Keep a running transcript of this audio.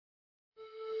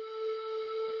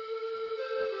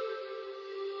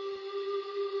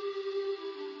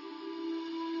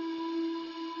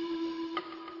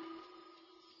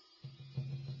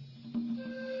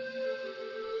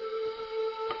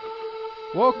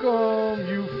Welcome,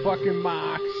 you fucking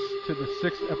marks, to the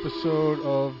 6th episode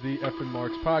of the Effin'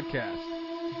 Marks podcast.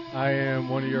 I am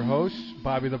one of your hosts,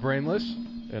 Bobby the Brainless.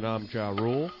 And I'm Ja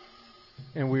Rule.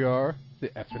 And we are the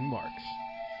Effin' Marks.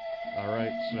 All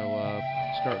right, so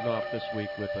starting off this week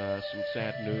with some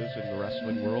sad news in the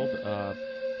wrestling world.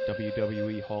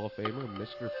 WWE Hall of Famer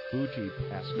Mr. Fuji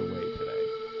passed away today.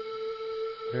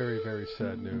 Very, very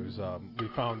sad news. We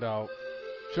found out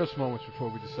just moments before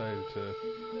we decided to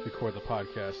record the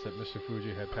podcast that Mr.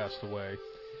 Fuji had passed away.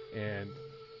 And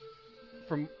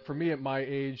for me at my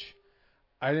age,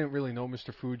 I didn't really know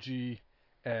Mr. Fuji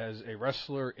as a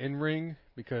wrestler in ring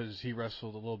because he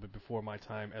wrestled a little bit before my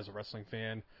time as a wrestling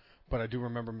fan. But I do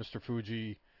remember Mr.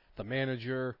 Fuji, the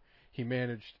manager. He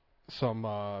managed some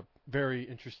very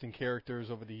interesting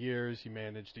characters over the years. He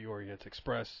managed the Orient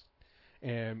Express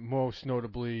and most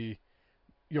notably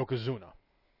Yokozuna.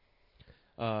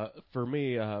 For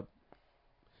me,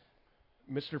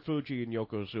 Mr. Fuji and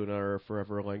Yokozuna are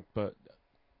forever linked, but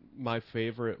my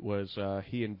favorite was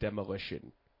he and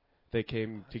Demolition. They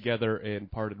came together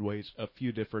and parted ways a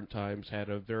few different times, had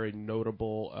a very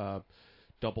notable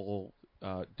double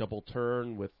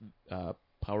turn with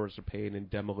Powers of Pain and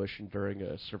Demolition during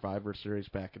a Survivor Series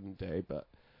back in the day. But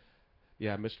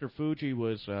yeah, Mr. Fuji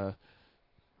was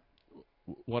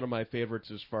one of my favorites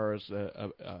as far as a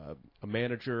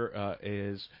manager.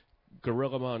 Is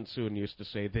Gorilla Monsoon used to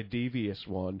say, the devious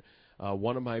one.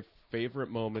 One of my favorite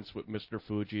moments with Mr.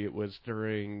 Fuji, it was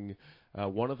during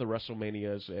one of the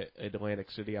WrestleManias at Atlantic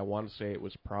City. I want to say it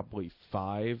was probably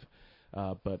 5,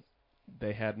 but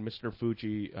they had Mr.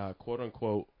 Fuji,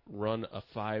 quote-unquote, run a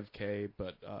 5K,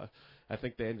 but I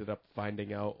think they ended up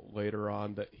finding out later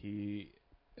on that he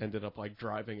ended up like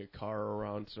driving a car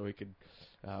around so he could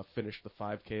finish the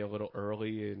 5K a little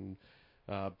early. And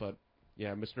but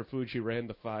yeah, Mr. Fuji ran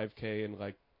the 5K in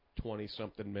like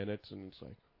 20-something minutes, and it's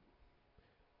like,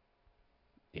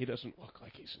 he doesn't look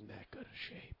like he's in that good a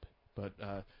shape. But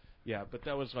yeah, but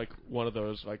that was like one of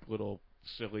those like little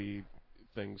silly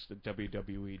things that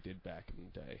WWE did back in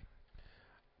the day.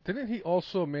 Didn't he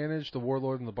also manage the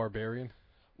Warlord and the Barbarian?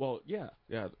 Well, yeah.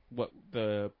 What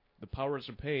the Powers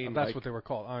of Pain? That's like, what they were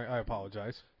called. I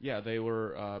apologize. Yeah, they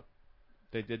were.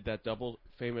 They did that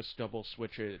famous double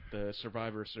switch at the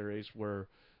Survivor Series where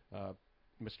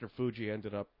Mr. Fuji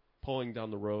ended up pulling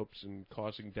down the ropes and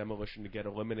causing Demolition to get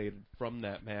eliminated from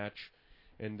that match,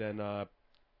 and then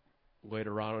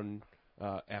later on,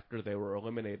 after they were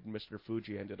eliminated, Mr.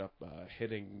 Fuji ended up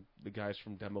hitting the guys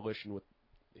from Demolition with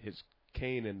his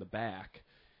cane in the back,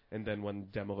 and then when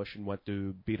Demolition went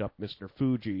to beat up Mr.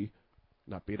 Fuji,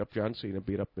 not beat up John Cena,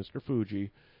 beat up Mr.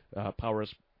 Fuji,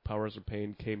 Powers of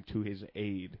Pain came to his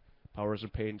aid. Powers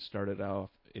of Pain started off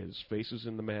as faces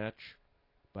in the match.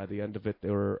 By the end of it,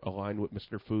 they were aligned with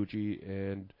Mr. Fuji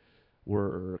and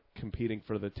were competing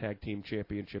for the tag team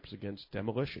championships against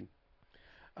Demolition.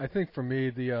 I think for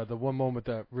me, the one moment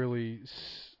that really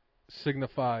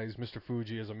signifies Mr.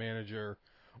 Fuji as a manager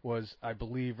was, I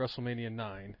believe, WrestleMania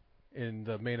 9 in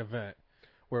the main event,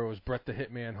 where it was Bret the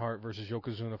Hitman Hart versus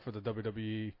Yokozuna for the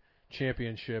WWE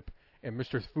Championship, and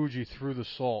Mr. Fuji threw the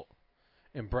salt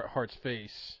in Bret Hart's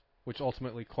face, which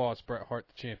ultimately cost Bret Hart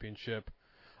the championship.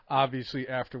 Obviously,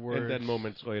 afterwards... And then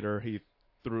moments later, he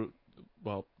threw...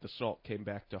 Well, the salt came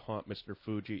back to haunt Mr.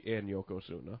 Fuji and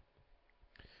Yokozuna.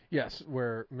 Yes,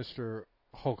 where Mr.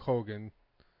 Hulk Hogan,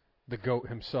 the GOAT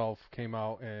himself, came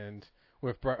out and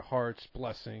with Bret Hart's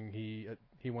blessing, he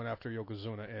went after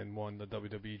Yokozuna and won the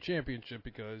WWE Championship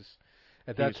because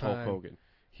at that time Hulk Hogan.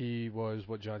 He was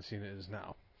what John Cena is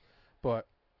now. But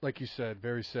like you said,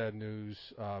 very sad news.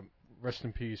 Rest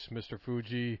in peace, Mr.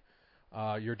 Fuji.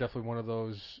 You're definitely one of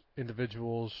those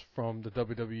individuals from the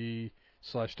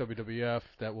WWE/WWF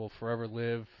that will forever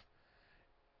live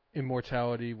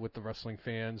immortality with the wrestling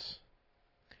fans.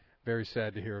 Very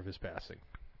sad to hear of his passing.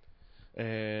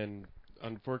 And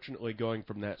unfortunately, going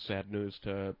from that sad news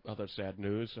to other sad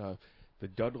news, the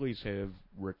Dudleys have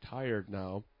retired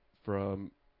now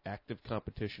from active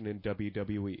competition in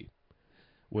WWE,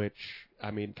 which,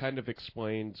 I mean, kind of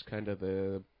explains kind of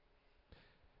them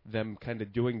kind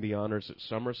of doing the honors at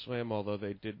SummerSlam, although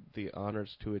they did the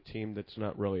honors to a team that's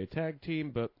not really a tag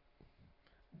team, but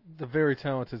the very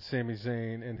talented Sami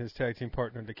Zayn and his tag team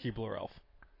partner, the Keebler Elf.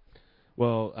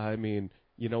 Well, I mean,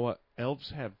 you know what?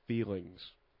 Elves have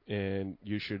feelings, and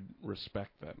you should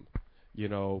respect them. You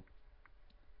know,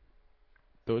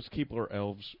 those Keebler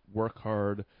Elves work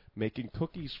hard making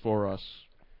cookies for us.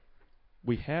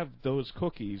 We have those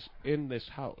cookies in this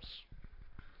house.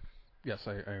 Yes,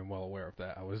 I am well aware of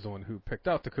that. I was the one who picked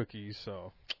out the cookies,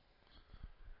 so...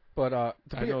 But I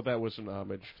know that was an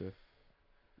homage to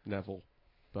Neville,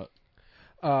 but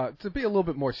To be a little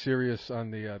bit more serious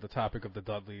on the topic of the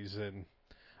Dudleys, and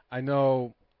I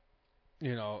know,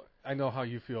 I know how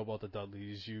you feel about the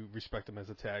Dudleys. You respect them as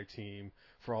a tag team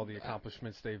for all the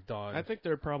accomplishments they've done. I think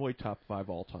they're probably top 5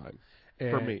 all time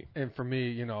And, for me. And for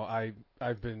me,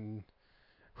 I've been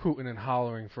hooting and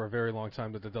hollering for a very long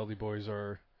time that the Dudley Boys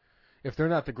are, if they're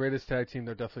not the greatest tag team,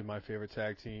 they're definitely my favorite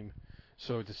tag team.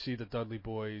 So to see the Dudley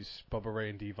Boys, Bubba Ray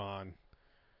and Devon,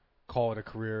 call it a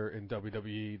career in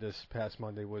WWE this past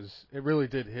Monday it really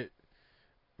did hit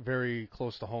very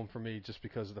close to home for me, just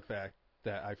because of the fact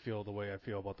that I feel the way I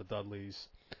feel about the Dudleys.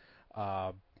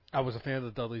 I was a fan of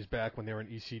the Dudleys back when they were in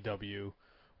ECW,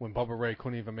 when Bubba Ray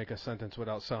couldn't even make a sentence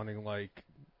without sounding like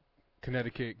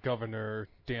Connecticut Governor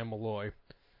Dan Malloy.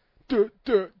 Duh,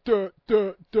 duh, duh,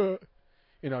 duh, duh.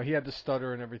 He had the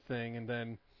stutter and everything, and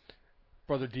then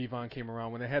Brother Devon came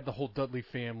around when they had the whole Dudley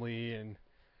family, and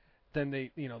then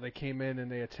they came in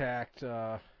and they attacked.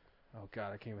 Oh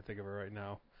God, I can't even think of it right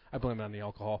now. I blame it on the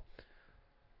alcohol.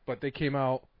 But they came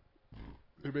out.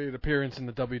 They made an appearance in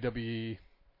the WWE,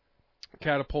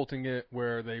 catapulting it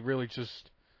where they really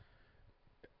just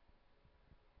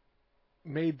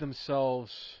made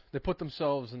themselves. They put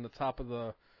themselves in the top of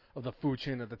the food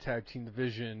chain of the tag team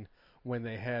division when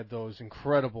they had those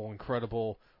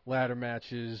incredible ladder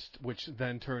matches, which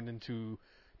then turned into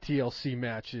TLC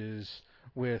matches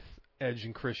with Edge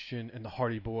and Christian and the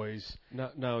Hardy Boys.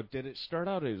 Now, did it start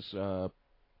out as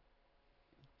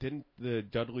didn't the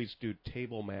Dudleys do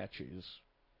table matches,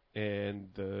 and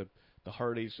the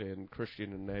Hardys and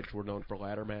Christian and Edge were known for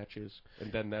ladder matches,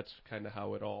 and then that's kind of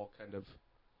how it all kind of...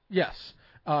 Yes.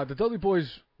 The Dudley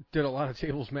Boys did a lot of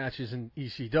tables matches in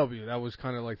ECW. That was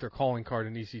kind of like their calling card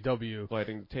in ECW.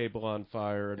 Lighting the table on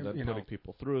fire and then putting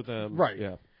people through them. Right.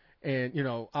 Yeah. And,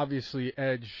 obviously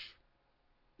Edge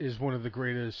is one of the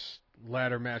greatest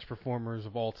ladder match performers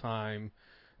of all time.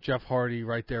 Jeff Hardy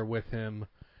right there with him.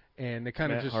 And they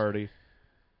kind of just... Hardy.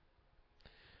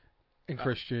 And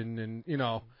Christian. And,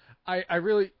 I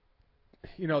really...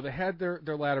 they had their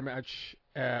ladder match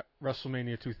at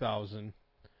WrestleMania 2000.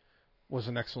 Was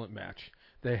an excellent match.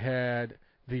 They had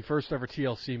the first ever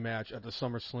TLC match at the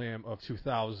SummerSlam of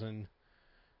 2000,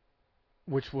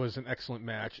 which was an excellent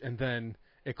match. And then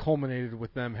it culminated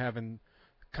with them having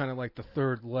kind of like the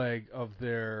third leg of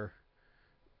their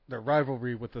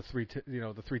rivalry with the three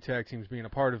tag teams being a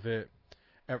part of it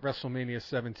at WrestleMania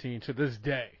 17. To this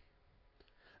day,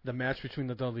 the match between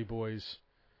the Dudley Boys,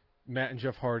 Matt and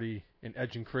Jeff Hardy, and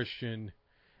Edge and Christian,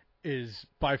 is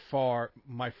by far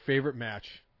my favorite match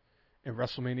in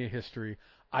WrestleMania history.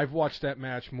 I've watched that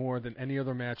match more than any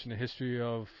other match in the history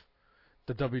of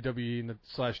the WWE and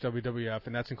 / WWF,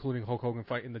 and that's including Hulk Hogan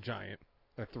fighting the Giant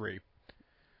at 3.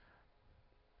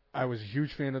 I was a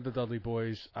huge fan of the Dudley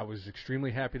Boys. I was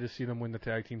extremely happy to see them win the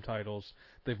tag team titles.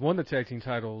 They've won the tag team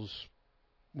titles,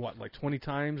 like 20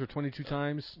 times or 22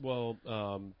 times? Well,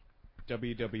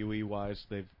 WWE-wise,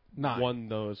 they've 9. won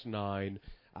those 9.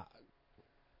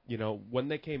 When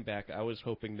they came back, I was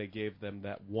hoping they gave them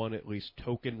that one at least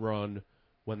token run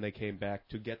when they came back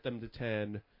to get them to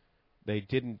 10. They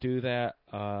didn't do that.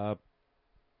 I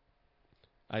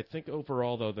think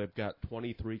overall, though, they've got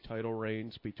 23 title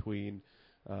reigns between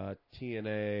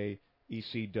TNA,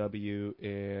 ECW,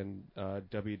 and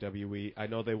WWE. I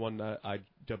know they won the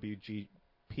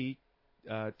IWGP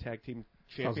Tag Team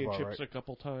Championships a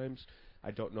couple times.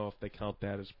 I don't know if they count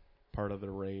that as part of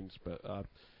their reigns, but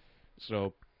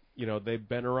they've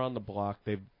been around the block.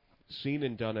 They've seen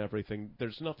and done everything.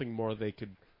 There's nothing more they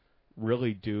could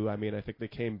really do. I mean, I think they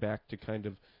came back to kind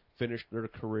of finish their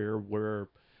career where,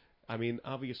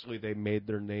 obviously they made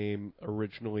their name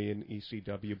originally in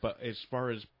ECW, but as far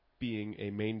as being a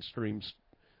mainstream,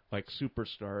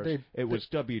 superstars, it was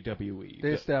WWE.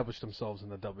 They established themselves in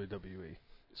the WWE.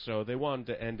 So they wanted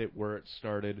to end it where it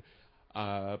started.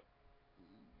 Not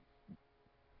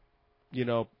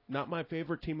my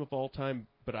favorite team of all time,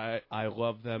 but I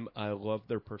love them. I love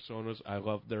their personas. I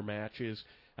love their matches.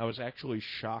 I was actually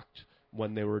shocked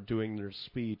when they were doing their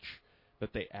speech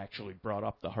that they actually brought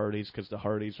up the Hardys, because the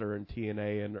Hardys are in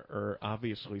TNA and are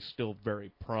obviously still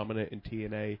very prominent in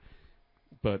TNA.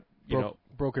 But,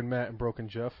 Broken Matt and Broken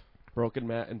Jeff. Broken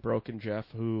Matt and Broken Jeff,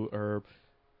 who are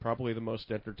probably the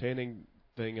most entertaining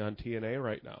thing on TNA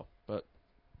right now. But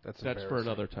that's for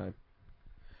another time.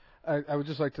 I would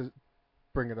just like to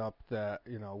bring it up that,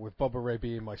 with Bubba Ray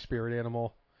being my spirit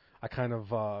animal, I kind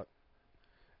of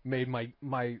made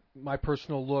my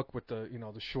personal look with the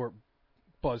short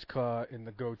buzz cut and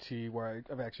the goatee, where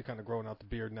I've actually kind of grown out the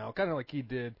beard now, kind of like he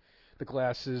did, the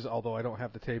glasses, although I don't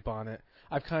have the tape on it.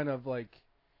 I've kind of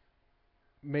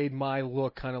made my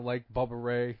look kind of like Bubba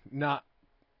Ray, not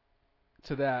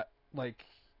to that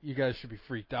you guys should be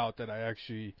freaked out that I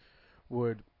actually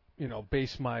would,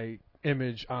 base my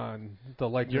image on the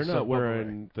likeness. You're not of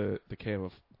wearing the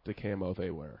camo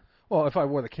they wear. Well, if I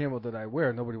wore the camo that I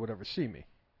wear, nobody would ever see me.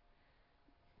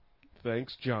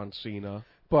 Thanks, John Cena.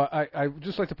 But I would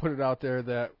just like to put it out there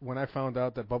that when I found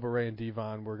out that Bubba Ray and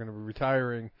Devon were going to be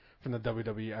retiring from the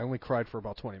WWE, I only cried for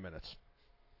about 20 minutes.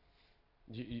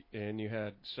 And you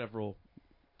had several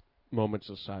moments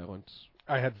of silence.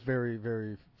 I had very,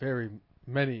 very, very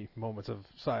many moments of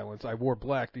silence. I wore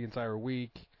black the entire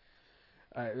week.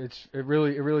 It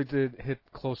really did hit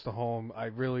close to home.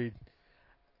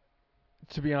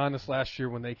 To be honest, last year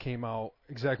when they came out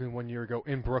exactly 1 year ago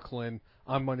in Brooklyn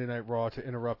on Monday Night Raw to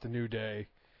interrupt the New Day,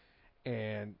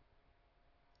 and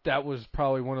that was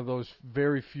probably one of those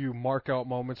very few mark-out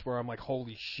moments where I'm like,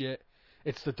 holy shit,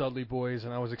 it's the Dudley Boys,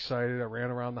 and I was excited. I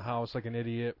ran around the house like an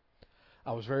idiot.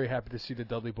 I was very happy to see the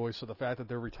Dudley Boys, so the fact that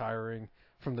they're retiring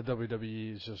from the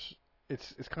WWE is just,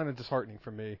 it's kind of disheartening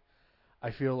for me. I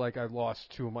feel like I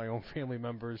lost two of my own family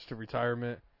members to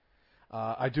retirement.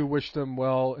 I do wish them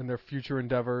well in their future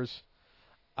endeavors.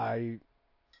 I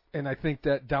think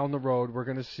that down the road we're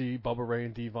going to see Bubba Ray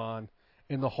and Devon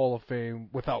in the Hall of Fame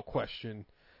without question.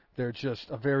 They're just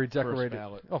a very decorated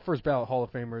first ballot Hall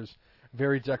of Famers,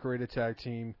 very decorated tag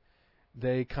team.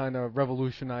 They kind of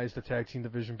revolutionized the tag team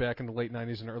division back in the late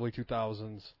 90s and early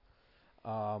 2000s.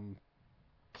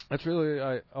 That's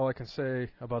really all I can say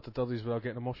about the Dudleys without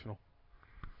getting emotional.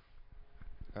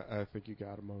 I think you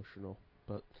got emotional,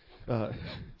 but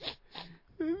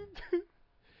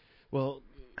well,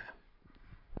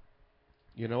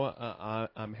 you know what?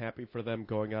 I'm happy for them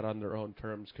going out on their own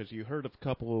terms, because you heard a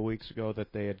couple of weeks ago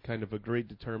that they had kind of agreed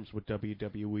to terms with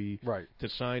WWE to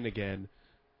sign again.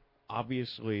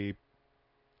 Obviously,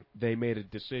 they made a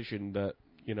decision that,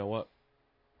 you know what,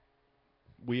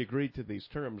 we agreed to these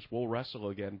terms, we'll wrestle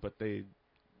again, but they,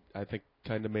 I think,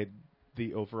 kind of made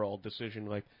the overall decision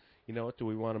like, you know what, do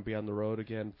we want to be on the road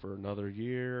again for another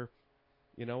year?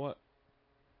 You know what?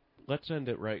 Let's end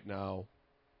it right now.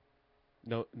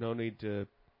 No need to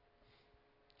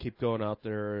keep going out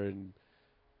there, and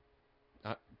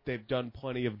they've done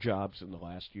plenty of jobs in the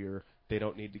last year. They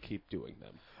don't need to keep doing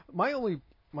them. My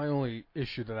only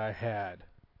issue that I had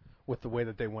with the way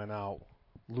that they went out,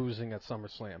 losing at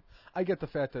SummerSlam, I get the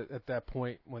fact that at that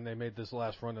point when they made this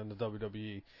last run in the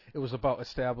WWE, it was about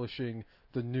establishing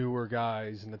the newer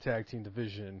guys in the tag team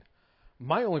division.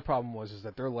 My only problem is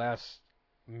that their last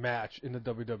match in the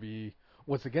WWE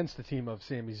was against the team of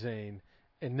Sami Zayn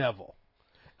and Neville.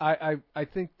 I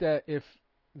think that if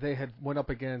they had went up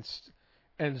against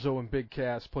Enzo and Big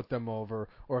Cass, put them over,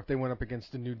 or if they went up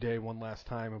against the New Day one last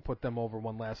time and put them over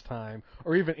one last time,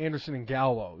 or even Anderson and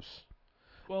Gallows.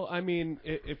 Well, I mean,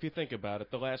 if you think about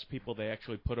it, the last people they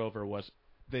actually put over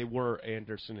were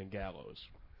Anderson and Gallows.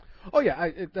 Oh yeah,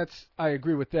 I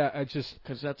agree with that.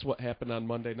 Because that's what happened on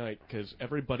Monday night. Because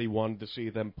everybody wanted to see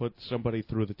them put somebody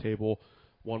through the table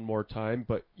one more time.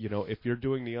 But if you're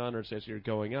doing the honors as you're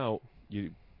going out,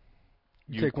 you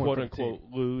quote unquote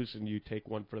lose, and you take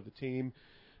one for the team.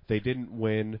 They didn't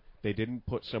win. They didn't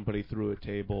put somebody through a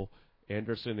table.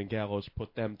 Anderson and Gallows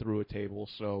put them through a table,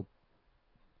 so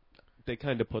they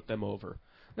kind of put them over.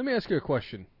 Let me ask you a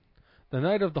question. The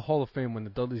night of the Hall of Fame, when the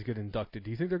Dudleys get inducted, do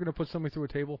you think they're going to put somebody through a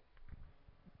table?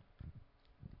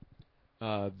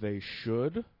 They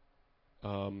should.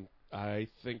 I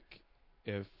think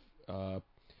if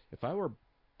I were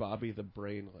Bobby the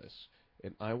Brainless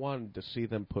and I wanted to see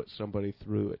them put somebody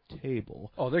through a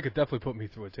table... Oh, they could definitely put me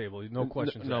through a table. No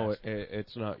questions No, asked.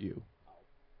 It's not you.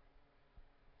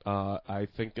 I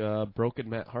think Broken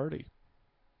Matt Hardy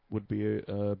would be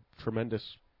a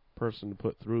tremendous person to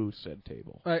put through said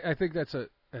table. I think that's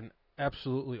an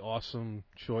absolutely awesome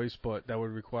choice, but that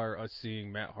would require us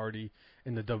seeing Matt Hardy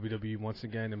in the WWE once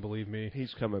again, and believe me...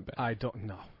 He's coming back. I don't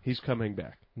know. He's coming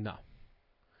back. No.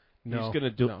 He's gonna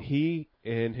do. No. He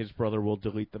and his brother will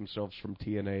delete themselves from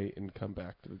TNA and come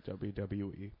back to the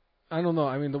WWE. I don't know.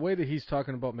 I mean, the way that he's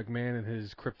talking about McMahon and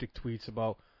his cryptic tweets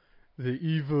about the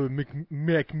Eva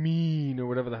McMean or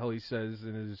whatever the hell he says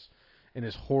in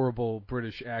his horrible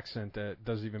British accent that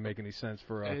doesn't even make any sense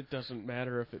for a... It doesn't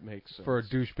matter if it makes sense. For a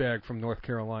douchebag from North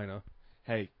Carolina.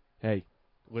 Hey,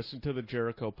 listen to the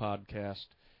Jericho podcast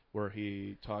where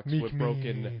he talks with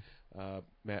broken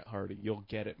Matt Hardy. You'll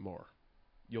get it more.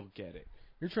 You'll get it.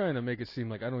 You're trying to make it seem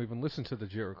like I don't even listen to the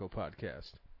Jericho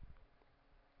podcast.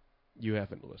 You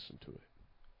haven't listened to it.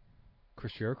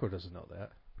 Chris Jericho doesn't know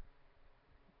that.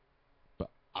 But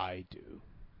I do.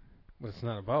 But it's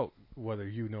not about whether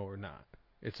you know or not.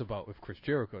 It's about if Chris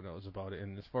Jericho knows about it.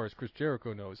 And as far as Chris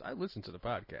Jericho knows, I listen to the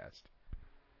podcast.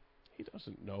 He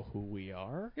doesn't know who we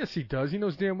are. Yes, he does. He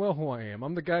knows damn well who I am.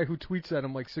 I'm the guy who tweets at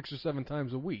him like 6 or 7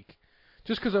 times a week.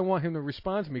 Just because I want him to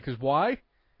respond to me. Because why?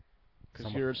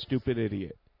 Because you're a stupid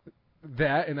idiot.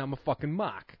 That, and I'm a fucking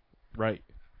mock. Right.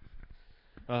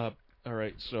 All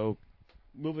right, so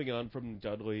moving on from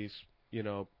Dudley's,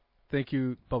 Thank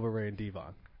you, Bubba Ray and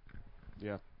Devon.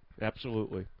 Yeah,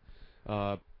 absolutely.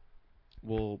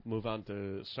 We'll move on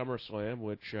to SummerSlam,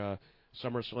 which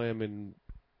SummerSlam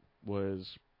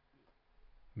was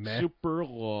super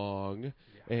long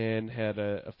and had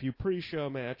a few pre-show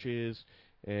matches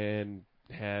and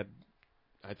had,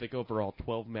 I think, overall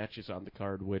 12 matches on the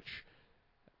card, which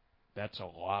that's a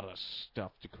lot of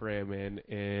stuff to cram in.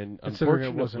 And considering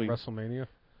unfortunately, it wasn't WrestleMania?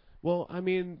 Well, I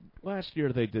mean, last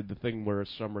year they did the thing where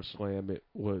SummerSlam, it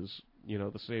was,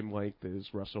 the same length as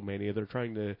WrestleMania. They're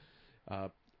trying to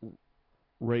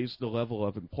raise the level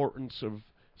of importance of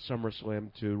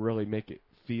SummerSlam to really make it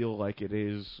feel like it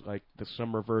is like the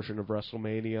summer version of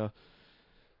WrestleMania.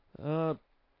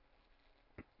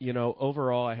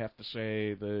 Overall, I have to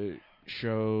say the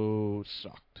show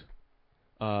sucked.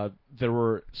 There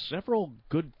were several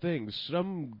good things,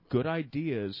 some good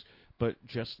ideas, but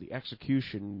just the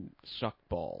execution sucked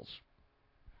balls.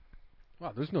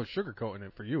 Wow, there's no sugarcoating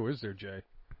it for you, is there, Jay?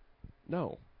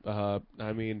 No.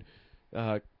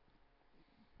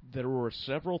 There were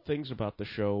several things about the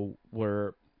show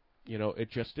where, it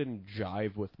just didn't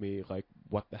jive with me, like,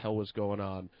 what the hell was going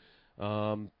on.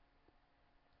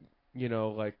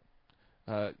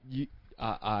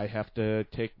 I have to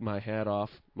take my hat off,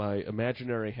 my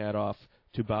imaginary hat off,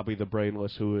 to Bobby the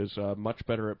Brainless, who is much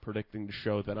better at predicting the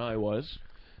show than I was.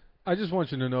 I just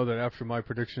want you to know that after my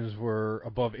predictions were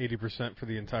above 80% for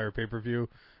the entire pay-per-view,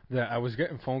 that I was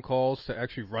getting phone calls to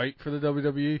actually write for the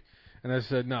WWE, and I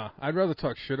said, nah, I'd rather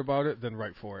talk shit about it than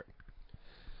write for it.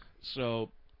 So,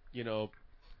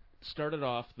 started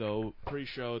off, though,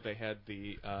 pre-show, they had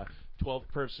the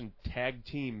 12-person tag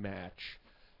team match,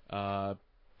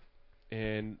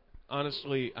 and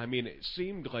honestly, it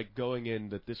seemed like going in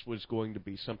that this was going to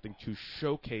be something to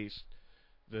showcase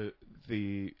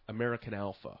the American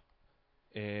Alpha.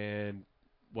 And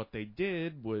what they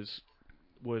did was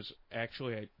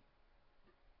actually,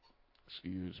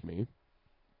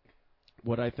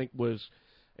 what I think was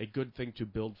a good thing to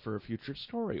build for a future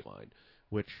storyline,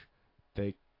 which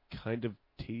they kind of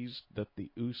teased that the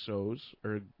Usos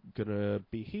are gonna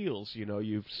be heels.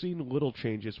 You've seen little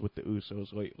changes with the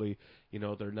Usos lately.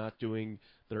 They're not doing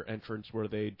their entrance where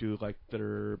they do like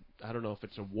their, I don't know if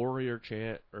it's a warrior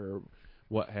chant or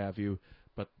what have you,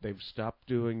 but they've stopped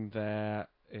doing that,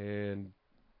 and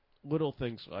little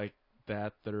things like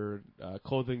that. Their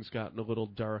clothing's gotten a little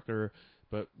darker,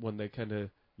 but when they kind of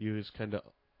use kind of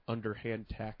underhanded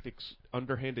tactics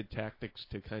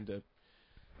to kind of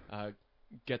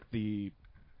get the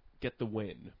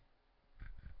win.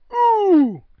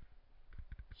 Ooh!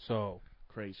 So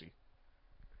crazy.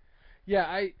 Yeah,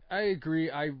 I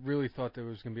agree. I really thought there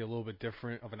was going to be a little bit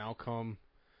different of an outcome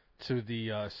to the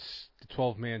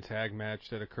 12-man tag match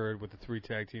that occurred with the 3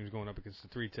 tag teams going up against the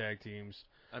 3 tag teams.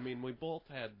 We both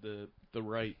had the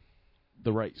right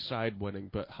side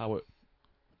winning, but how it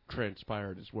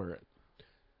transpired is where it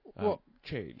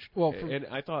changed. Well,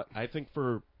 I think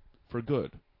for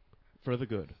good, for the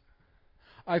good.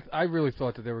 I really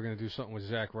thought that they were going to do something with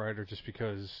Zack Ryder just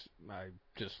because I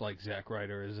just like Zack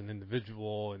Ryder as an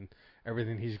individual and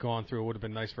everything he's gone through. It would have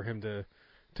been nice for him to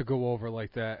go over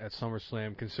like that at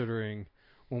SummerSlam, considering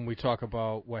when we talk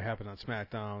about what happened on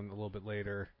SmackDown a little bit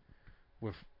later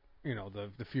with,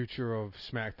 the future of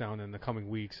SmackDown in the coming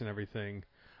weeks and everything.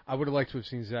 I would have liked to have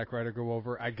seen Zack Ryder go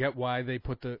over. I get why they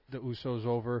put the Usos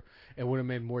over. It would have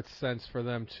made more sense for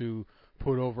them to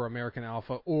put over American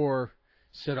Alpha or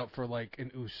set up for like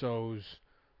an Usos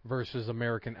versus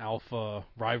American Alpha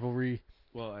rivalry.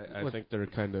 Well, I think they're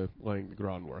kind of laying the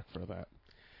groundwork for that.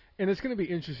 And it's going to be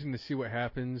interesting to see what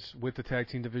happens with the tag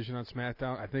team division on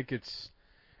SmackDown. I think it's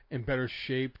in better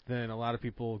shape than a lot of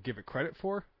people give it credit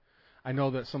for. I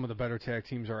know that some of the better tag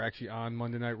teams are actually on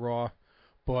Monday Night Raw,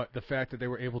 but the fact that they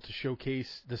were able to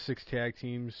showcase the 6 tag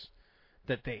teams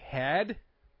that they had,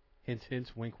 hint,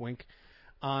 hint, wink, wink,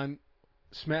 on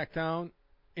SmackDown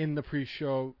in the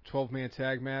pre-show 12-man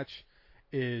tag match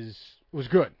was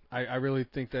good. I really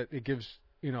think that it gives,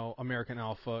 American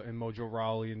Alpha and Mojo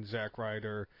Rawley and Zack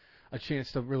Ryder a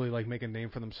chance to really like make a name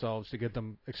for themselves, to get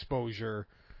them exposure,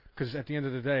 because at the end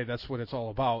of the day, that's what it's all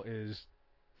about. Is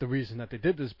the reason that they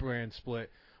did this brand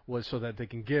split was so that they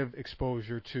can give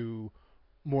exposure to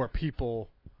more people,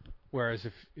 whereas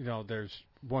if there's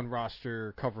one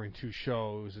roster covering 2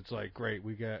 shows, it's like, great,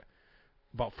 we get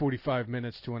about 45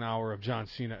 minutes to an hour of John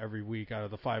Cena every week out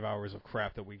of the 5 hours of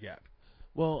crap that we get.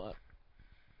 Well,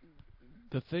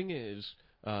 the thing is,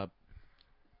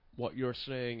 what you're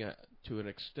saying to an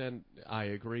extent, I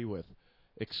agree with.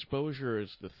 Exposure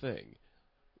is the thing.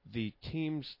 The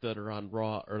teams that are on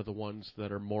Raw are the ones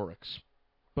that are more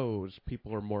exposed,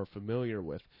 people are more familiar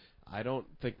with. I don't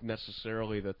think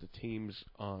necessarily that the teams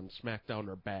on SmackDown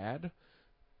are bad.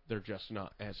 They're just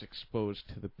not as exposed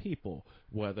to the people.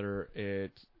 Whether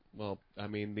it's, well, I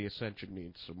mean, the Ascension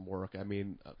needs some work. I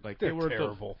mean, like They're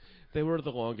terrible. They were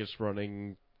the longest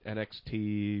running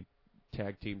NXT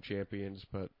tag team champions,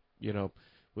 but you know,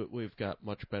 we've got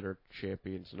much better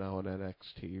champions now in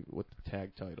NXT with the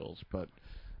tag titles. But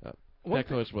that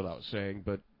goes without saying.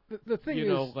 But the thing you is,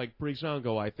 know, like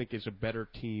Breezango, I think is a better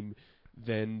team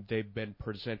than they've been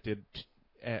presented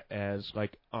as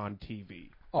like on TV.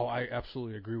 Oh, I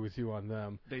absolutely agree with you on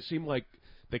them. They seem like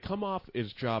they come off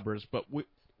as jobbers, but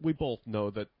we both know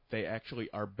that they actually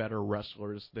are better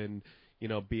wrestlers than, you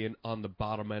know, being on the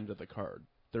bottom end of the card.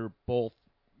 They're both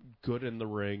good in the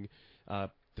ring,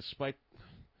 despite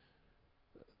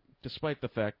the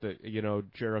fact that, you know,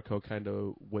 Jericho kind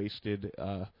of wasted,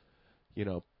 you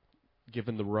know,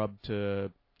 giving the rub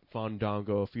to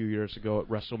Fandango a few years ago at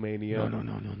WrestleMania.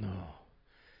 No.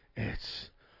 It's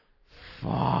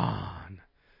Fandango.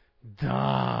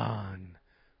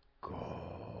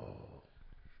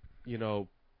 You know,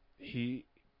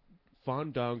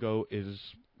 Fandango is,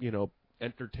 you know,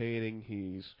 entertaining.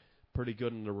 He's pretty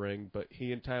good in the ring, but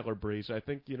he and Tyler Breeze, I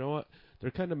think, you know what?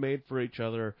 They're kind of made for each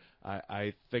other.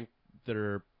 I think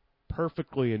they're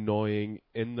perfectly annoying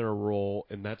in their role,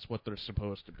 and that's what they're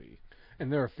supposed to be.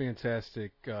 And they're a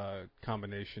fantastic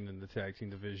combination in the tag team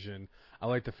division. I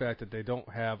like the fact that they don't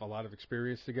have a lot of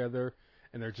experience together,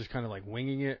 and they're just kind of like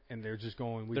winging it, and they're just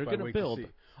going week by week to see.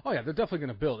 Oh, yeah, they're definitely going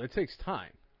to build. It takes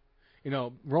time. You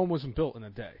know, Rome wasn't built in a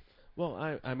day.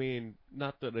 Well, I mean,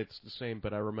 not that it's the same,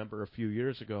 but I remember a few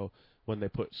years ago when they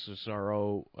put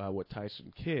Cesaro with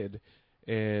Tyson Kidd,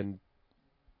 and,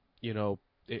 you know,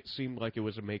 it seemed like it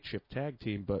was a makeshift tag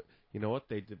team, but you know what?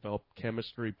 They developed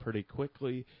chemistry pretty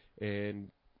quickly, and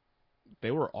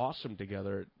they were awesome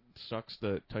together. It sucks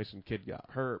that Tyson Kidd got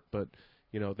hurt, but,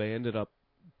 you know, they ended up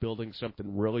building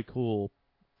something really cool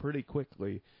pretty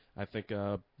quickly. I think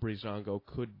Breezango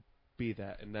could be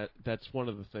that, and that's one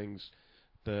of the things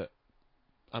that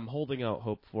I'm holding out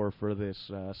hope for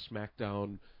this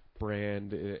SmackDown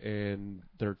brand and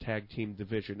their tag team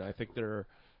division. I think there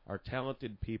are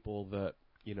talented people that,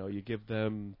 you know, you give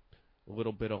them a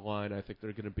little bit of line, I think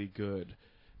they're going to be good.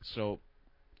 So,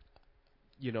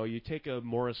 you know, you take a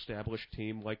more established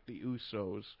team like the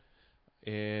Usos,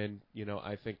 and, you know,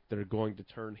 I think they're going to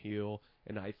turn heel,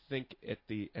 and I think at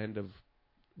the end of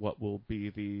what will be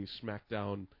the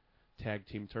SmackDown tag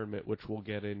team tournament, which we'll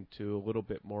get into a little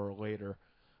bit more later,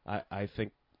 I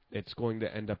think it's going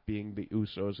to end up being the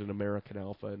Usos and American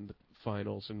Alpha in the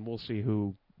finals, and we'll see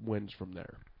who wins from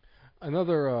there.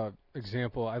 Another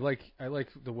example, I like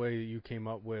the way you came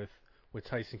up with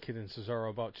Tyson Kidd and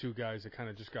Cesaro about two guys that kind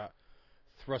of just got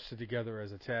thrusted together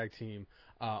as a tag team.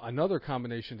 Another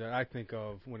combination that I think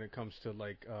of when it comes to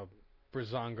like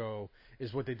Breezango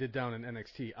is what they did down in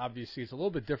NXT. Obviously, it's a little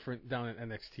bit different down in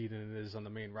NXT than it is on the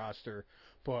main roster,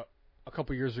 but a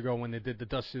couple years ago when they did the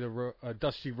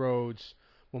Dusty Rhodes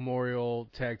Memorial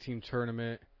Tag Team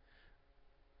Tournament,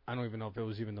 I don't even know if it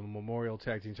was even the Memorial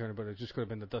Tag Team Tournament, but it just could have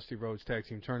been the Dusty Rhodes Tag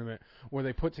Team Tournament, where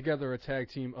they put together a tag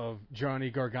team of Johnny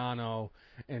Gargano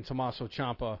and Tommaso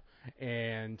Ciampa,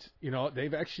 and, you know,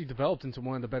 they've actually developed into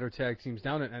one of the better tag teams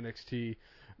down at NXT.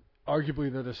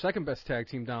 Arguably, they're the second best tag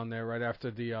team down there right after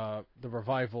the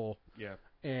Revival. Yeah.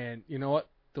 And you know what?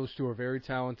 Those two are very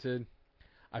talented.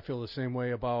 I feel the same way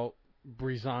about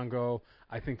Breezango.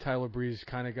 I think Tyler Breeze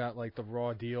kind of got like the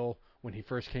raw deal when he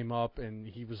first came up, and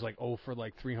he was like 0 for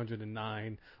like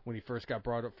 309 when he first got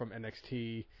brought up from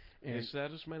NXT. And is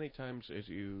that as many times as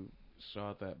you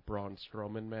saw that Braun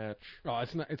Strowman match? Oh,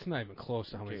 it's not even close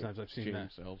to how many times I've seen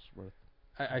James that. Ellsworth.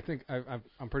 I think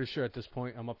I'm pretty sure at this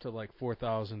point I'm up to like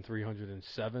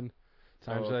 4,307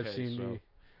 times that I've seen the.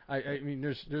 I mean,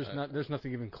 there's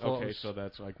nothing even close. Okay, so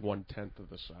that's like 1/10 of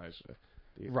the size.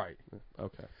 Right.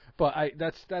 Okay. But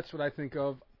that's what I think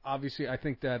of. Obviously, I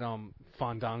think that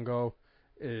Fandango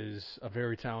is a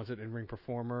very talented in-ring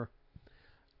performer.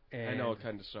 And I know it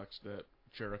kind of sucks that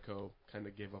Jericho kind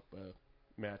of gave up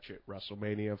a match at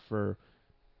WrestleMania for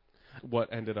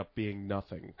what ended up being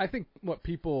nothing. I think what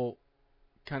people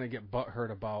kind of get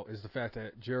butthurt about is the fact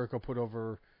that Jericho put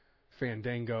over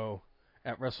Fandango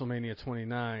at WrestleMania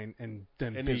 29 and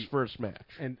then in his first match.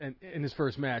 And in his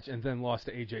first match, and then lost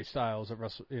to AJ Styles at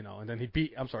and then he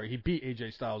beat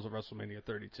AJ Styles at WrestleMania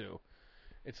 32.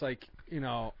 It's like, you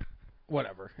know,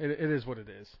 whatever. It is what it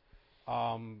is.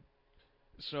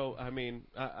 So I mean,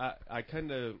 I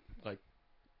kind of like.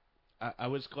 I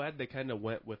was glad they kind of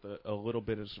went with a little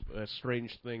bit of a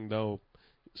strange thing, though,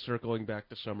 circling back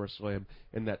to SummerSlam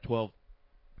in that 12,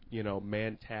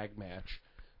 man tag match,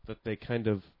 that they kind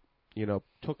of,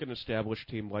 took an established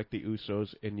team like the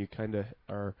Usos, and you kind of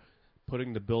are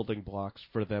putting the building blocks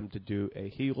for them to do a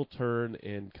heel turn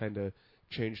and kind of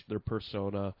change their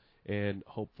persona, and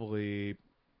hopefully,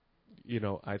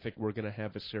 I think we're going to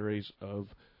have a series of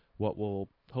what will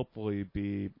hopefully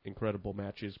be incredible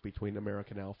matches between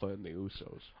American Alpha and the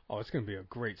Usos. Oh, it's going to be a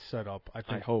great setup.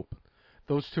 I hope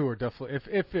those two are definitely.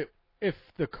 If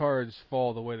the cards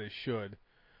fall the way they should,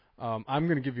 I'm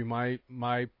going to give you my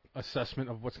assessment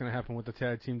of what's going to happen with the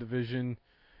tag team division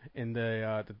in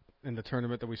the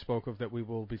tournament that we spoke of, that we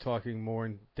will be talking more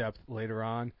in depth later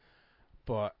on.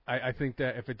 But I think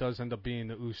that if it does end up being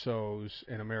the Usos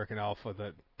and American Alpha,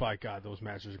 that by God, those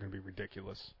matches are going to be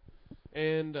ridiculous.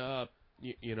 And, I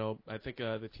think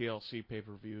the TLC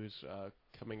pay-per-view is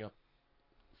coming up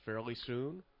fairly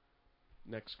soon,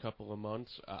 next couple of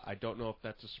months. I don't know if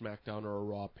that's a SmackDown or a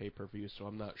Raw pay-per-view, so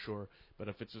I'm not sure. But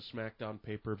if it's a SmackDown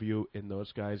pay-per-view and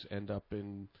those guys end up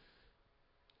in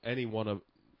any one of,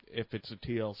 if it's a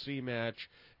TLC match,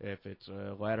 if it's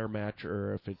a ladder match,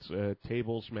 or if it's a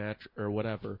tables match, or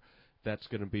whatever, that's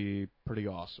going to be pretty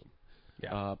awesome.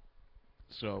 Yeah.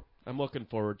 So I'm looking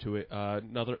forward to it.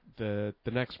 The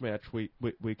next match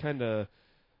we kind of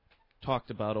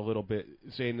talked about a little bit.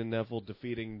 Zayn and Neville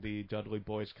defeating the Dudley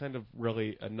Boys, kind of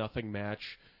really a nothing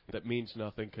match that means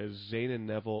nothing, because Zayn and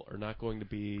Neville are not going to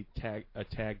be a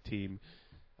tag team.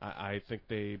 I think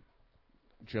they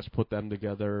just put them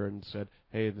together and said,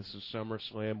 hey, this is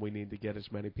SummerSlam, we need to get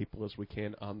as many people as we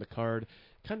can on the card.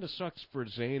 Kind of sucks for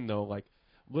Zayn, though. Like,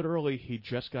 literally, he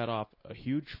just got off a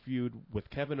huge feud with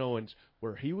Kevin Owens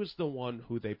where he was the one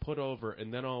who they put over,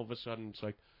 and then all of a sudden it's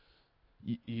like,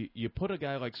 you put a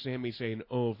guy like Sami Zayn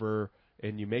over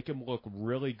and you make him look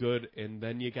really good, and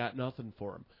then you got nothing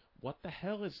for him. What the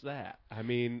hell is that? I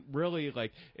mean, really,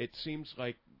 like, it seems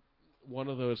like one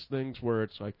of those things where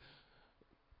it's like,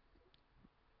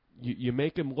 you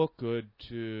make him look good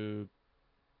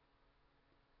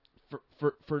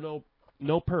for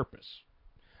no purpose.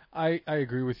 I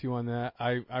agree with you on that.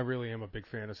 I really am a big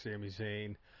fan of Sami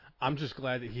Zayn. I'm just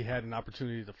glad that he had an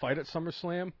opportunity to fight at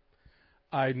SummerSlam.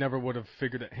 I never would have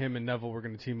figured that him and Neville were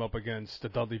going to team up against the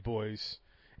Dudley Boys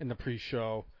in the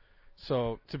pre-show.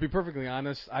 So, to be perfectly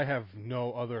honest, I have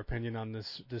no other opinion on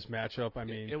this matchup. I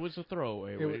mean, it was a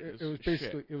throwaway.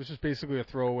 It was just basically a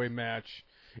throwaway match.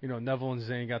 Neville and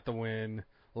Zayn got the win.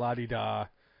 La-di-da.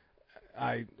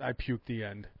 I puked the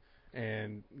end.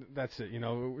 And that's it.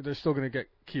 They're still going to get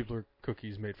Keebler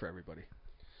cookies made for everybody.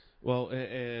 Well,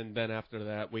 and then after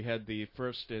that, we had the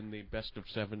first in the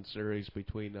best-of-7 series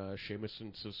between Sheamus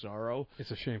and Cesaro. It's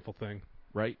a shameful thing.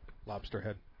 Right? Lobster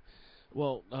head.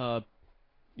 Well,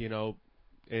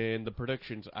 in the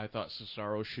predictions, I thought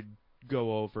Cesaro should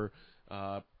go over,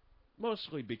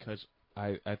 mostly because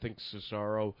I think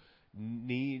Cesaro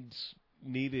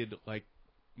needed, like,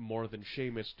 more than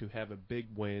Sheamus to have a big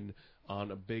win on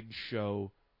a big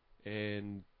show,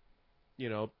 and,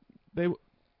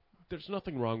 there's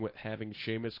nothing wrong with having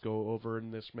Sheamus go over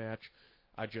in this match.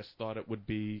 I just thought it would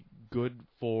be good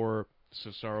for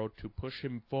Cesaro to push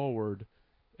him forward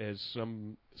as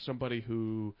somebody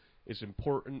who is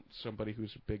important, somebody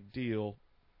who's a big deal,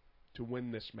 to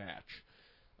win this match.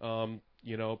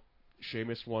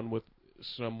 Sheamus won with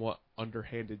somewhat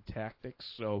underhanded tactics,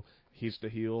 so he's the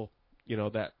heel.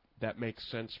 That makes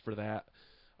sense for that.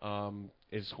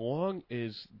 As long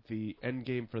as the end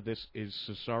game for this is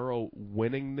Cesaro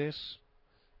winning this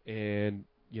and,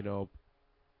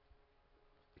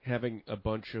 having a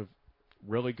bunch of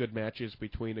really good matches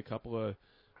between a couple of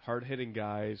hard-hitting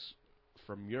guys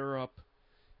from Europe,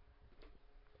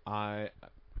 I'm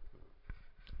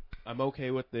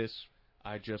okay with this.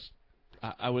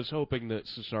 I was hoping that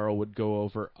Cesaro would go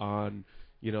over on,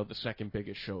 the second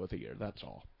biggest show of the year. That's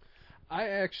all.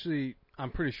 I'm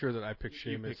pretty sure that I picked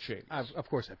Sheamus. You picked Sheamus. Of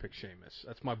course I picked Sheamus.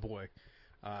 That's my boy.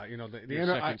 The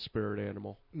second spirit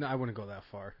animal. No, I wouldn't go that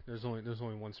far. There's only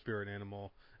one spirit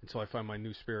animal until I find my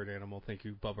new spirit animal. Thank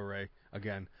you, Bubba Ray,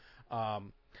 again.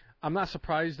 I'm not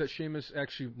surprised that Sheamus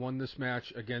actually won this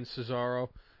match against Cesaro.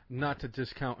 Not to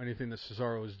discount anything that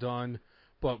Cesaro has done,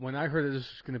 but when I heard that this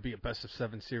was going to be a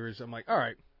best-of-7 series, I'm like, all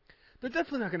right, they're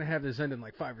definitely not going to have this end in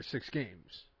like 5 or 6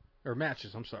 games. Or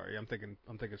matches, I'm sorry. I'm thinking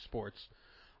sports.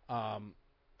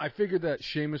 I figured that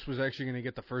Sheamus was actually going to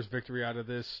get the first victory out of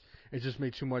this. It just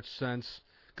made too much sense.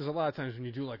 Because a lot of times when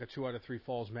you do like a 2 out of 3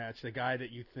 falls match, the guy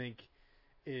that you think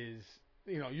is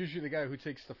usually the guy who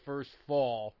takes the first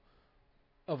fall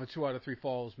of a 2 out of 3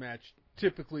 falls match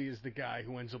typically is the guy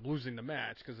who ends up losing the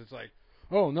match because it's like,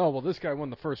 oh no, well this guy won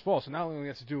the first fall, so now all he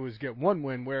has to do is get one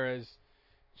win, whereas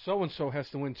so and so has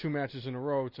to win 2 matches in a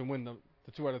row to win the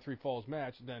 2 out of 3 falls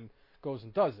match, and then goes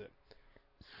and does it.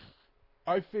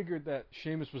 I figured that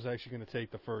Sheamus was actually going to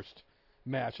take the first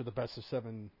match of the best of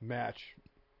 7 match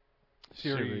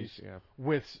series yeah.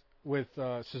 with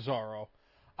Cesaro.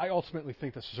 I ultimately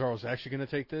think that Cesaro is actually going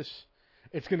to take this.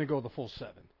 It's going to go the full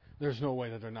 7. There's no way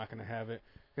that they're not going to have it,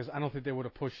 because I don't think they would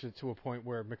have pushed it to a point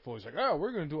where Mick Foley's like, oh,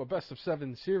 we're going to do a best of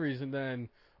 7 series, and then,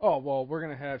 oh, well, we're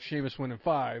going to have Sheamus win in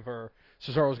 5, or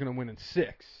Cesaro's going to win in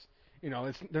 6.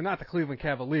 They're not the Cleveland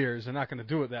Cavaliers. They're not going to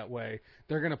do it that way.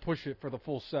 They're going to push it for the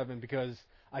full 7 because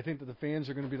I think that the fans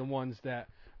are going to be the ones that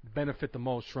benefit the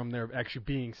most from there actually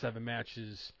being 7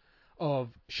 matches of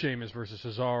Sheamus versus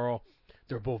Cesaro.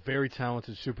 They're both very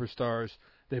talented superstars.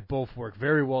 They both work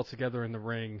very well together in the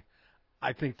ring.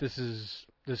 I think this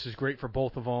is great for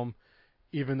both of them,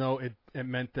 even though it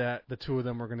meant that the 2 of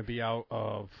them were going to be out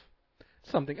of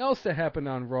something else that happened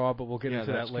on Raw, but we'll get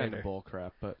into that later. Yeah, that's kind of bull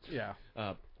crap, but yeah.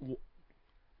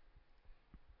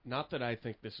 Not that I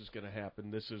think this is going to happen.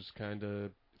 This is kind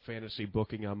of fantasy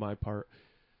booking on my part.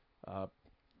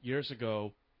 Years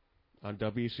ago on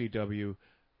WCW,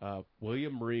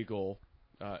 William Regal,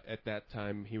 at that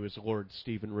time he was Lord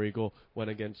Steven Regal, went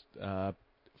against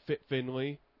Fit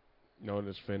Finlay, known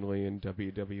as Finlay in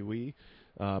WWE.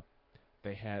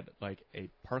 They had like a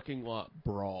parking lot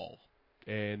brawl,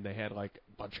 and they had like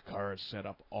a bunch of cars set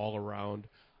up all around.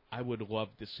 I would love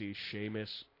to see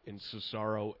Sheamus and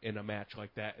Cesaro in a match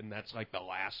like that, and that's like the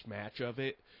last match of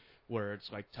it, where it's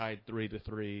like tied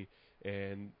 3-3,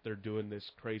 and they're doing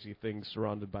this crazy thing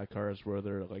surrounded by cars where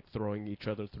they're like throwing each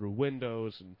other through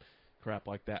windows and crap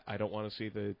like that. I don't want to see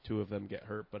the 2 of them get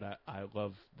hurt, but I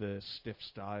love the stiff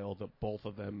style that both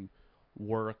of them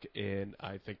work in.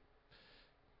 I think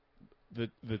the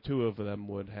 2 of them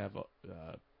would have,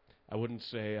 I wouldn't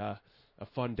say a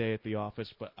fun day at the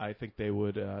office, but I think they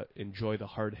would enjoy the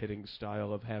hard-hitting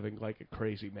style of having like a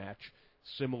crazy match,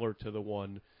 similar to the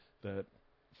one that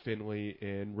Finlay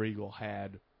and Regal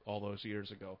had all those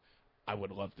years ago. I would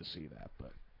love to see that.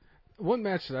 But one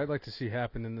match that I'd like to see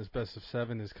happen in this best of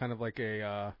 7 is kind of like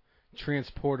a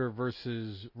Transporter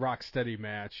versus Rocksteady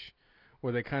match,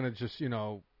 where they kind of just,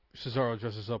 Cesaro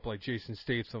dresses up like Jason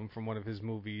Statham from one of his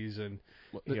movies, and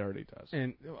he already does.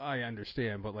 And I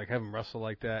understand, but like have him wrestle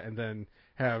like that, and then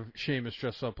have Sheamus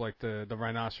dress up like the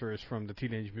rhinoceros from the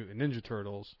Teenage Mutant Ninja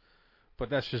Turtles. But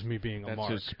that's just me being a mark.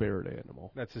 That's his spirit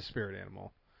animal. That's his spirit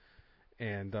animal.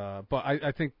 And but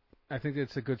I think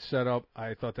it's a good setup.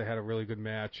 I thought they had a really good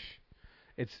match.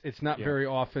 It's not very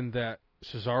often that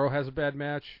Cesaro has a bad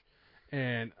match,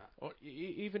 and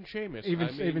even Sheamus.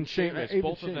 Even Sheamus.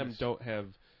 Both of them don't have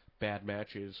bad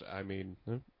matches. I mean,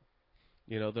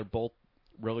 they're both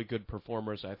really good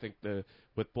performers. I think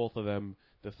with both of them,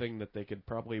 the thing that they could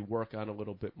probably work on a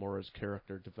little bit more is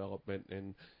character development.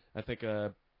 And I think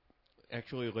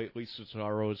actually lately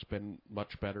Cesaro's been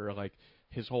much better. Like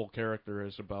his whole character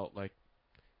is about like,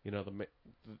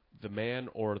 the man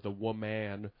or the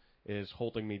woman is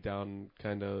holding me down.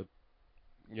 Kind of,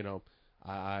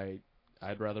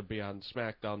 I'd rather be on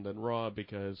Smackdown than Raw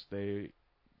because they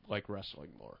like wrestling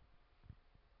more.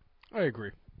 I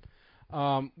agree.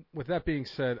 With that being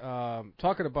said,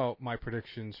 talking about my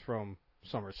predictions from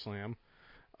SummerSlam,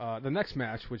 the next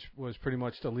match, which was pretty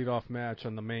much the lead-off match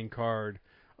on the main card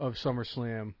of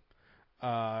SummerSlam,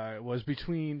 was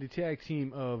between the tag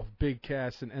team of Big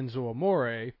Cass and Enzo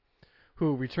Amore,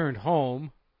 who returned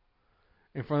home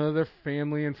in front of their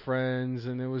family and friends,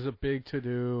 and it was a big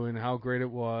to-do and how great it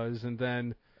was, and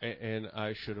then... And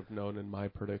I should have known in my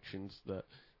predictions that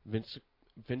Vince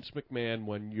McMahon,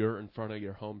 when you're in front of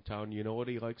your hometown, you know what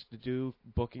he likes to do,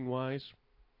 booking-wise?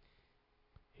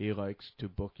 He likes to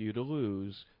book you to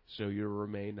lose, so you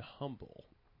remain humble.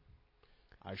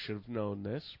 I should have known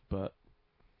this, but...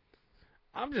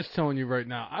 I'm just telling you right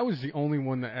now, I was the only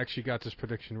one that actually got this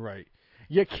prediction right.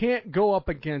 You can't go up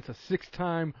against a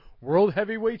 6-time World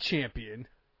Heavyweight Champion,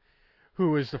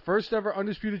 who is the first ever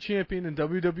undisputed champion in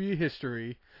WWE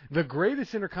history, the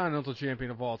greatest Intercontinental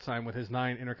Champion of all time with his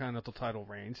 9 Intercontinental title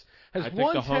reigns, has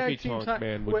won tag team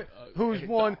titles, who's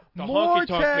won more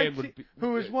tag team,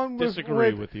 who's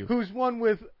won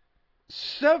with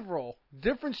several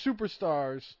different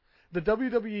superstars the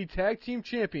WWE Tag Team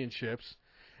Championships.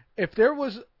 If there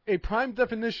was a prime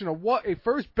definition of what a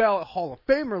first ballot Hall of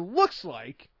Famer looks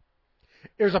like,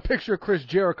 there's a picture of Chris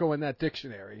Jericho in that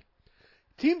dictionary.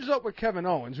 Teams up with Kevin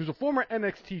Owens, who's a former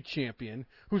NXT champion,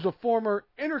 who's a former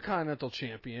Intercontinental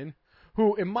champion,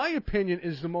 who, in my opinion,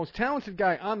 is the most talented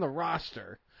guy on the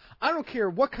roster. I don't care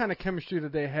what kind of chemistry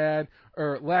that they had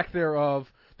or lack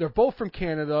thereof. They're both from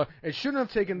Canada. It shouldn't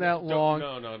have taken that long.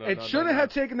 No. It shouldn't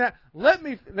have taken that. Let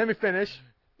me finish.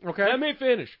 Okay. Let me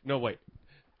finish. No, wait.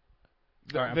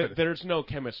 All right, there's no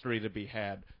chemistry to be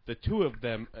had. The two of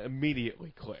them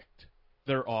immediately clicked.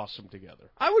 They're awesome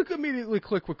together. I would immediately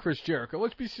click with Chris Jericho.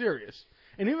 Let's be serious.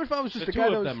 And even if I was just the a guy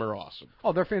two of them are awesome.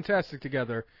 Oh, they're fantastic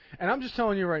together. And I'm just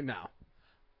telling you right now,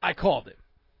 I called it.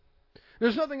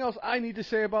 There's nothing else I need to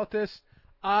say about this.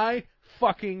 I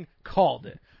fucking called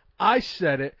it. I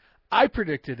said it. I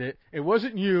predicted it. It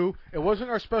wasn't you. It wasn't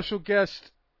our special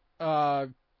guest.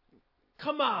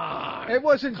 Come on. It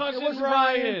wasn't Cousin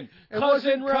Ryan. It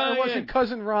Cousin Ryan. It wasn't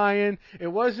Cousin Ryan. It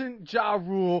wasn't Ja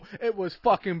Rule. It was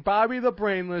fucking Bobby the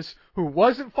Brainless, who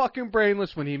wasn't fucking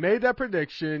brainless when he made that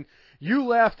prediction. You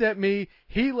laughed at me.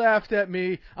 He laughed at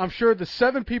me. I'm sure the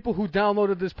 7 people who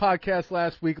downloaded this podcast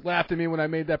last week laughed at me when I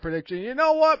made that prediction. You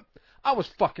know what? I was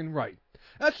fucking right.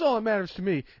 That's all that matters to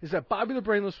me, is that Bobby the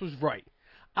Brainless was right.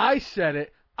 I said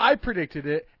it. I predicted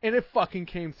it, and it fucking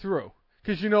came through.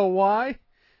 Because you know why?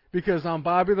 Because I'm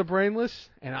Bobby the Brainless,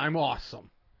 and I'm awesome.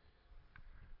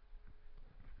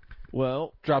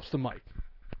 Well, drops the mic.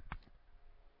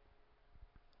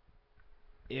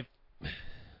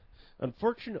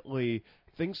 Unfortunately,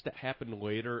 things that happened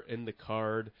later in the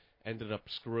card ended up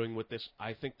screwing with this.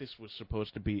 I think this was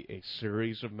supposed to be a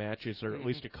series of matches, or at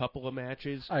least a couple of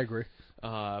matches. I agree.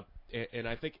 And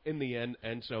I think in the end,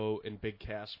 Enzo and Big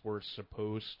Cass were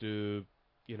supposed to,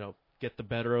 get the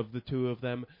better of the two of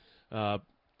them.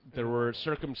 There were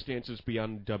circumstances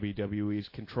beyond WWE's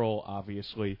control,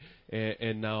 obviously,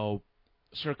 and now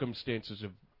circumstances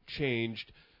have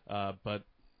changed. But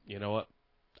you know what?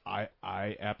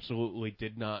 I absolutely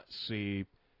did not see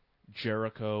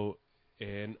Jericho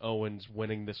and Owens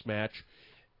winning this match.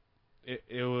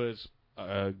 It was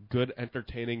a good,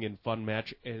 entertaining, and fun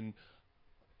match. And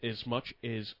as much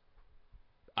as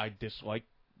I disliked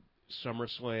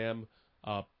SummerSlam,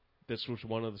 this was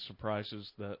one of the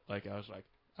surprises that, I was like,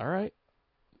 all right,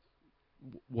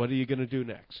 what are you going to do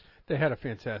next? They had a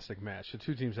fantastic match. The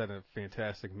two teams had a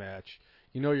fantastic match.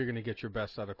 You know you're going to get your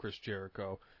best out of Chris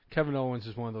Jericho. Kevin Owens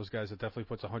is one of those guys that definitely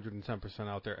puts 110%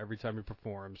 out there every time he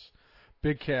performs.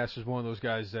 Big Cass is one of those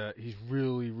guys that he's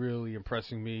really, really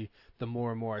impressing me the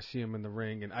more and more I see him in the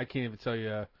ring. And I can't even tell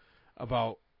you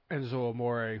about Enzo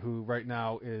Amore, who right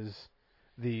now is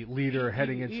the leader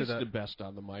heading into he's the best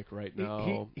on the mic right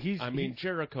now.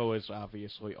 Jericho is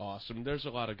obviously awesome. There's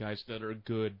a lot of guys that are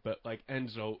good, but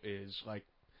Enzo is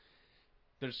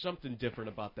there's something different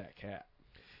about that cat.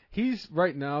 He's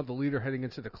right now the leader heading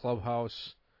into the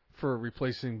clubhouse for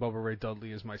replacing Bubba Ray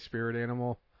Dudley as my spirit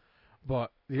animal.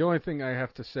 But the only thing I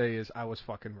have to say is I was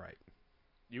fucking right.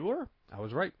 You were? I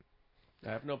was right.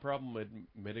 I have no problem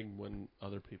admitting when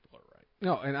other people are right.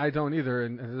 No, and I don't either.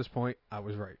 And at this point, I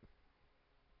was right.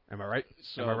 Am I right?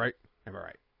 So, Am I right? Am I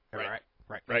right? Am I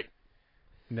right? Right.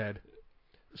 Ned.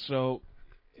 So,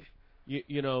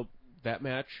 that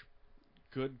match,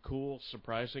 good, cool,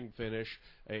 surprising finish.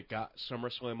 It got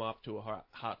SummerSlam off to a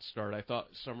hot start. I thought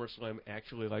SummerSlam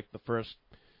actually, the first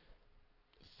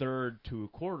third to a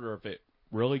quarter of it,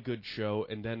 really good show,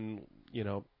 and then,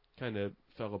 kind of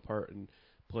fell apart in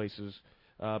places.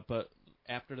 But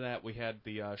after that, we had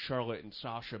the Charlotte and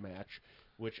Sasha match,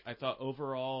 which I thought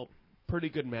overall pretty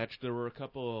good match. There were a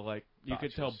couple of, you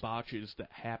could tell botches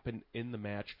that happened in the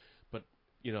match, but,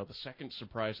 the second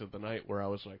surprise of the night where I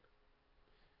was like,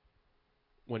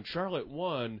 when Charlotte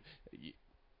won,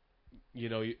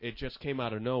 it just came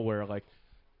out of nowhere.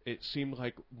 It seemed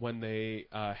like when they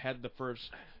had the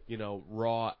first,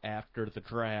 Raw after the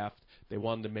draft, they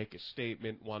wanted to make a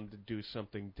statement, wanted to do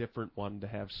something different, wanted to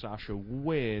have Sasha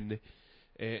win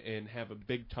and have a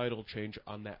big title change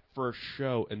on that first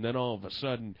show, and then all of a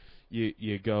sudden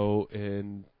you go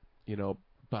and,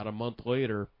 about a month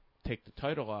later, take the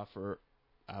title off her.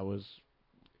 I was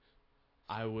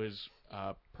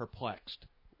perplexed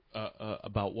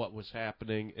about what was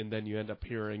happening, and then you end up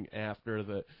hearing after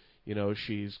that,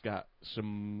 she's got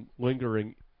some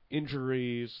lingering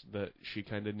injuries, that she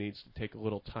kind of needs to take a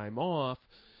little time off,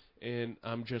 and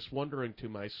I'm just wondering to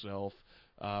myself,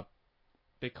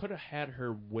 they could have had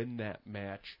her win that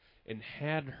match and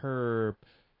had her,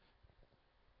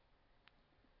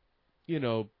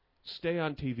 stay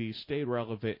on TV, stay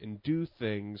relevant, and do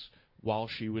things while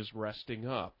she was resting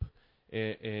up,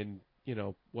 and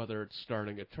whether it's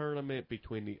starting a tournament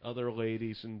between the other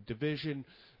ladies in division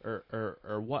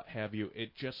or what have you,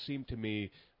 it just seemed to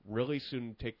me really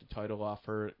soon to take the title off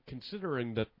her,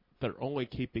 considering that they're only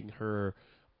keeping her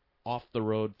off the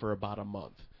road for about a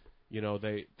month.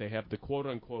 they have the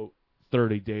quote-unquote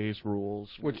 30 days rules.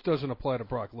 Which doesn't apply to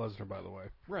Brock Lesnar, by the way.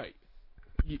 Right.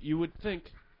 You would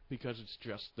think, because it's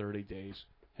just 30 days,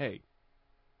 hey,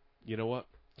 you know what?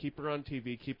 Keep her on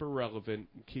TV, keep her relevant,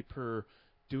 keep her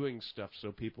doing stuff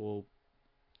so people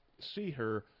see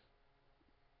her.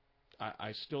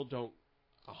 I still don't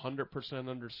 100%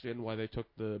 understand why they took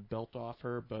the belt off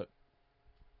her, but...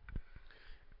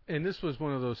 And this was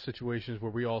one of those situations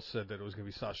where we all said that it was going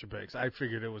to be Sasha Banks. I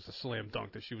figured it was a slam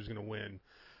dunk that she was going to win.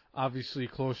 Obviously,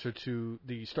 closer to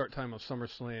the start time of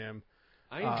SummerSlam.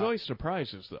 I enjoy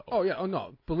surprises, though. Oh, yeah. Oh,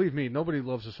 no. Believe me, nobody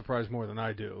loves a surprise more than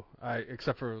I do.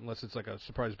 Except for unless it's like a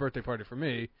surprise birthday party for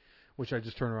me, which I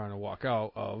just turn around and walk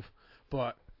out of.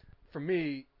 But for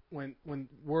me, when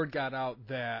word got out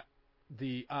that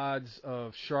the odds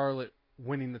of Charlotte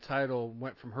winning the title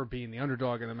went from her being the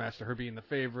underdog in the match to her being the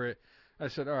favorite, I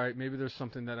said, all right, maybe there's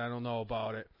something that I don't know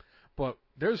about it. But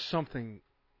there's something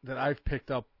that I've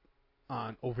picked up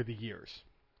on over the years.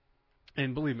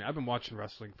 And believe me, I've been watching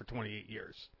wrestling for 28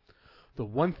 years. The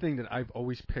one thing that I've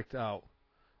always picked out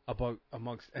about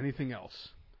amongst anything else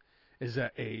is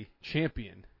that a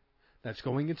champion that's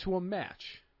going into a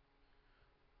match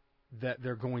that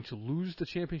they're going to lose the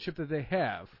championship that they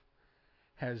have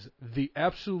has the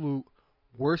absolute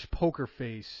worst poker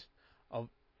face of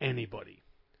anybody.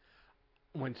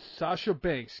 When Sasha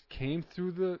Banks came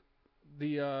through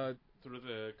the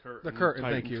curtain,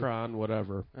 thank you. Titantron,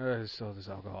 whatever. So there's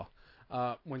alcohol.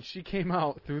 When she came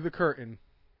out through the curtain,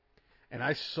 and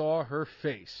I saw her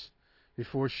face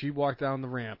before she walked down the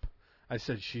ramp, I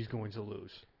said she's going to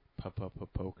lose.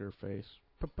 Poker face.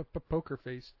 Poker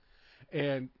face.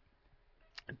 And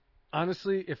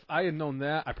honestly, if I had known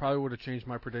that, I probably would have changed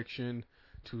my prediction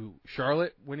to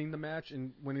Charlotte winning the match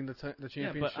and winning the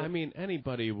championship. Yeah, but I mean,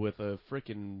 anybody with a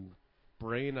freaking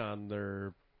brain on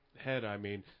their head, I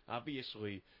mean,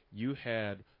 obviously you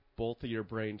had both of your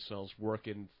brain cells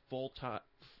working full time,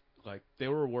 like they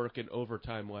were working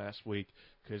overtime last week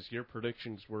because your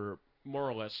predictions were more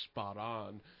or less spot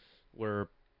on, where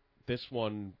this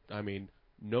one, I mean,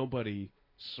 nobody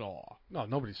saw. No,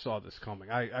 nobody saw this coming.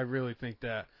 I really think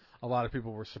that a lot of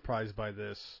people were surprised by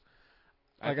this.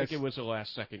 I think it was a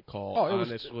last-second call,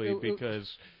 honestly,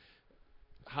 because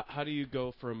how do you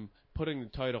go from putting the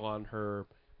title on her,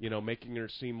 making her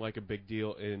seem like a big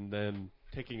deal, and then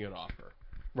taking it off her?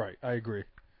 Right, I agree.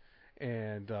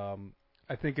 And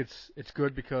I think it's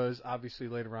good because, obviously,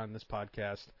 later on in this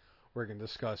podcast, we're going to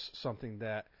discuss something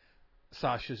that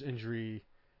Sasha's injury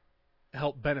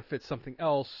helped benefit something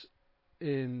else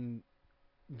in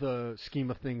the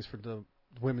scheme of things for the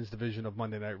women's division of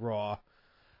Monday Night Raw.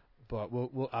 But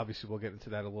we'll get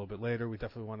into that a little bit later. We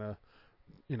definitely want to,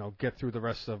 get through the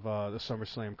rest of the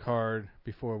SummerSlam card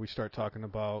before we start talking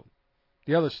about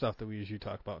the other stuff that we usually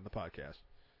talk about in the podcast.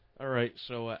 All right.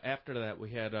 So after that,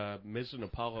 we had Miz and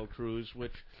Apollo Crews,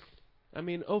 which, I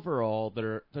mean, overall,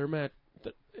 their match,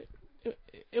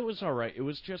 it was all right. It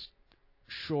was just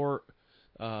short.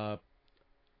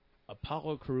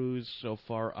 Apollo Crews so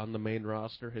far on the main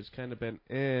roster has kind of been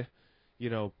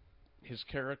his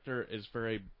character is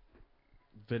very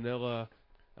vanilla.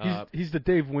 He's the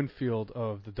Dave Winfield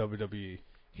of the WWE.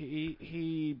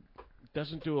 He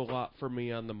doesn't do a lot for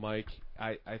me on the mic.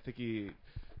 I think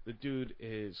the dude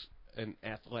is an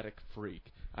athletic freak.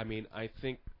 I mean, I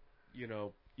think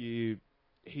he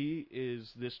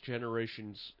is this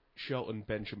generation's Shelton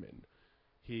Benjamin.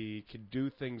 He can do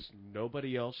things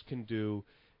nobody else can do,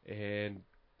 and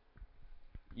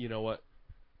you know what?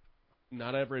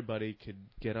 Not everybody could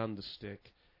get on the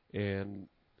stick and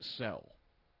sell.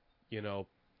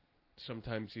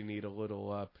 Sometimes you need a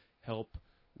little help,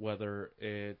 whether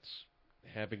it's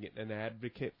having an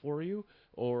advocate for you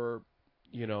or,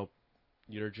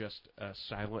 you're just a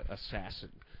silent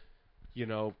assassin.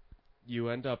 You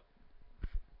end up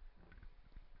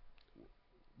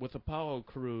with Apollo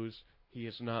Crews. He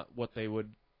is not what they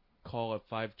would call a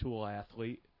five-tool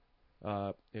athlete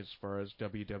as far as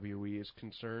WWE is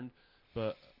concerned.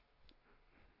 But,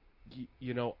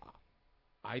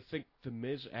 I think The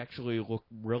Miz actually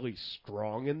looked really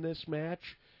strong in this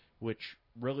match, which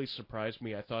really surprised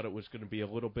me. I thought it was going to be a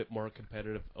little bit more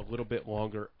competitive, a little bit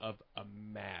longer of a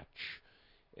match.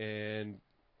 And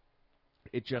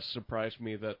it just surprised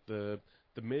me that the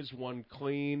Miz won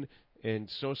clean and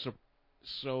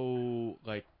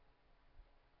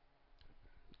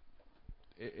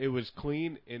it was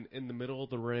clean in the middle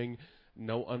of the ring.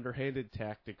 No underhanded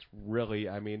tactics, really.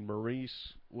 I mean,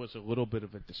 Maurice was a little bit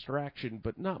of a distraction,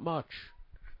 but not much.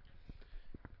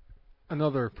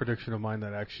 Another prediction of mine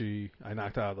that actually I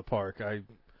knocked out of the park. I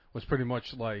was pretty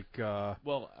much like...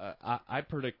 I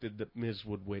predicted that Miz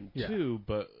would win, too,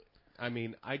 but... I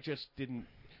mean, I just didn't.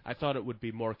 I thought it would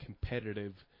be more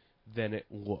competitive than it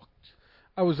looked.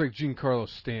 I was like Giancarlo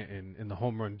Stanton in the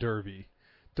home run derby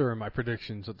during my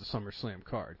predictions of the SummerSlam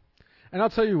card. And I'll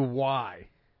tell you why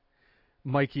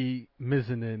Mikey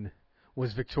Mizanin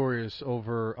was victorious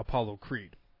over Apollo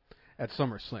Creed at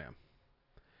SummerSlam.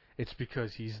 It's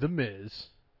because he's the Miz,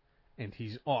 and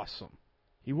he's awesome.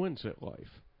 He wins at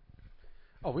life.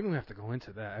 Oh, we don't have to go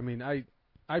into that. I mean, I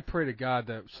pray to God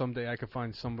that someday I could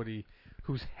find somebody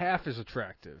who's half as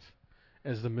attractive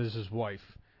as the Miz's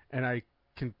wife, and I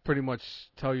can pretty much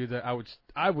tell you that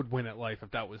I would win at life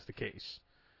if that was the case.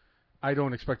 I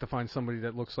don't expect to find somebody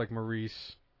that looks like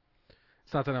Maurice.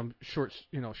 It's not that I'm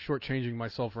shortchanging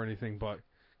myself or anything, but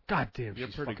goddamn,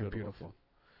 she's fucking beautiful.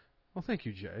 Well, thank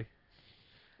you, Jay.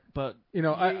 But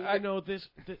I know this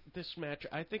match.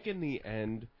 I think in the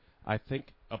end, I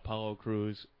think Apollo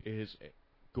Crews is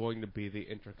going to be the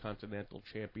Intercontinental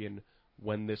Champion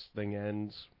when this thing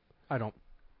ends. I don't.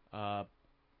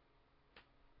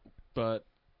 But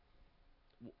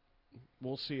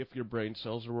we'll see if your brain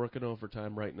cells are working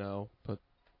overtime right now. But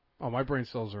my brain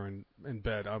cells are in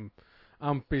bed.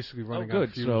 I'm basically running out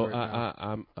of fumes right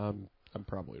now. I'm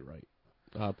probably right.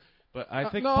 But I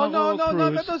think no,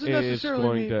 that doesn't is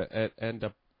necessarily going to end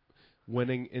up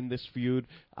winning in this feud.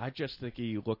 I just think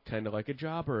he looked kind of like a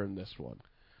jobber in this one.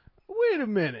 Wait a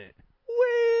minute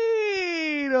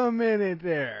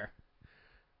there.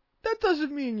 That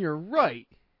doesn't mean you're right.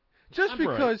 Just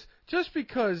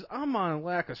because I'm on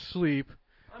lack of sleep.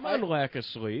 I'm on lack of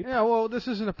sleep. Yeah, well, this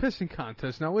isn't a pissing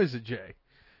contest now, is it, Jay?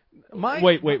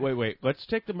 Wait. Let's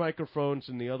take the microphones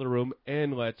in the other room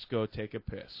and let's go take a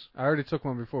piss. I already took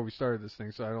one before we started this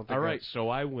thing, so I don't think. All right, so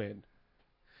I win.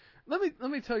 Let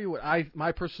me tell you what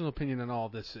my personal opinion on all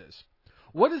this is.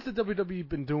 What has the WWE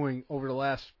been doing over the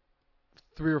last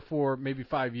 3 or 4, maybe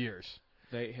 5 years?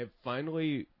 They have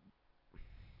finally,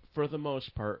 for the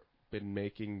most part, been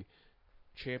making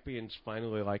champions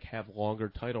finally have longer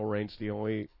title reigns. The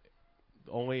only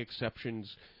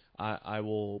exceptions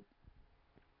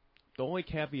the only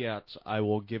caveats I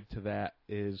will give to that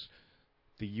is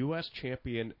the U.S.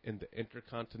 champion and the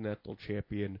Intercontinental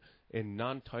champion in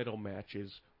non-title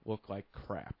matches look like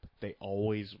crap. They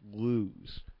always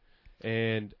lose.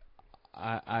 And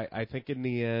I think in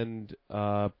the end,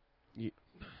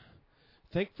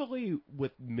 thankfully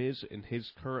with Miz in his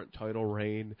current title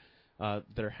reign,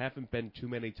 there haven't been too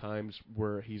many times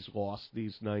where he's lost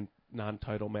these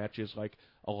non-title matches like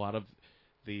a lot of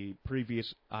the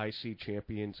previous IC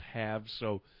champions have,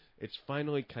 so it's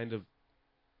finally kind of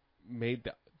made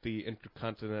the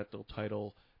Intercontinental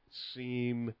title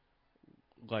seem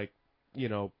like,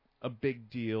 a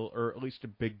big deal, or at least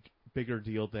a bigger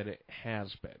deal than it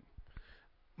has been.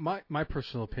 My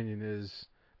personal opinion is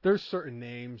there's certain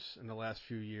names in the last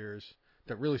few years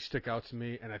that really stick out to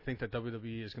me, and I think that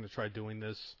WWE is going to try doing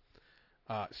this.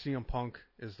 CM Punk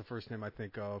is the first name I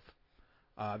think of.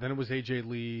 Then it was AJ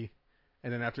Lee.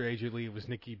 And then after AJ Lee, it was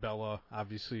Nikki Bella,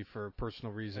 obviously for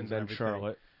personal reasons. And then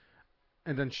Charlotte.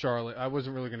 And then Charlotte. I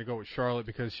wasn't really going to go with Charlotte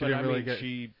because she didn't really get...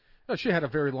 She had a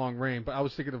very long reign, but I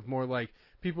was thinking of more like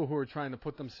people who are trying to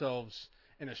put themselves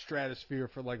in a stratosphere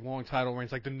for long title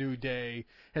reigns. Like the New Day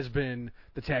has been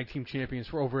the tag team champions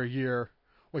for over a year,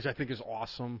 which I think is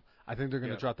awesome. I think they're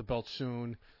going to drop the belt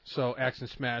soon, so Axe and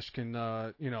Smash can,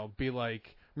 be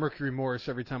like Mercury Morris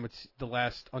every time it's the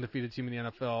last undefeated team in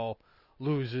the NFL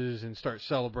loses and start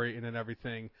celebrating and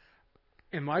everything.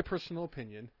 In my personal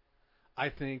opinion, I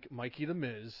think Mikey the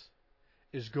Miz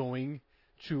is going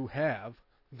to have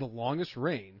the longest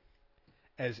reign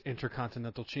as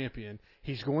Intercontinental Champion.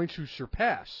 He's going to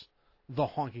surpass the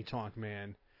Honky Tonk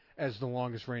Man as the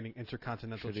longest reigning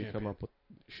Intercontinental Champion.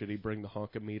 Should he bring the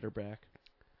honkometer back?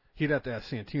 He'd have to ask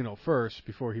Santino first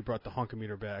before he brought the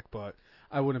honkometer back, but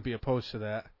I wouldn't be opposed to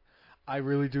that. I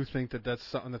really do think that that's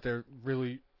something that they're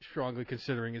really strongly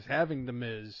considering, is having The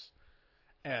Miz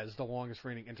as the longest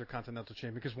reigning Intercontinental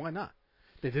Champion, because why not?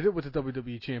 They did it with the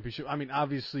WWE Championship. I mean,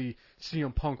 obviously,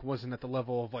 CM Punk wasn't at the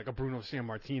level of like a Bruno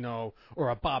Sammartino or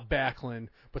a Bob Backlund,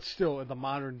 but still, in the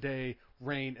modern day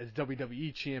reign as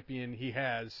WWE Champion, he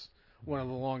has one of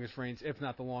the longest reigns, if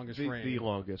not the longest reign. The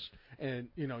longest. And,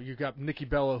 you got Nikki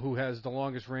Bella, who has the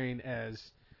longest reign as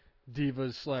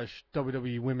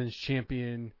Divas/WWE Women's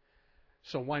Champion.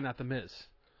 So why not The Miz?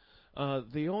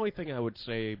 The only thing I would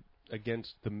say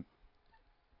against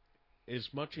as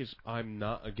much as I'm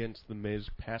not against The Miz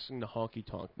passing the Honky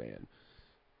Tonk Man,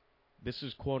 this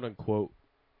is quote-unquote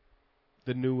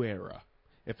the new era.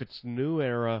 If it's new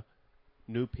era,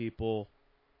 new people,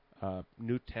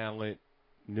 new talent,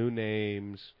 new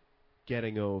names,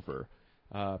 getting over.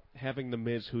 Having The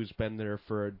Miz, who's been there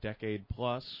for a decade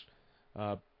plus,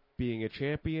 Being a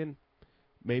champion,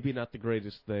 maybe not the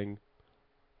greatest thing,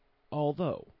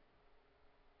 although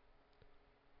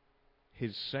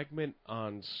his segment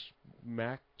on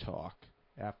Smack Talk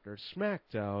after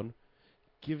Smackdown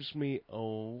gives me a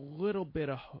little bit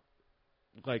of,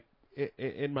 like,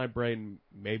 in my brain,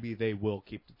 maybe they will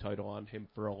keep the title on him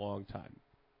for a long time.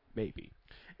 Maybe.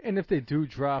 And if they do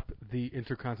drop the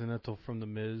Intercontinental from The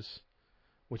Miz,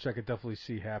 which I could definitely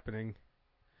see happening,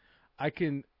 I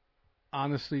can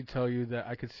honestly tell you that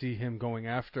I could see him going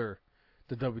after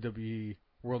the WWE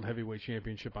World Heavyweight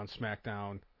Championship on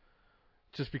SmackDown,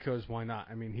 just because why not?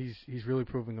 I mean, he's really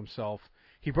proving himself.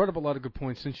 He brought up a lot of good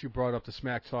points since you brought up the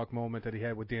Smack Talk moment that he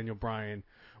had with Daniel Bryan,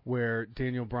 where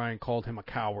Daniel Bryan called him a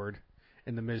coward,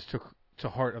 and The Miz took to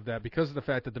heart of that because of the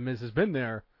fact that The Miz has been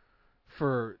there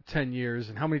for 10 years,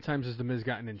 and how many times has The Miz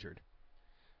gotten injured?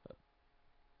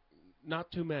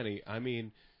 Not too many. I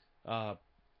mean,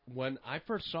 when I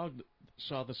first saw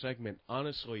the segment,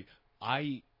 honestly,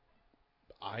 I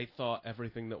thought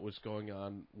everything that was going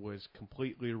on was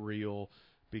completely real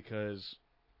because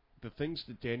the things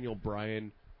that Daniel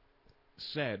Bryan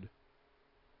said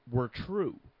were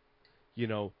true. You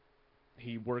know,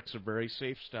 he works a very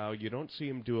safe style. You don't see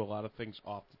him do a lot of things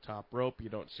off the top rope. You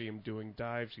don't see him doing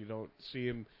dives. You don't see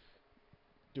him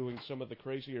doing some of the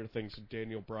crazier things that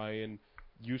Daniel Bryan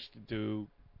used to do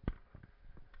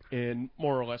and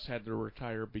more or less had to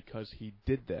retire because he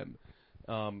did them.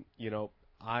 You know,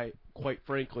 I, quite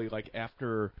frankly, like,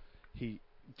 after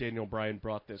Daniel Bryan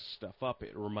brought this stuff up,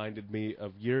 it reminded me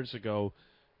of years ago,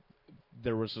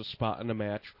 there was a spot in a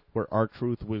match where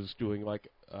R-Truth was doing, like,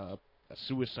 a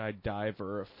suicide dive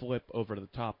or a flip over the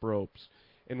top ropes,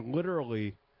 and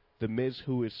literally, The Miz,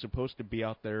 who is supposed to be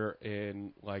out there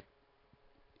and, like,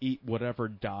 eat whatever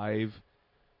dive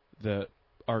the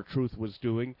R-Truth was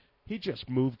doing, he just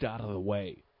moved out of the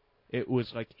way. It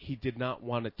was like he did not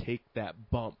want to take that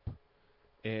bump.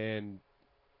 And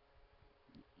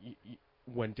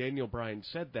when Daniel Bryan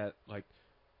said that, like,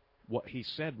 what he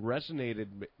said resonated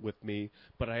with me,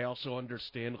 but I also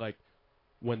understand, like,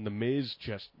 when The Miz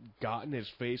just got in his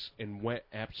face and went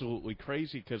absolutely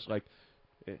crazy, because, like,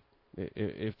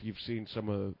 if you've seen some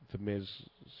of The Miz's,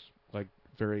 like,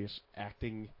 various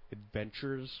acting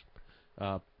adventures,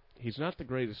 he's not the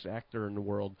greatest actor in the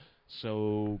world,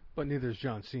 so... But neither is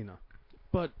John Cena.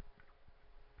 But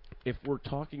if we're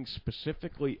talking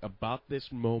specifically about this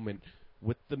moment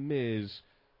with The Miz,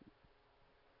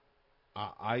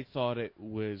 I thought it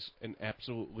was an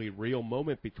absolutely real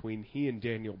moment between he and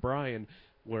Daniel Bryan,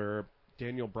 where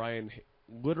Daniel Bryan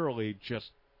literally just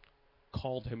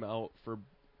called him out for,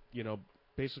 you know,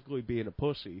 basically being a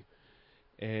pussy.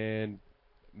 And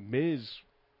Miz,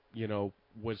 you know,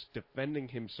 was defending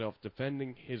himself,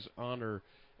 defending his honor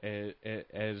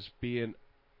as being,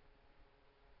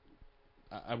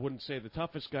 I wouldn't say the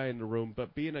toughest guy in the room,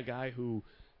 but being a guy who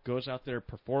goes out there,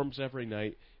 performs every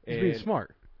night. He's being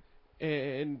smart.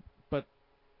 But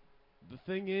the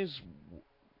thing is,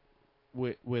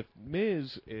 with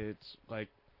Miz, it's like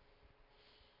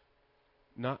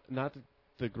not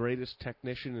the greatest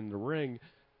technician in the ring,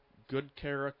 good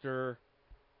character,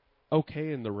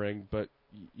 okay in the ring, but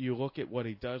you look at what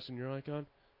he does and you're like, oh,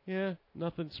 yeah,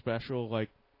 nothing special. Like,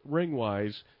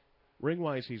 ring-wise,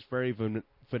 he's very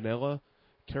vanilla.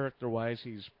 Character-wise,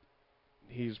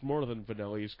 he's more than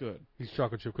vanilla. He's good. He's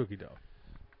chocolate chip cookie dough.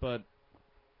 But,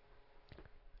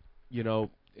 you know,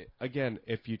 again,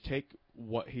 if you take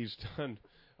what he's done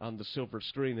on the silver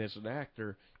screen as an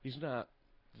actor, he's not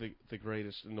the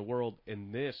greatest in the world.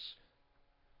 In this,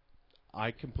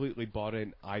 I completely bought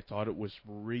in. I thought it was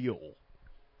real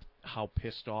how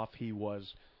pissed off he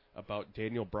was about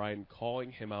Daniel Bryan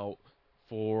calling him out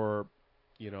for,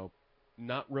 you know,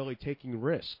 not really taking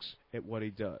risks at what he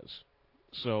does.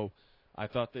 So I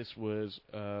thought this was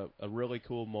a really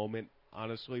cool moment.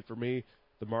 Honestly, for me,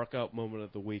 the mark-out moment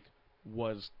of the week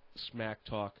was Smack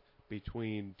Talk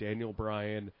between Daniel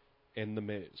Bryan and The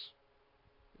Miz.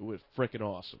 It was freaking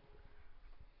awesome.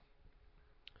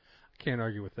 Can't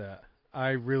argue with that.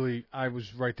 I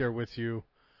was right there with you.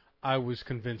 I was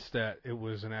convinced that it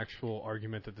was an actual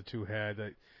argument that the two had,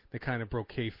 that they kind of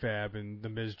broke kayfabe and The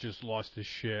Miz just lost his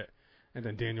shit, and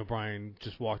then Daniel Bryan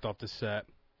just walked off the set.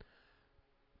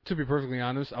 To be perfectly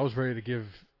honest, I was ready to give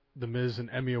The Miz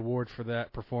an Emmy Award for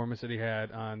that performance that he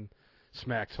had on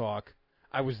Smack Talk.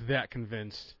 I was that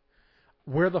convinced.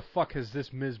 Where the fuck has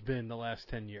this Miz been the last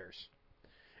 10 years?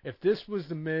 If this was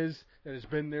the Miz that has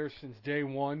been there since day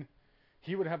one,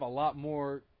 he would have a lot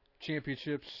more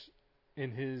championships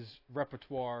in his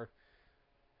repertoire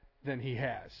than he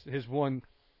has. His one,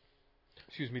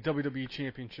 WWE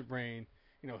Championship reign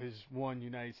his 1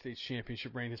 United States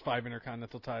Championship reign, his 5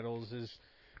 Intercontinental titles, his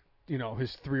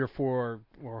 3 or 4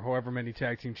 or however many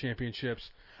tag team championships.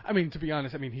 I mean, to be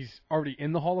honest, he's already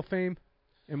in the Hall of Fame,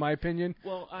 in my opinion.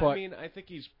 Well, I think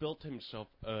he's built himself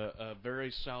a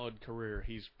very solid career.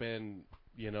 He's been,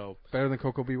 better than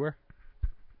Coco Beware?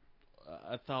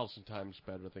 1,000 times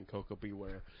better than Coco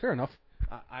Beware. Fair enough.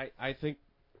 I think,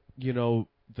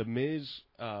 The Miz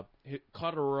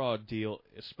caught a raw deal,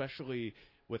 especially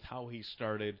with how he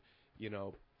started.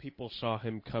 People saw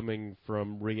him coming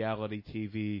from reality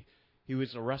TV. He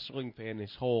was a wrestling fan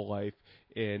his whole life,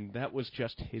 and that was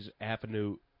just his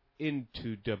avenue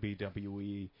into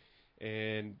WWE.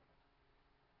 And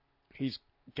he's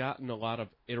gotten a lot of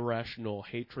irrational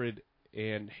hatred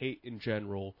and hate in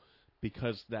general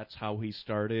because that's how he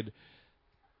started.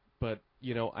 But,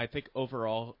 I think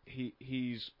overall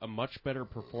he's a much better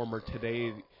performer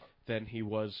today than he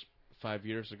was 5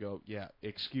 years ago. Yeah,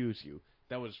 excuse you.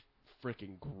 That was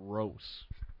freaking gross.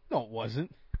 No, it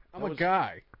wasn't. I'm a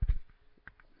guy.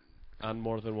 On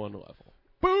more than one level.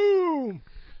 Boom!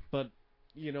 But,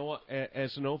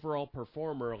 as an overall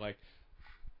performer,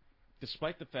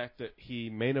 despite the fact that he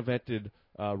main evented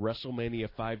WrestleMania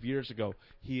 5 years ago,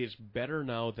 he is better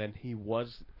now than he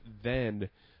was then.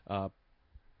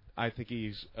 I think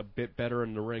he's a bit better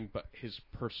in the ring, but his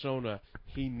persona,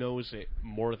 he knows it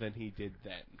more than he did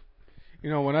then.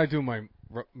 When I do my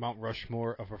Mount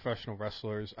Rushmore of professional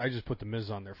wrestlers, I just put The Miz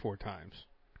on there 4 times.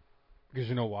 Because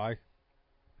you know why?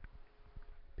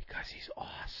 Because he's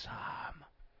awesome.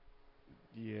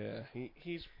 Yeah,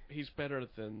 he's better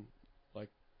than, The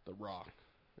Rock.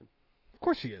 Of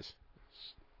course he is.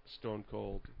 Stone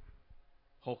Cold.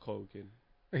 Hulk Hogan.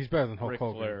 He's better than Hulk Ric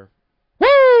Hogan. Flair.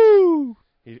 Woo!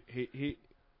 He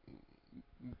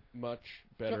much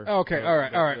better. Okay, all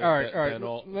right.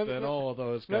 Than all of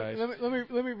those guys. Let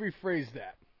me rephrase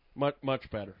that. Much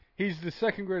better. He's the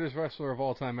second greatest wrestler of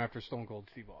all time after Stone Cold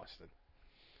Steve Austin.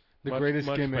 The much greatest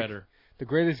gimmick. Better. The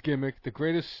greatest gimmick. The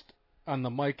greatest on the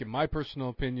mic, in my personal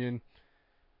opinion.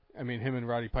 Him and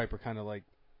Roddy Piper kind of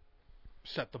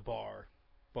set the bar.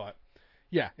 But,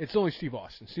 yeah, it's only Steve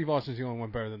Austin. Steve Austin's the only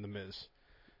one better than The Miz.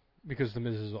 Because The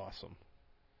Miz is awesome.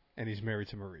 And he's married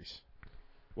to Maurice.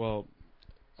 Well,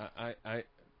 I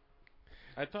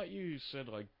thought you said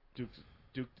Duke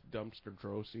the Dumpster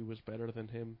Droese was better than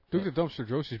him. Duke the Dumpster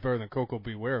Droese is better than Coco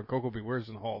Beware, and Coco Beware's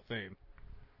in the Hall of Fame.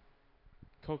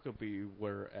 Coco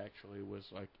Beware actually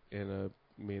was in a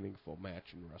meaningful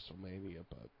match in WrestleMania,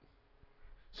 but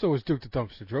so is Duke the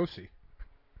Dumpster Droese.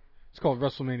 It's called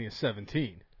WrestleMania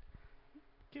 17.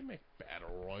 Gimmick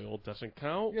Battle Royal doesn't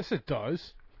count. Yes, it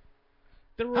does.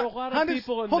 There were a lot of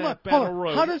people in that Battle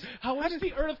Royal. How is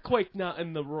the Earthquake not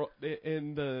in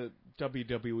the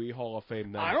WWE Hall of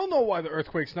Fame now? I don't know why the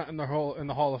Earthquake's not in the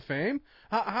Hall of Fame.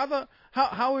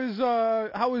 How is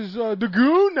the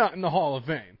Goon not in the Hall of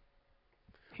Fame?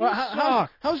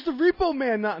 How's the Repo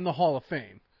Man not in the Hall of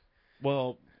Fame?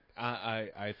 Well,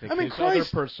 I think his other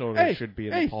persona should be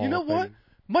in the Hall of Fame. You know what?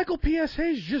 Michael P.S.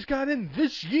 Hayes just got in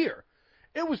this year.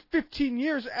 It was 15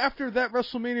 years after that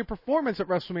WrestleMania performance at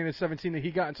WrestleMania 17 that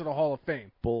he got into the Hall of Fame.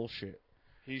 Bullshit.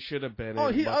 He should have been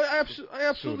in I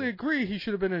absolutely agree he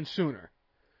should have been in sooner.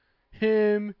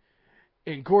 Him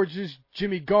and gorgeous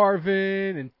Jimmy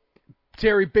Garvin and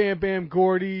Terry Bam Bam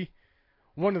Gordy.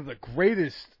 One of the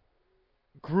greatest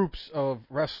groups of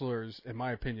wrestlers, in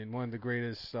my opinion. One of the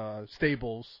greatest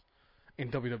stables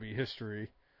in WWE history.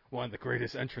 One of the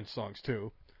greatest entrance songs,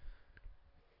 too.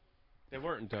 They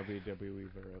weren't in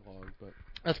WWE very long, but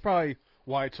that's probably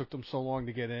why it took them so long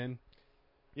to get in.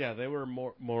 Yeah, they were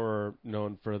more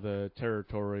known for the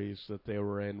territories that they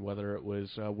were in, whether it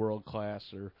was World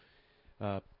Class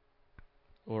or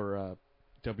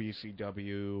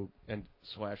WCW and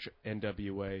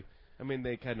 /NWA.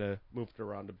 They kind of moved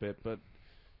around a bit, but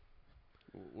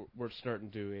we're starting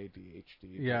to do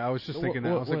ADHD. Yeah, I was just thinking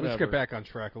that. I was like, let's get back on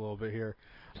track a little bit here.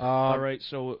 All right,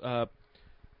 so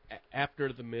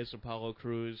after the Miz Apollo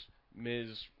Crews, Miz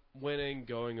winning,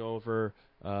 going over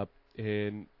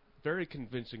in very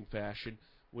convincing fashion,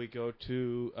 we go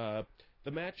to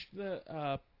the match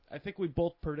that I think we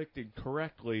both predicted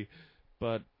correctly,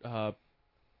 but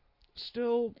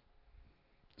still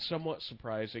somewhat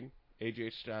surprising.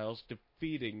 AJ Styles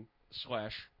defeating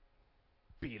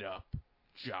 / beat up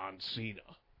John Cena.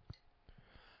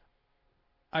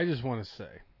 I just want to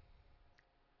say,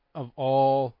 of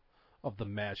all of the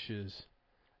matches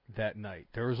that night,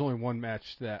 there was only one match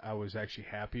that I was actually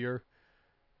happier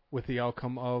with the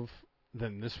outcome of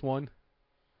than this one.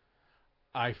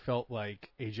 I felt like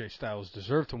AJ Styles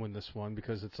deserved to win this one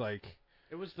because it's like,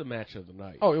 It was the match of the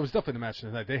night. Oh, it was definitely the match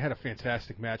of the night. They had a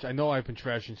fantastic match. I know I've been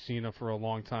trashing Cena for a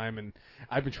long time, and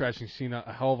I've been trashing Cena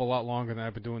a hell of a lot longer than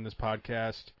I've been doing this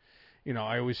podcast. You know,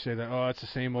 I always say that, oh, it's the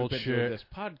same old We've shit. been doing this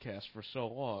podcast for so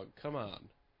long. Come on.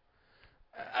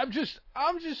 I'm just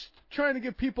trying to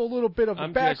give people a little bit of a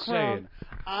background.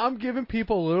 I'm giving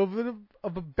people a little bit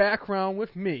of a background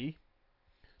with me,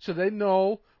 so they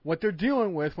know what they're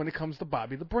dealing with when it comes to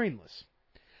Bobby the Brainless.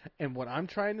 And what I'm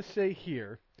trying to say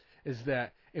here is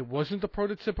that it wasn't the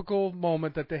prototypical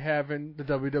moment that they have in the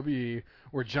WWE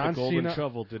where John Cena... The golden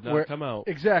shovel did not come out.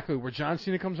 Exactly, where John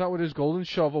Cena comes out with his golden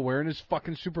shovel wearing his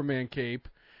fucking Superman cape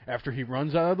after he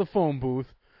runs out of the phone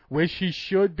booth, which he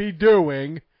should be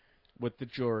doing... With the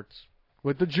jorts.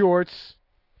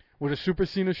 With a Super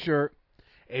Cena shirt.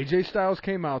 AJ Styles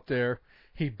came out there,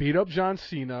 he beat up John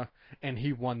Cena, and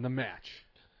he won the match.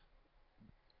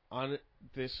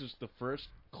 This is the first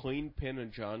clean pin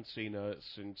in John Cena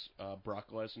since Brock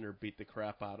Lesnar beat the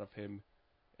crap out of him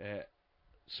at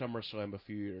SummerSlam a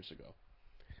few years ago.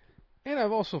 And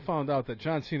I've also found out that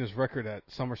John Cena's record at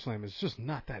SummerSlam is just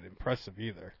not that impressive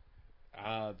either.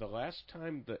 The last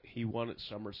time that he won at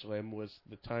SummerSlam was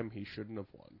the time he shouldn't have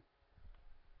won.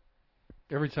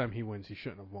 Every time he wins, he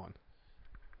shouldn't have won.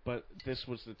 But this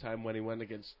was the time when he went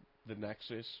against the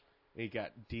Nexus. He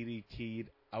got DDT'd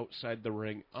outside the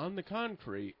ring on the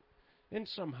concrete, and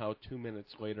somehow 2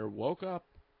 minutes later woke up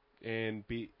and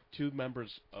beat two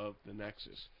members of the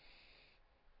Nexus.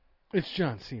 It's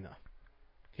John Cena.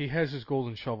 He has his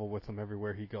golden shovel with him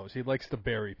everywhere he goes. He likes to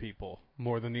bury people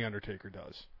more than The Undertaker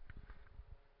does.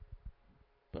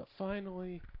 But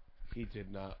finally, he did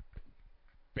not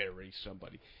bury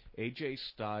somebody. AJ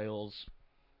Styles,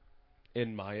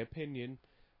 in my opinion,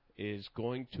 is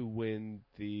going to win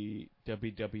the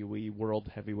WWE World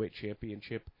Heavyweight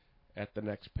Championship at the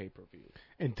next pay-per-view.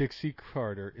 And Dixie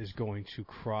Carter is going to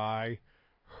cry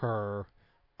her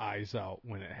eyes out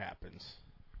when it happens.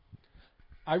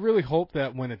 I really hope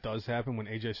that when it does happen, when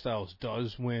AJ Styles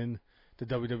does win the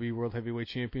WWE World Heavyweight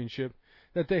Championship,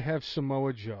 that they have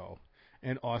Samoa Joe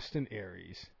and Austin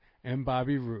Aries and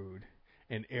Bobby Roode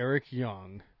and Eric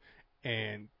Young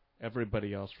and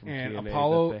everybody else from and TNA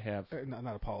Apollo, that they have.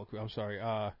 Not Apollo, I'm sorry.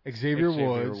 Xavier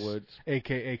Woods,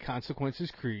 a.k.a. Consequences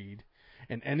Creed,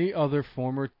 and any other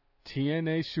former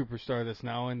TNA superstar that's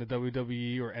now in the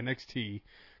WWE or NXT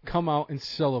come out and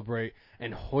celebrate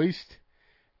and hoist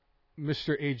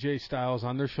Mr. AJ Styles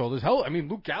on their shoulders. Hell, I mean,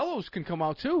 Luke Gallows can come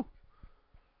out too.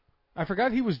 I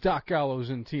forgot he was Doc Gallows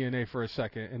in TNA for a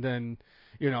second, and then,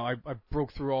 I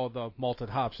broke through all the malted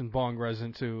hops and bong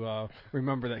resin to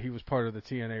remember that he was part of the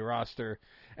TNA roster.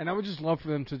 And I would just love for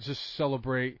them to just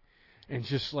celebrate and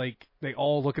just, they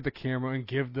all look at the camera and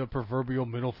give the proverbial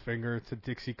middle finger to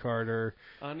Dixie Carter.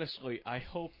 Honestly, I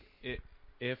hope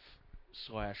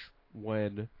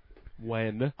when.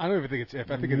 I don't even think it's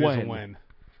if. I think it is a when.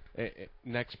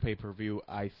 Next pay-per-view,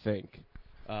 I think.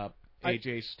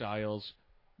 AJ Styles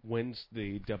wins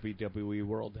the WWE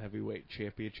World Heavyweight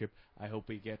Championship. I hope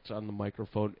he gets on the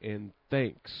microphone and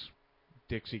thanks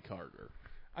Dixie Carter.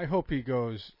 I hope he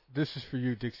goes, "This is for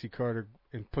you, Dixie Carter,"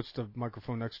 and puts the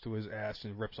microphone next to his ass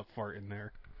and rips a fart in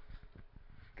there.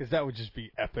 Because that would just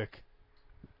be epic.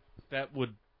 That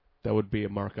would be a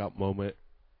mark-out moment.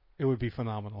 It would be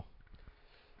phenomenal.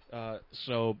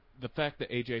 So the fact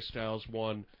that AJ Styles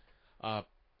won,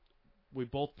 we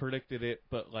both predicted it,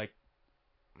 but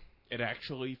it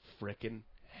actually frickin'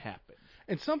 happened.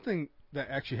 And something that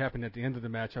actually happened at the end of the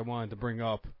match I wanted to bring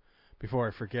up before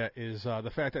I forget is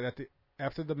the fact that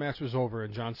after the match was over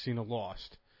and John Cena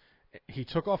lost, he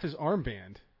took off his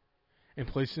armband and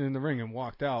placed it in the ring and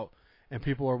walked out. And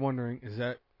people are wondering, does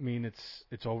that mean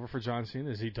it's over for John Cena?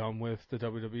 Is he done with the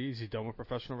WWE? Is he done with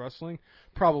professional wrestling?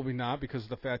 Probably not, because of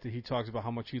the fact that he talks about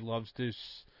how much he loves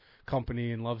this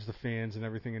company and loves the fans and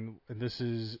everything, and this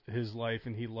is his life,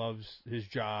 and he loves his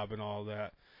job and all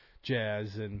that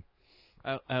jazz. And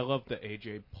I love that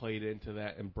AJ played into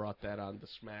that and brought that on the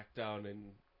Smackdown and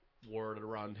wore it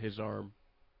around his arm.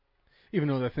 Even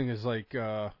though that thing is like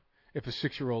if a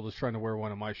 6-year-old is trying to wear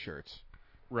one of my shirts.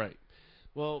 Right.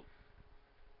 Well,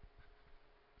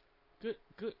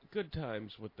 good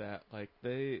times with that.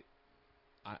 They've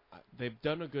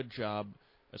done a good job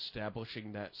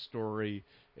establishing that story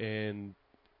and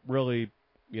really,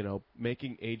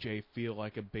 making AJ feel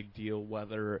like a big deal,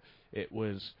 whether it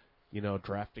was,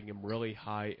 drafting him really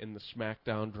high in the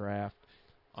SmackDown draft,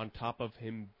 on top of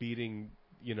him beating,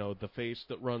 the face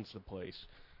that runs the place.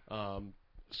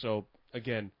 So,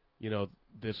 again,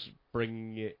 this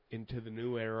bringing it into the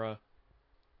new era,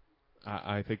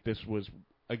 I think this was,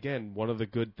 again, one of the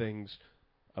good things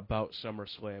about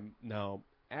SummerSlam. Now,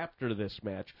 after this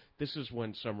match, this is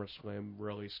when SummerSlam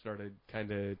really started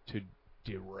kind of to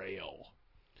derail.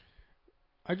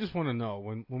 I just want to know,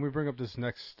 when we bring up this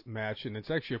next match, and it's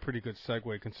actually a pretty good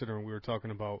segue considering we were talking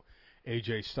about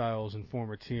AJ Styles and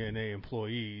former TNA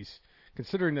employees,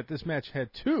 considering that this match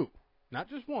had two, not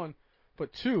just one,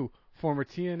 but two former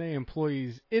TNA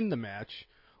employees in the match,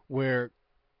 where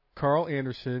Carl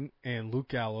Anderson and Luke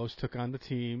Gallows took on the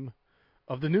team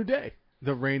of the New Day,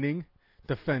 the reigning,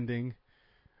 defending,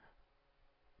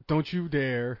 don't you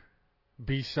dare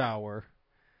be sour,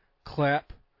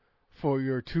 clap for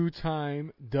your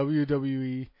two-time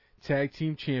WWE Tag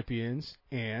Team Champions,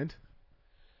 and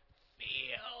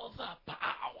feel the power.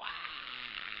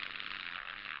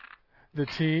 The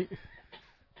team.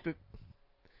 Maybe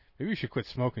you should quit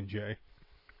smoking, Jay.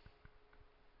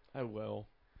 I will.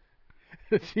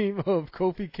 The team of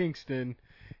Kofi Kingston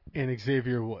and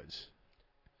Xavier Woods,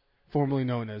 formerly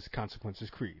known as Consequences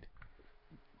Creed.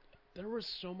 There was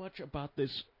so much about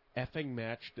this effing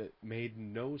match that made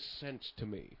no sense to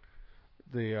me.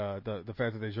 The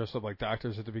fact that they dressed up like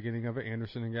doctors at the beginning of it,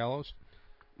 Anderson and Gallows?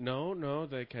 No,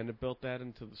 they kind of built that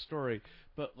into the story.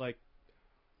 But, like,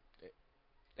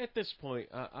 at this point,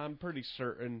 I'm pretty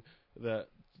certain that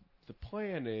the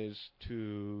plan is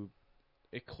to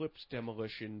eclipse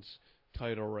Demolition's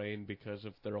title reign because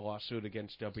of their lawsuit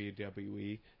against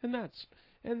WWE, and that's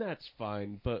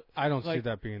fine. But I don't see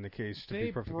that being the case, to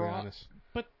be perfectly honest.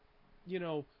 But,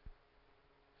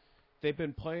 they've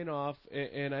been playing off,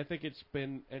 and I think it's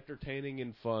been entertaining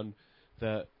and fun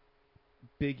that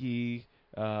Big E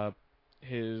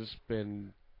has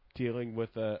been dealing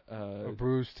with a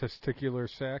bruised testicular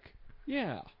sac.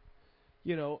 Yeah,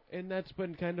 and that's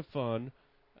been kind of fun.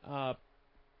 But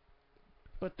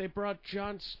they brought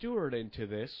Jon Stewart into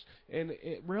this, and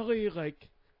it really, like...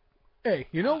 Hey,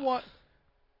 you know what?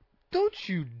 Don't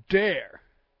you dare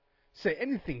say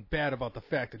anything bad about the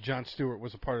fact that Jon Stewart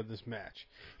was a part of this match.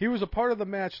 He was a part of the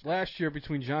match last year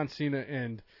between John Cena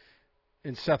and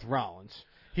Seth Rollins.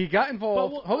 He got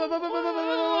involved. Wait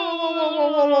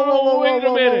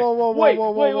a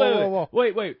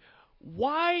minute. Wait.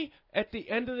 Why, at the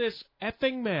end of this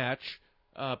effing match,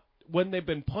 when they've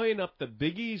been playing up that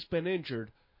Big E's been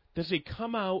injured, does he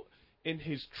come out in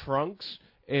his trunks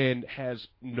and has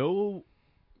no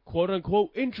quote-unquote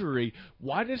injury?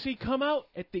 Why does he come out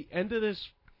at the end of this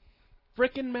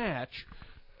frickin' match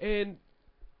and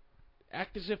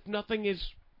act as if nothing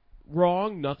is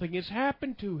wrong, nothing has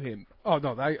happened to him? Oh,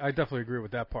 no, I definitely agree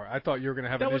with that part. I thought you were going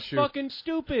to have an issue. That was fucking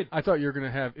stupid. I thought you were going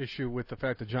to have issue with the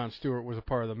fact that Jon Stewart was a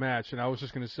part of the match, and I was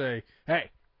just going to say, hey,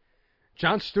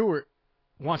 Jon Stewart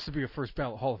wants to be a first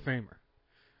ballot Hall of Famer.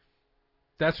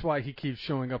 That's why he keeps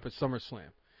showing up at SummerSlam.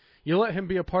 You let him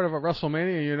be a part of a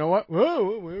WrestleMania, you know what?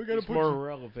 Whoa, we got to put more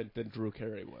relevant than Drew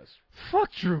Carey was.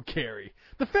 Fuck Drew Carey.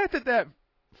 The fact that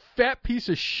fat piece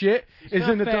of shit is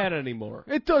not fat anymore.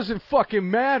 It doesn't fucking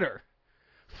matter.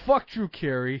 Fuck Drew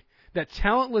Carey, that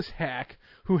talentless hack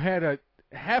who had a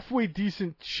halfway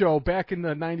decent show back in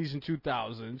the 90s and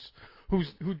 2000s, who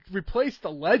replaced a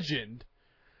legend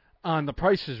on The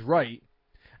Price is Right.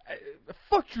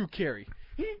 Fuck Drew Carey.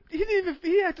 He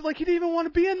acted like he didn't even want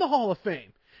to be in the Hall of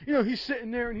Fame. He's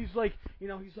sitting there and he's like,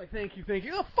 thank you.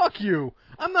 Oh, fuck you.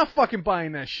 I'm not fucking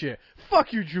buying that shit.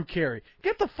 Fuck you, Drew Carey.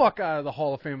 Get the fuck out of the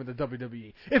Hall of Fame of the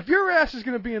WWE. If your ass is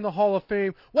going to be in the Hall of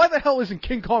Fame, why the hell isn't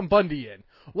King Kong Bundy in?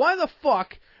 Why the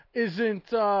fuck isn't...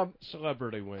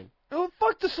 Celebrity Wing. Oh,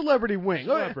 fuck the Celebrity Wing.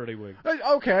 Celebrity Wing.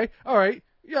 Okay, all right.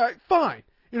 Yeah, fine.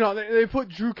 They put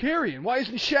Drew Carey in. Why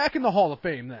isn't Shaq in the Hall of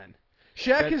Fame then?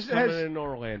 Shaq has in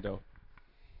Orlando.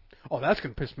 Oh, that's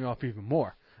going to piss me off even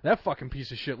more. That fucking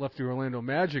piece of shit left the Orlando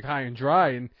Magic high and dry,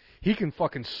 and he can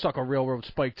fucking suck a railroad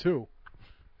spike too.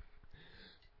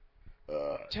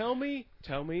 Tell me,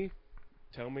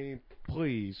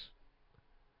 please,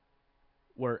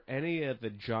 where any of the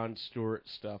Jon Stewart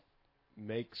stuff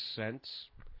makes sense.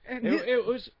 And it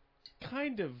was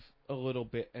kind of a little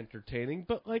bit entertaining,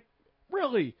 but, like,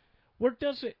 really, where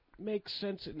does it make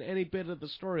sense in any bit of the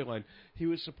storyline? He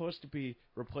was supposed to be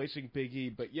replacing Big E,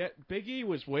 but yet Big E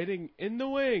was waiting in the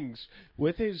wings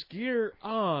with his gear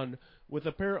on, with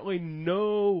apparently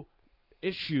no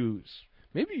issues.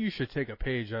 Maybe you should take a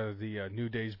page out of the New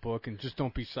Day's book and just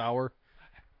don't be sour.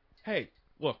 Hey,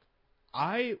 look,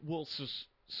 I will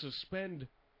suspend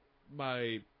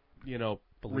my,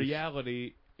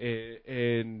 reality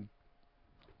in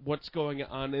what's going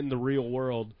on in the real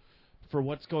world for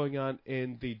what's going on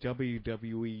in the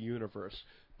WWE universe.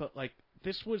 But, like,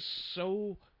 this was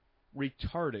so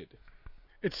retarded.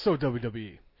 It's so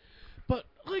WWE. But,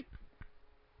 like,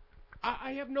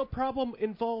 I have no problem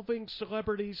involving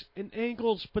celebrities in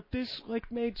angles, but this,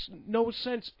 made no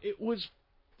sense. It was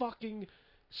fucking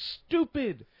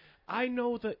stupid. I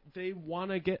know that they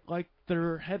want to get,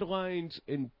 their headlines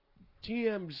in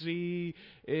TMZ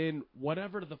and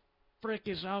whatever the frick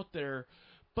is out there,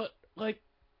 but,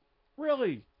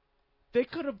 really, they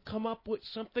could have come up with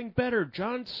something better.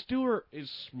 Jon Stewart is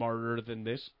smarter than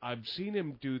this. I've seen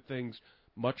him do things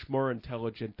much more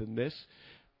intelligent than this.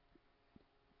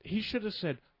 He should have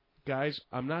said, guys,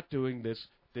 I'm not doing this.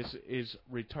 This is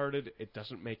retarded. It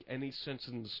doesn't make any sense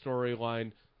in the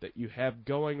storyline that you have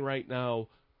going right now.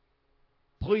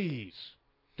 Please,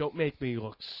 don't make me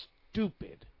look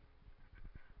stupid.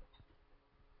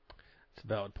 It's a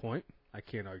valid point. I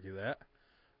can't argue that.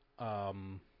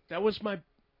 That was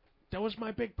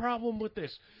my big problem with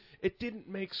this. It didn't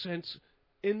make sense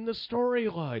in the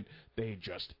storyline. They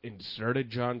just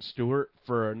inserted Jon Stewart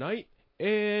for a night,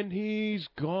 and he's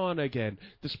gone again.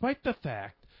 Despite the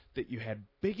fact that you had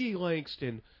Big E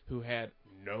Langston, who had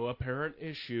no apparent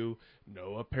issue,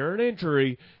 no apparent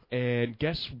injury, and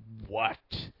guess what?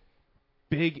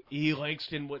 Big E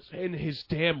Langston was in his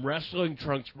damn wrestling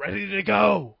trunks ready to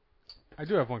go. I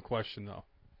do have one question, though.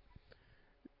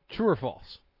 True or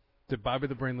false? Did Bobby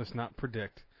the Brainless not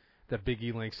predict that Big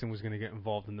E Langston was going to get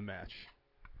involved in the match?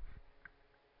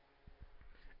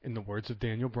 In the words of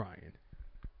Daniel Bryan.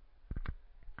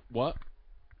 What?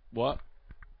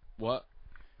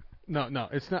 No,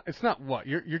 it's not what.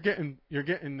 You're getting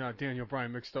Daniel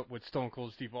Bryan mixed up with Stone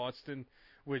Cold Steve Austin,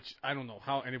 which I don't know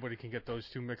how anybody can get those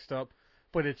two mixed up,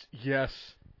 but it's yes.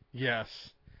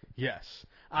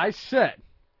 I said,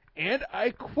 and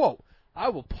I quote, I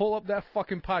will pull up that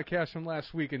fucking podcast from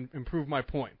last week and prove my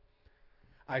point.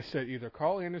 I said either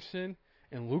Carl Anderson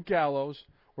and Luke Gallows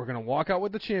were going to walk out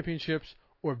with the championships,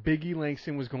 or Big E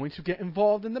Langston was going to get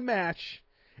involved in the match,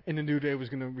 and the New Day was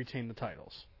going to retain the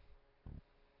titles.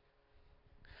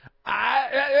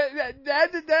 That's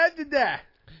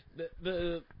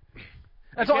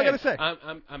all I gotta say.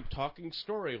 I'm talking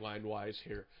storyline wise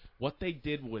here. What they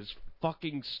did was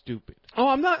fucking stupid. Oh,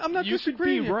 I'm not you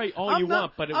disagreeing. You can be right all you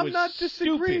want, but I'm not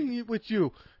disagreeing stupid. with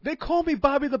you. They call me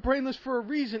Bobby the Brainless for a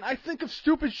reason. I think of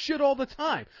stupid shit all the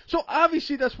time. So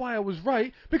obviously that's why I was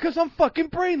right, because I'm fucking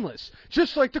brainless.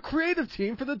 Just like the creative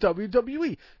team for the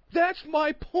WWE. That's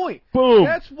my point. Boom.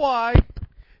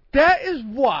 That is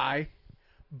why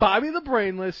Bobby the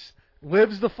Brainless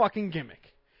lives the fucking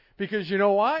gimmick. Because you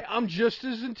know why? I'm just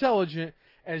as intelligent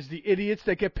as the idiots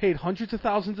that get paid hundreds of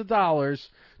thousands of dollars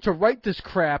to write this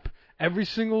crap every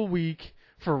single week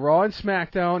for Raw and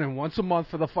SmackDown and once a month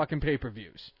for the fucking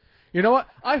pay-per-views. You know what?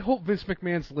 I hope Vince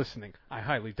McMahon's listening. I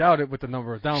highly doubt it with the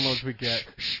number of downloads we get.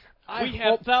 We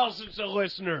have thousands of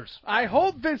listeners. I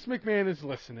hope Vince McMahon is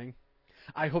listening.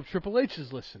 I hope Triple H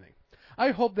is listening. I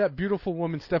hope that beautiful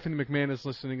woman Stephanie McMahon is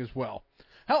listening as well.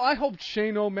 Hell, I hope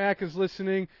Shane O'Mac is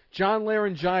listening, John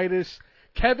Laryngitis,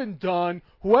 Kevin Dunn,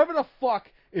 whoever the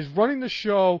fuck is running the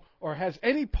show or has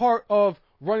any part of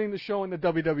running the show in the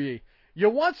WWE. You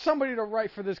want somebody to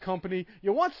write for this company.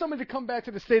 You want somebody to come back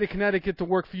to the state of Connecticut to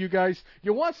work for you guys.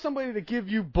 You want somebody to give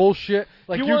you bullshit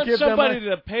like you want give somebody them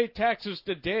to pay taxes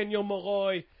to Daniel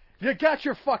Malloy. You got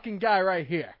your fucking guy right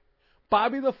here.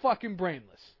 Bobby the fucking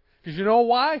Brainless. Because you know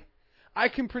why? I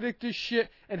can predict this shit,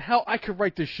 and hell, I could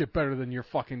write this shit better than your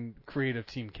fucking creative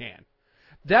team can.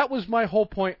 That was my whole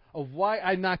point of why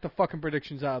I knocked the fucking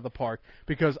predictions out of the park,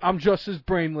 because I'm just as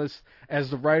brainless as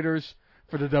the writers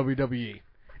for the WWE.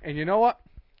 And you know what?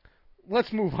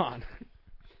 Let's move on.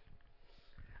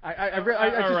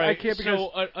 I can't because...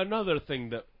 So another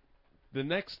thing the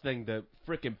next thing that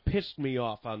frickin' pissed me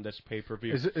off on this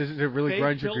pay-per-view... Is it really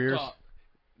grind your gears?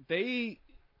 They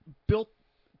built...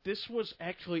 This was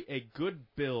actually a good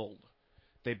build.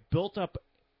 They built up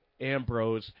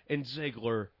Ambrose and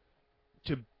Ziggler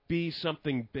to be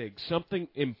something big, something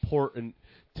important,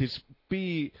 to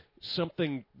be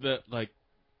something that,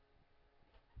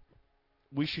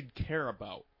 we should care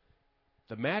about.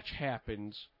 The match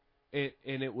happens, and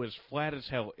it was flat as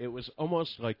hell. It was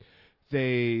almost like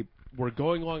they were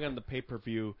going along on the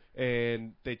pay-per-view,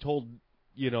 and they told,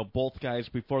 both guys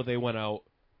before they went out,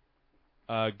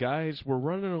 guys, we're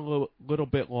running a little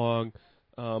bit long.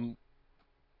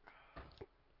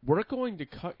 We're going to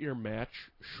cut your match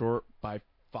short by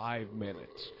 5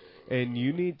 minutes, and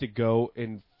you need to go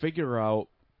and figure out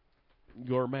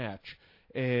your match.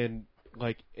 And,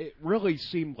 it really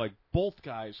seemed like both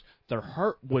guys, their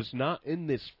heart was not in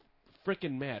this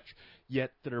frickin' match,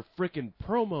 yet their frickin'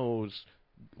 promos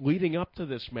leading up to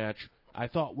this match, I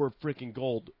thought were frickin'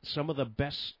 gold. Some of the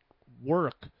best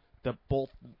work that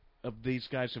both of these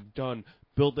guys have done,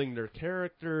 building their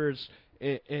characters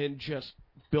and just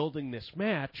building this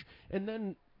match, and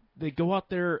then they go out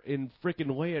there and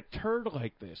freaking lay a turd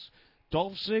like this.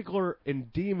 Dolph Ziggler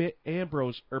and Dean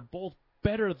Ambrose are both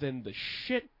better than the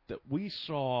shit that we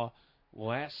saw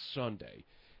last Sunday.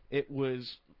 It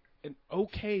was an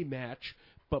okay match,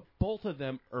 but both of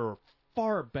them are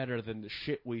far better than the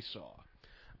shit we saw.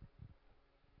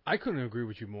 I couldn't agree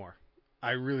with you more.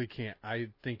 I really can't. I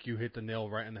think you hit the nail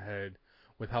right on the head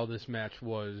with how this match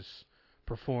was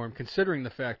performed, considering the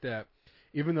fact that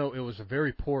even though it was a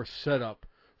very poor setup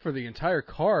for the entire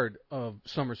card of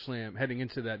SummerSlam heading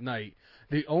into that night,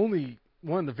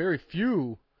 one of the very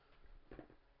few,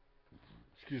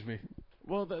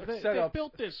 well, they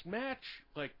built this match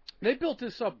like they built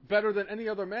this up better than any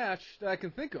other match that I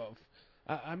can think of.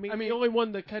 I mean, the only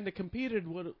one that kind of competed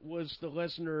was the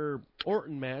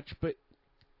Lesnar-Orton match, but,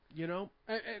 you know.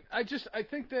 I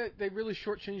think that they really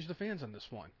shortchanged the fans on this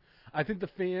one. I think the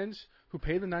fans who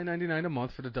pay the $9.99 a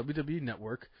month for the WWE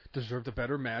Network deserved a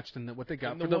better match than what they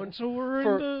got for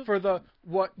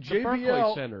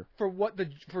JBL Center. for what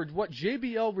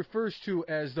JBL refers to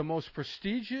as the most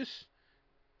prestigious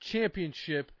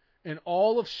championship in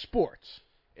all of sports.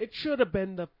 It should have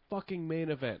been the fucking main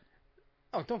event.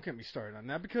 Oh, don't get me started on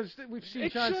that because we've seen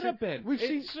it John. It should have been. We've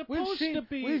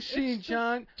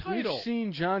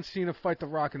seen John Cena fight The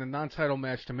Rock in a non-title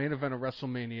match to main event of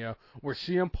WrestleMania, where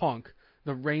CM Punk,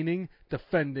 the reigning,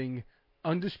 defending,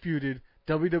 undisputed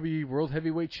WWE World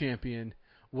Heavyweight Champion,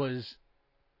 was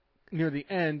near the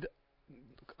end,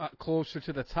 closer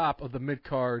to the top of the mid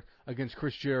card against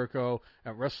Chris Jericho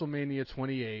at WrestleMania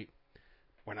 28.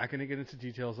 We're not going to get into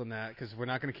details on that because we're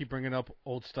not going to keep bringing up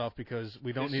old stuff because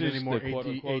we don't need any more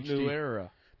HD. New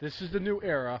era. This is the new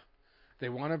era. They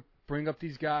want to bring up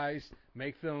these guys,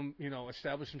 make them,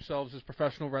 establish themselves as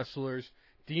professional wrestlers.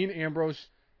 Dean Ambrose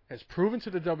has proven to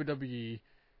the WWE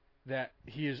that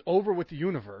he is over with the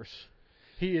universe.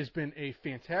 He has been a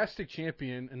fantastic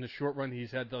champion in the short run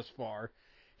he's had thus far.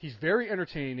 He's very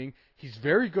entertaining. He's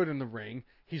very good in the ring.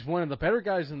 He's one of the better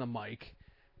guys in the mic.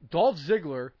 Dolph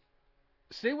Ziggler,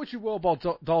 say what you will about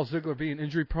Dolph Ziggler being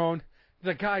injury-prone,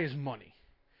 the guy is money.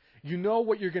 You know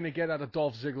what you're going to get out of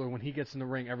Dolph Ziggler when he gets in the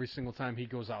ring every single time he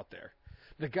goes out there.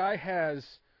 The guy has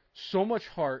so much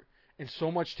heart and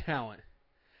so much talent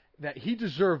that he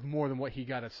deserved more than what he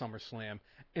got at SummerSlam.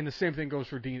 And the same thing goes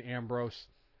for Dean Ambrose.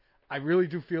 I really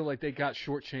do feel like they got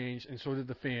shortchanged, and so did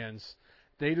the fans.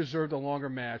 They deserved a longer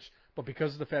match, but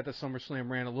because of the fact that SummerSlam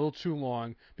ran a little too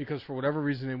long, because for whatever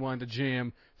reason they wanted to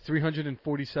jam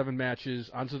 347 matches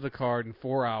onto the card in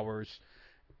 4 hours,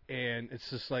 and it's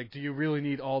just like, do you really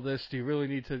need all this? Do you really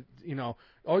need to,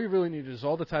 all you really need is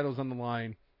all the titles on the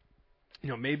line,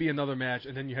 maybe another match,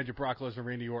 and then you had your Brock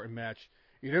Lesnar-Randy Orton match.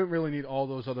 You didn't really need all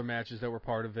those other matches that were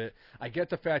part of it. I get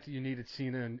the fact that you needed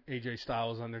Cena and AJ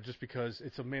Styles on there just because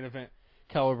it's a main event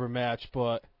caliber match,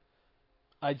 but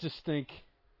I just think...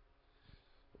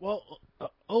 Well,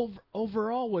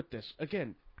 overall with this,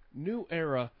 again, new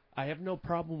era, I have no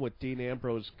problem with Dean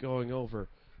Ambrose going over.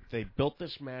 They built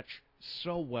this match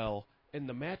so well, and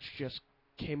the match just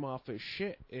came off as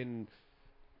shit. And,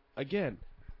 again,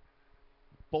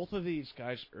 both of these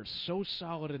guys are so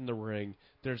solid in the ring.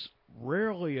 There's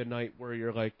rarely a night where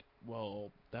you're like,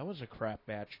 well, that was a crap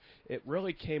match. It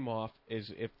really came off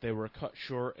as if they were cut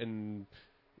short and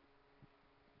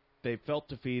they felt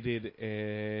defeated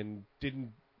and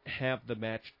didn't have the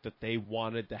match that they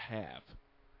wanted to have.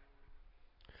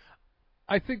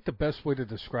 I think the best way to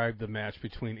describe the match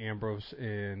between Ambrose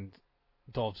and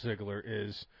Dolph Ziggler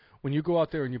is when you go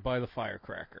out there and you buy the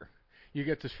firecracker. You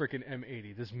get this freaking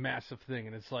M80, this massive thing,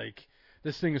 and it's like,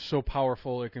 this thing is so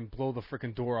powerful it can blow the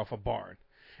freaking door off a barn.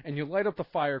 And you light up the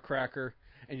firecracker,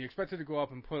 and you expect it to go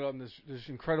up and put on this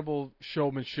incredible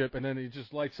showmanship, and then it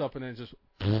just lights up, and then it just,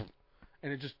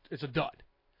 and it's a dud.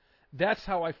 That's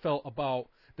how I felt about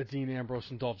the Dean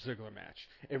Ambrose and Dolph Ziggler match.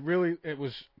 It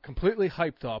was completely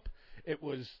hyped up. It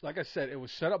was, like I said, it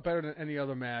was set up better than any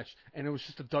other match, and it was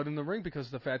just a dud in the ring because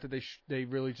of the fact that they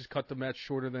really just cut the match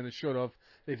shorter than it should have.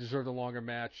 They deserved a longer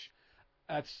match.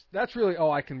 That's really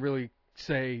all I can really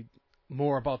say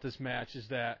more about this match is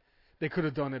that they could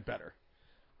have done it better.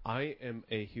 I am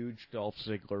a huge Dolph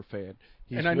Ziggler fan.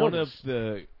 He's and one of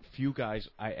the few guys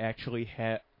I actually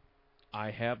have.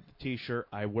 I have the T-shirt.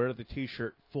 I wear the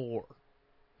T-shirt for.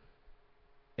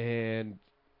 And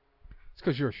it's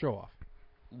because you're a show-off.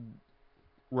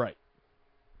 Right.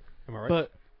 Am I right?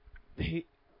 But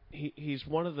he's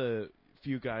one of the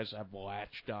few guys I've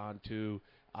latched on to.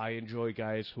 I enjoy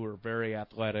guys who are very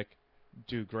athletic,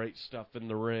 do great stuff in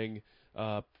the ring.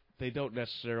 They don't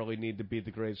necessarily need to be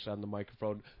the greatest on the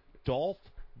microphone. Dolph,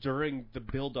 during the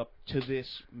build-up to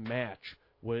this match,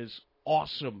 was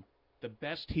awesome. The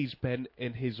best he's been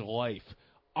in his life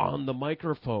on the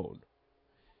microphone.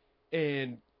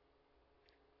 And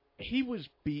he was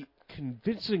beat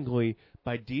convincingly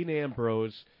by Dean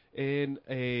Ambrose in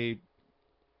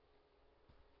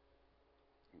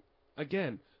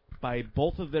again, by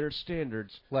both of their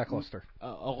standards, Lackluster.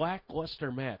 A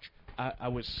lackluster match. I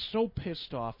was so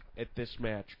pissed off at this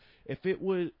match. If it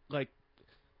was like,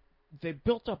 they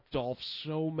built up Dolph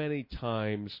so many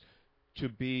times to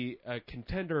be a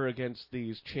contender against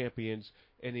these champions,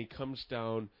 and he comes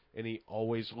down and he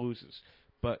always loses.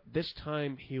 But this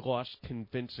time he lost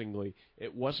convincingly.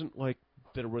 It wasn't like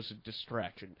there was a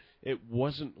distraction. It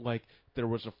wasn't like there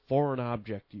was a foreign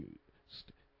object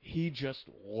used. He just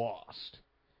lost.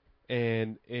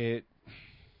 And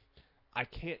I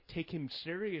can't take him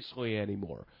seriously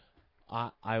anymore.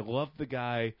 I love the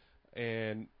guy,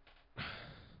 and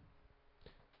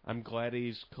I'm glad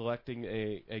he's collecting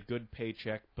a good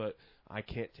paycheck, but I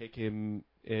can't take him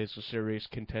as a serious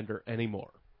contender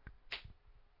anymore.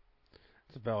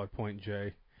 That's a valid point,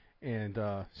 Jay. And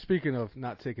speaking of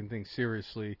not taking things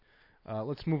seriously,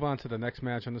 let's move on to the next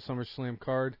match on the SummerSlam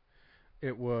card.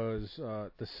 It was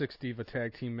the 6 Diva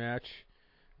Tag Team match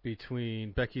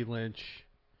between Becky Lynch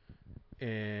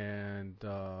and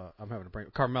I'm having a brain,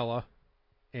 Carmella,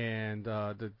 and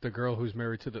the girl who's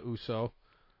married to the Uso.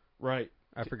 Right.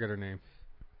 I forget her name.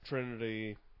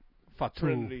 Trinity. Fatu.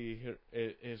 Trinity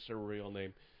is her real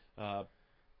name.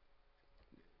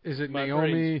 Is it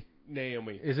Naomi?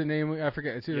 Naomi. Is it Naomi? I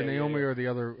forget. It's either Naomi or the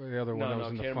other one. No, that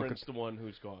was in Cameron's the one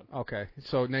who's gone. Okay,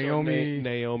 so Naomi. So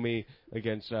Naomi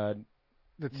against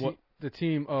the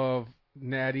team of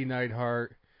Natty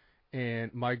Neidhart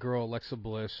and my girl Alexa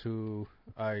Bliss, who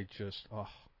I just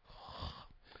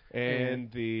and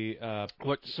the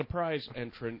surprise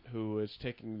entrant who is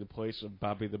taking the place of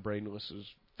Bobby the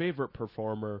Brainless's favorite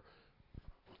performer,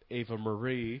 Ava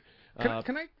Marie.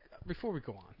 Can I before we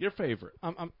go on? Your favorite.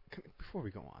 Before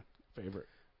we go on. Favorite.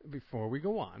 Before we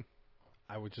go on,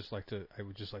 I would just like to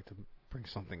bring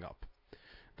something up.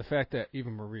 The fact that Eva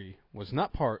Marie was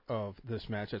not part of this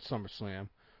match at SummerSlam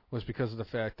was because of the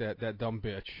fact that that dumb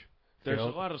bitch. There's a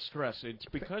lot of stress. It's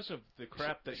because of the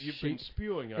crap that you've been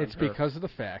spewing on her. It's because of the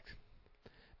fact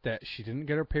that she didn't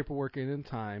get her paperwork in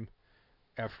time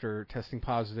after testing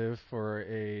positive for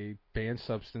a banned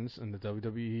substance in the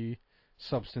WWE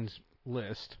substance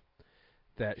list,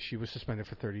 that she was suspended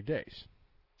for 30 days.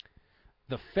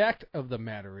 The fact of the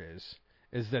matter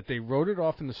is that they wrote it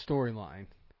off in the storyline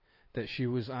that she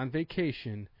was on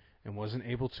vacation and wasn't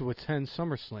able to attend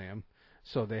SummerSlam,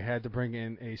 so they had to bring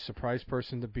in a surprise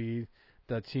person to be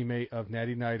the teammate of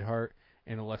Natty Neidhart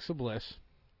and Alexa Bliss.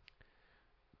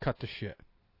 Cut the shit,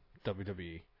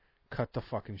 WWE. Cut the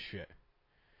fucking shit.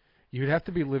 You'd have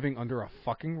to be living under a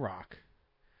fucking rock.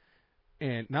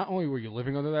 And not only were you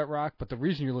living under that rock, but the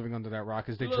reason you're living under that rock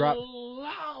is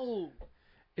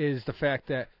is the fact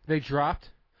that they dropped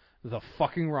the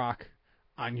fucking rock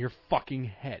on your fucking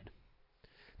head.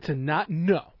 To not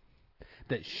know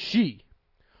that she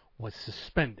was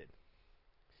suspended.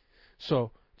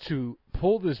 So to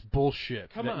pull this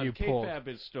bullshit you pulled, K-Fab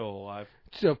is still alive.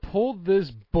 To pull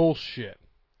this bullshit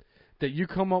that you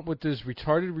come up with this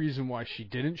retarded reason why she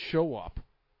didn't show up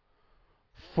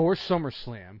for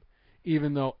SummerSlam,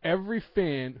 even though every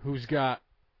fan who's got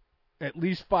at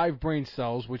least 5 brain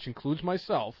cells, which includes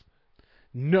myself,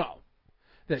 know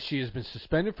that she has been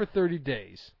suspended for 30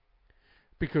 days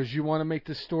because you want to make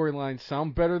this storyline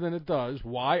sound better than it does.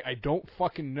 Why? I don't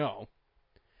fucking know.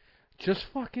 Just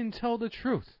fucking tell the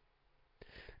truth.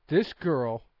 This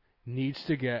girl needs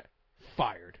to get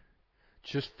fired.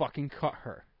 Just fucking cut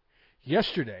her.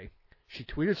 Yesterday, she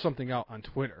tweeted something out on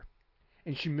Twitter,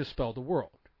 and she misspelled the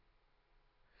world.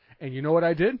 And you know what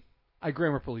I did? I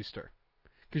grammar policed her.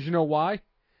 Because you know why?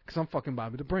 Because I'm fucking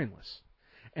Bobby the Brainless.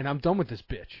 And I'm done with this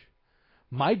bitch.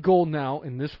 My goal now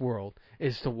in this world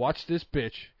is to watch this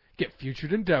bitch get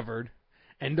futured endeavored,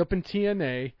 end up in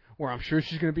TNA, where I'm sure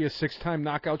she's going to be a 6-time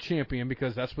knockout champion,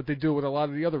 because that's what they do with a lot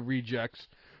of the other rejects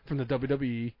from the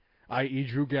WWE, i.e.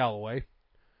 Drew Galloway.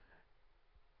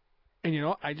 And, you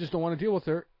know, I just don't want to deal with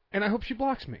her, and I hope she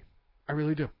blocks me. I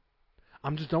really do.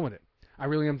 I'm just done with it. I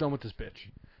really am done with this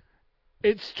bitch.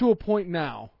 It's to a point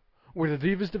now where the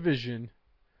Divas division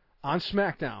on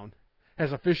SmackDown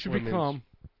has officially become,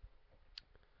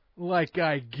 like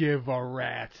I give a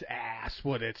rat's ass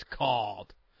what it's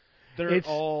called. It's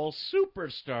all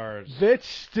superstars. That's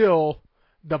still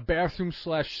the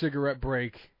bathroom/cigarette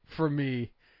break for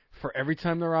me for every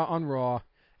time they're out on Raw,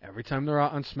 every time they're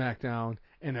out on SmackDown,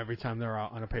 and every time they're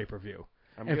out on a pay-per-view.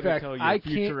 I'm going to tell your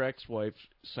future ex-wife,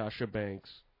 Sasha Banks,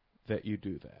 that you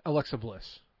do that. Alexa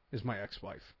Bliss is my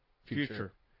ex-wife.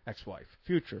 future ex-wife.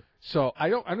 Future. So I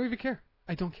don't even care.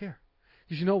 I don't care.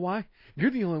 Because you know why?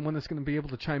 You're the only one that's going to be able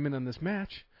to chime in on this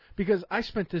match. Because I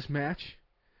spent this match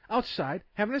outside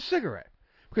having a cigarette.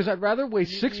 Because I'd rather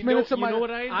waste 6 minutes of my... You know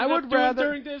what I would rather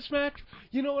during this match?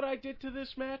 You know what I did to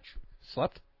this match?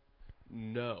 Slept?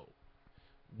 No.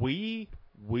 We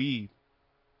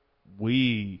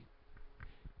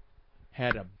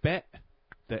had a bet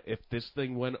that if this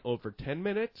thing went over 10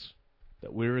 minutes,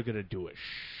 that we were going to do a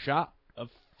shot of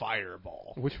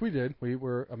Fireball. Which we did. We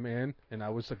were a man, and I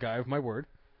was a guy of my word.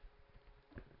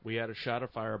 We had a shot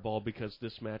of Fireball because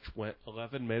this match went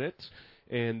 11 minutes,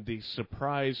 and the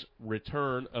surprise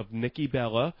return of Nikki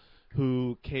Bella,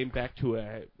 who came back to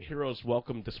a hero's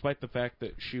welcome despite the fact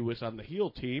that she was on the heel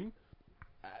team.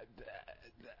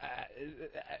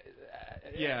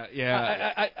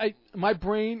 I my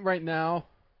brain right now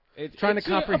trying to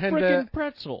comprehend a that.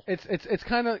 Pretzel. It's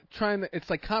kind of trying to. It's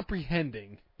like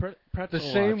comprehending pretzel the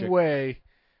same logic. way,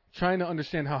 trying to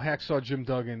understand how Hacksaw Jim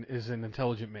Duggan is an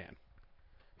intelligent man.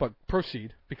 But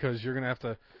proceed, because you're gonna have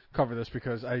to cover this,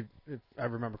 because if I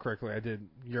remember correctly, I did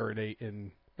urinate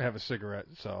and have a cigarette.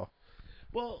 So,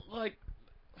 well, like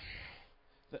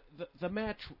the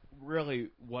match really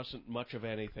wasn't much of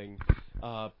anything,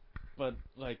 but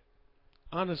like.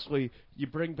 Honestly, you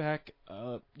bring back,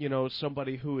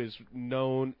 somebody who is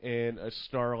known and a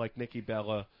star like Nikki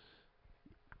Bella.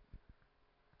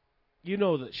 You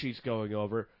know that she's going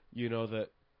over. You know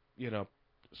that,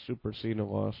 Super Cena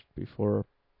lost before,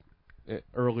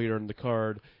 earlier in the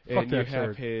card. And you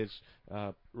have his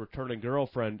returning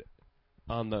girlfriend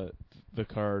on the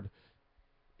card.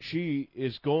 She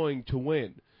is going to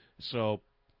win. So,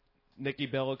 Nikki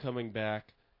Bella coming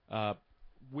back.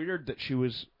 Weird that she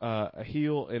was a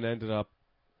heel and ended up,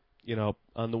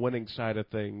 on the winning side of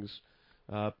things.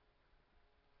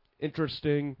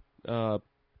 Interesting,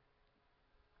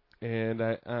 and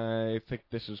I think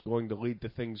this is going to lead to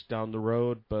things down the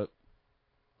road, but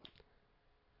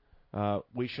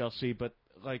we shall see. But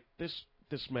like this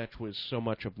match was so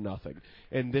much of nothing,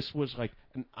 and this was like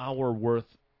an hour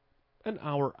and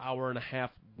a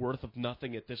half worth of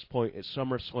nothing at this point at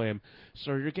SummerSlam.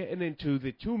 So you're getting into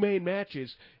the two main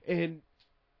matches, and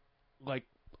like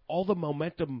all the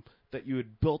momentum that you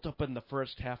had built up in the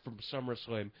first half from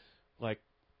SummerSlam, like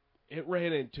it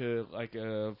ran into like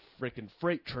a freaking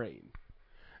freight train.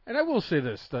 And I will say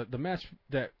this, the match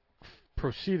that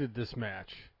preceded this match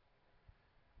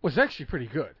was actually pretty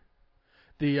good.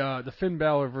 The Finn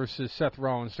Balor versus Seth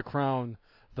Rollins to crown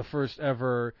the first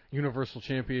ever Universal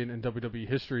Champion in WWE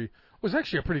history was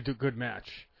actually a pretty good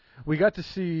match. We got to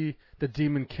see the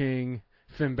Demon King,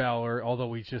 Finn Balor, although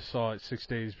we just saw it 6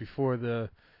 days before the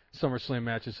SummerSlam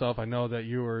match itself. I know that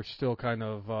you were still kind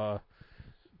of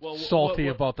salty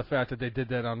about the fact that they did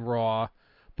that on Raw,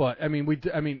 but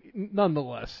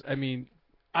nonetheless, I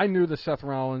knew that Seth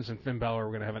Rollins and Finn Balor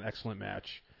were going to have an excellent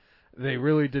match. They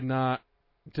really did not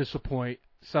disappoint.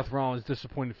 Seth Rollins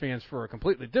disappointed fans for a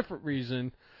completely different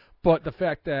reason, but the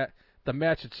fact that the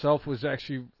match itself was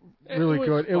actually really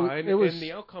good. It was, and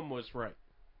the outcome was right.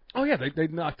 Oh yeah, they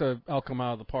knocked the outcome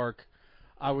out of the park.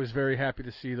 I was very happy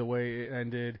to see the way it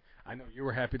ended. I know you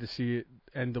were happy to see it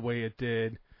end the way it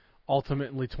did.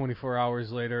 Ultimately, 24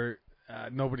 hours later,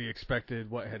 nobody expected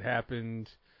what had happened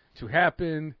to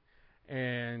happen,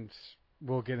 and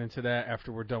we'll get into that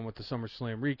after we're done with the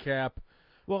SummerSlam recap.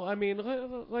 Well,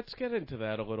 let's get into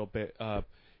that a little bit.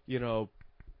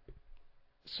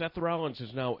 Seth Rollins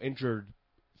has now injured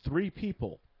three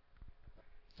people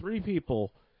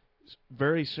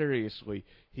very seriously.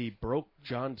 He broke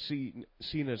John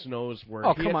Cena's nose.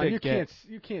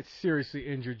 You can't seriously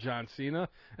injure John Cena.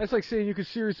 That's like saying you could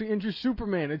seriously injure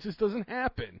Superman. It just doesn't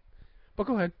happen. But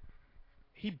go ahead.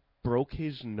 He broke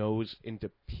his nose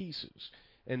into pieces.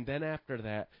 And then after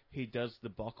that, he does the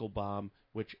buckle bomb,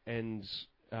 which ends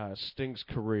Sting's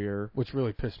career. Which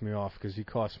really pissed me off because he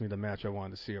cost me the match I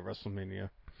wanted to see at WrestleMania.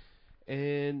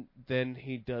 And then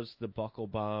he does the buckle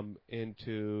bomb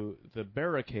into the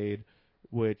barricade,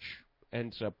 which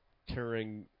ends up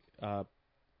tearing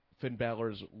Finn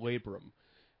Balor's labrum,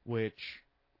 which,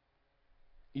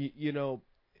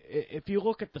 if you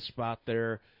look at the spot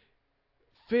there,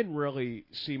 Finn really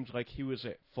seems like he was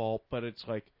at fault, but it's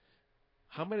like,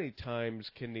 how many times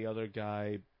can the other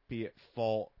guy be at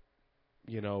fault?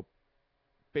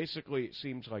 Basically it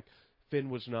seems like Finn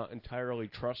was not entirely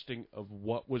trusting of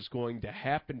what was going to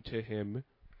happen to him.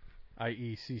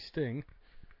 I.e. see Sting.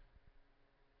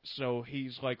 So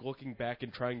he's like looking back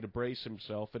and trying to brace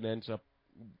himself and ends up,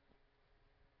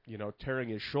 tearing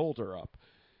his shoulder up.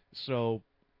 So,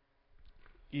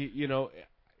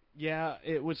 yeah,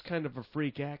 it was kind of a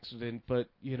freak accident, but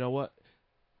you know what?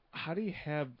 how do you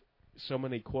have so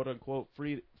many quote-unquote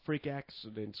freak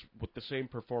accidents with the same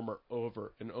performer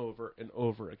over and over and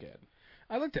over again?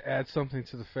 I'd like to add something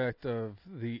to the fact of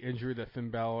the injury that Finn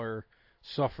Balor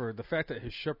suffered. The fact that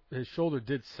his shoulder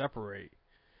did separate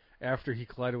after he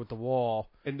collided with the wall.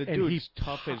 And the dude's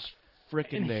tough as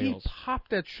frickin' nails. He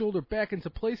popped that shoulder back into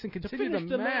place and continued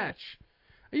the match.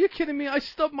 Are you kidding me? I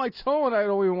stubbed my toe and I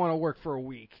don't even want to work for a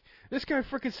week. This guy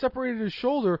frickin' separated his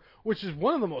shoulder, which is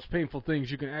one of the most painful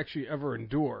things you can actually ever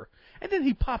endure. And then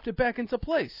he popped it back into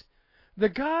place. The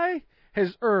guy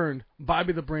has earned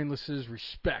Bobby the Brainless's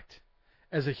respect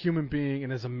as a human being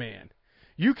and as a man.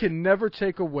 You can never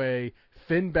take away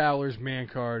Finn Balor's man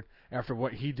card after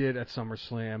what he did at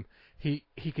SummerSlam. He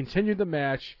continued the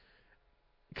match,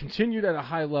 continued at a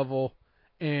high level,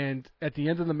 and at the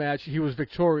end of the match, he was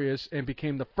victorious and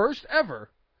became the first ever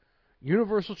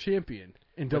Universal Champion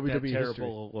in WWE history. With that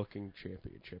terrible-looking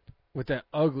championship. With that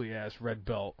ugly-ass red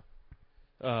belt.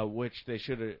 Which they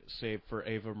should have saved for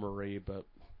Ava Marie, but,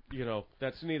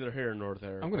 that's neither here nor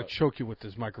there. I'm going to choke you with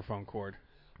this microphone cord.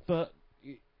 But,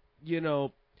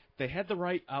 they had the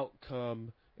right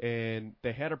outcome, and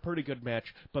they had a pretty good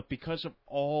match, but because of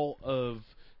all of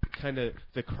kind of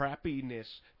the crappiness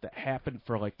that happened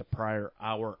for like the prior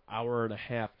hour and a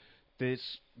half,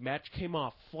 this match came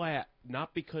off flat,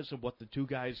 not because of what the two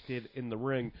guys did in the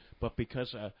ring, but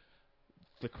because of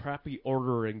the crappy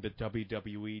ordering the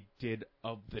WWE did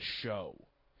of the show.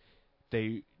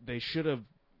 They should have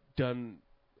done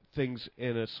things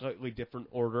in a slightly different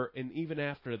order, and even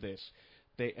after this,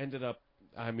 they ended up,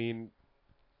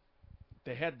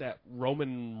 they had that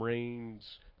Roman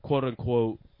Reigns,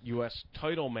 quote-unquote, U.S.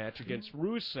 title match against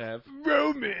Rusev.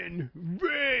 Roman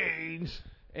Reigns!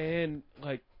 And,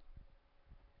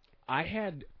 I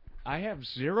have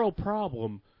zero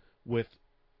problem with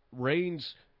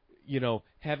Reigns,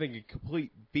 having a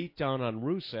complete beatdown on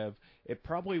Rusev. It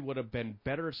probably would have been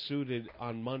better suited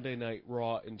on Monday Night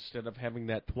Raw instead of having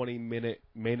that 20-minute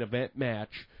main event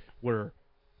match where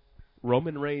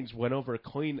Roman Reigns went over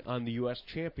clean on the U.S.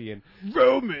 champion.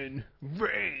 Roman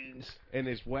Reigns! And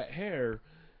his wet hair.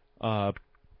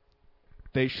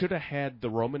 They should have had the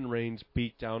Roman Reigns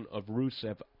beatdown of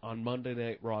Rusev on Monday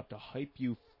Night Raw to hype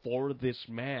you for this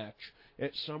match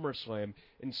at SummerSlam.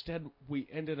 Instead, we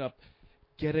ended up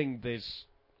getting this,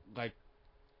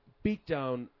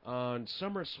 beatdown on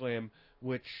SummerSlam,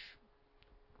 which,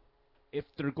 if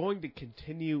they're going to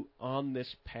continue on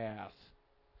this path,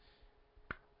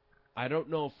 I don't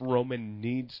know if Roman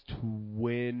needs to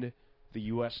win the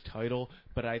U.S. title,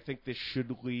 but I think this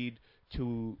should lead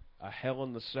to a Hell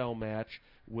in the Cell match,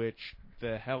 which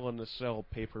the Hell in the Cell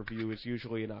pay-per-view is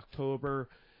usually in October.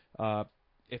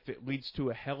 If it leads to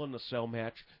a Hell in the Cell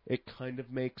match, it kind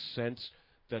of makes sense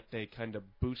that they kind of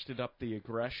boosted up the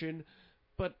aggression.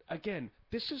 But again,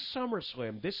 this is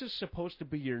SummerSlam. This is supposed to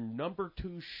be your number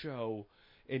 2 show,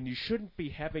 and you shouldn't be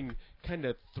having kind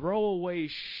of throwaway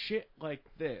shit like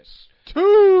this.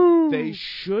 They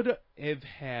should have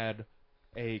had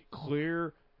a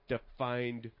clear,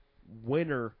 defined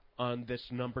winner on this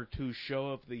number 2 show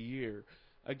of the year.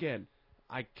 Again,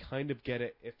 I kind of get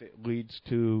it if it leads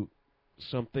to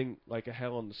something like a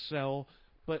Hell in the Cell,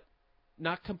 but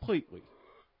not completely.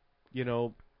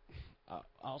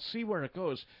 I'll see where it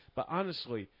goes, but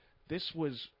honestly, this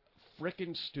was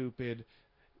frickin' stupid.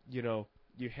 You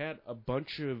had a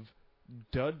bunch of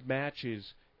dud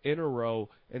matches in a row,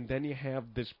 and then you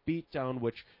have this beatdown,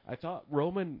 which I thought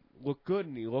Roman looked good,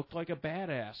 and he looked like a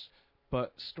badass,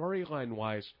 but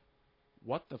storyline-wise,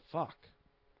 what the fuck?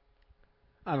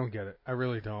 I don't get it. I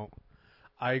really don't.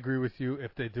 I agree with you.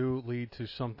 If they do lead to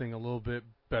something a little bit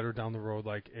better down the road,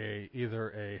 like either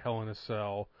a Hell in a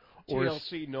Cell or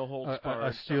TLC, no holds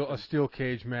barred, a steel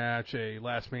cage match, a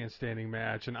last man standing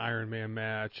match, an Iron Man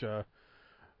match, a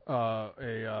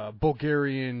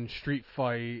Bulgarian street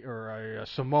fight, or a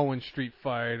Samoan street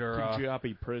fight, or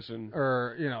Punjabi prison,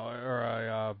 or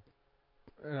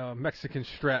a Mexican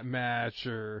strap match,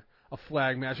 or a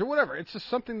flag match, or whatever. It's just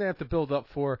something they have to build up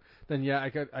for. Then yeah,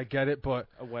 I get it, but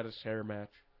a wettest hair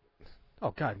match.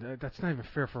 Oh God, that's not even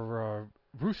fair for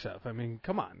Rusev. I mean,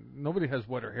 come on, nobody has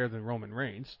wetter hair than Roman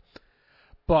Reigns.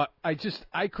 But I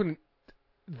couldn't.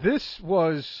 This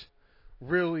was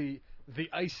really the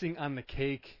icing on the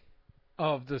cake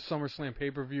of the SummerSlam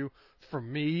pay-per-view for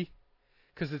me,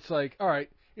 because it's like, all right,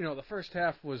 the first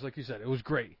half was, like you said, it was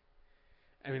great.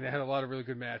 I mean, they had a lot of really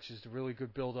good matches, really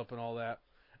good build-up and all that.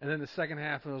 And then the second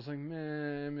half, I was like,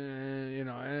 meh,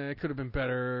 it could have been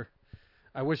better.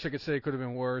 I wish I could say it could have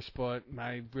been worse, but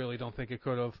I really don't think it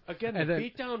could have. Again, the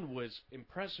beatdown was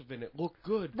impressive and it looked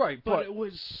good. Right, but it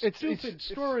was stupid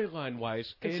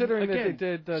storyline-wise. Considering and again, that they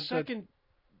did the second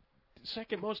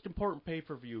second most important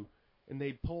pay-per-view, and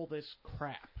they pull this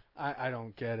crap. I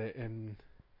don't get it, and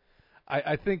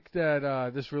I think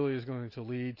that this really is going to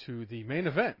lead to the main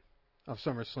event of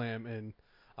SummerSlam and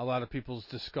a lot of people's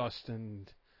disgust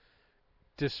and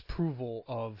disapproval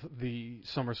of the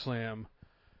SummerSlam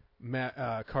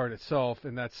card itself,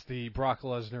 and that's the Brock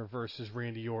Lesnar versus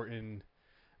Randy Orton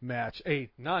match, a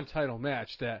non-title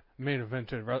match that main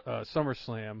evented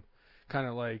SummerSlam, kind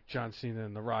of like John Cena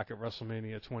and The Rock at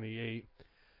WrestleMania 28.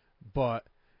 But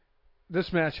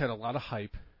this match had a lot of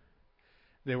hype.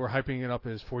 They were hyping it up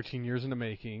as 14 years in the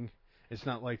making. It's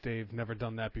not like they've never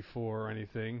done that before or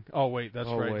anything. Oh, wait, that's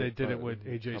right. They did it with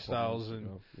AJ Styles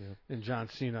and John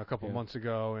Cena a couple months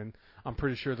ago, and I'm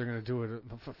pretty sure they're going to do it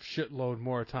a shitload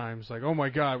more times. Like, oh, my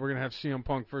God, we're going to have CM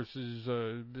Punk versus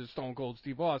Stone Cold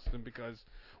Steve Austin because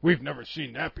we've never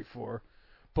seen that before.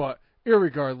 But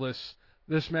irregardless,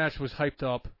 this match was hyped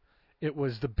up. It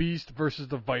was the Beast versus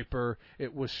the Viper.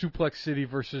 It was Suplex City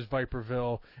versus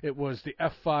Viperville. It was the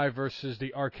F5 versus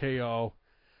the RKO.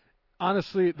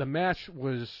 Honestly, the match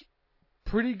was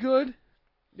pretty good.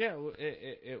 Yeah,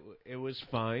 it was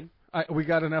fine. We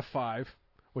got an F5,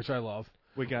 which I love.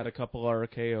 We got a couple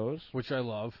RKOs, which I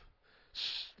love.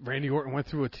 Randy Orton went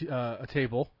through a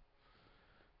table.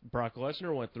 Brock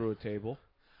Lesnar went through a table.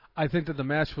 I think that the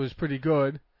match was pretty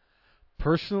good.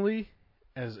 Personally,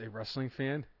 as a wrestling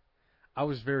fan, I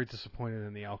was very disappointed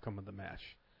in the outcome of the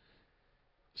match.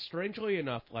 Strangely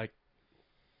enough, like,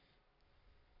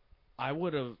 I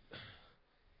would have...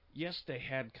 Yes, they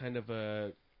had kind of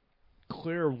a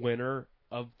clear winner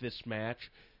of this match.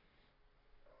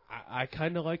 I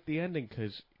kind of like the ending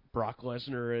because Brock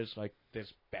Lesnar is like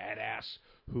this badass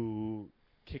who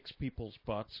kicks people's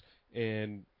butts.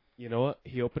 And you know what?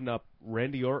 He opened up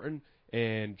Randy Orton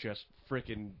and just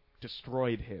freaking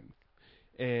destroyed him.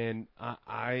 And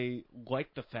I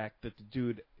like the fact that the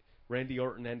dude, Randy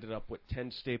Orton, ended up with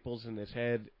 10 staples in his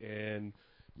head, and,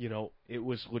 you know, it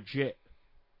was legit.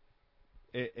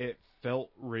 It felt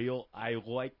real. I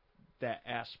like that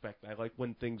aspect. I like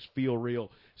when things feel real.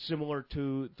 Similar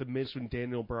to The Miz and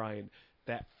Daniel Bryan.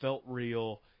 That felt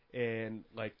real, and,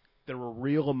 like, there were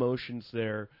real emotions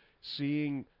there.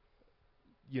 Seeing,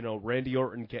 you know, Randy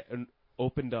Orton get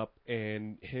opened up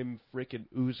and him freaking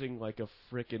oozing like a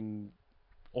freaking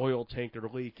oil tanker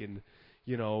leak, and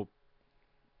you know,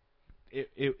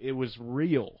 it was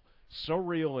real, so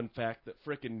real in fact that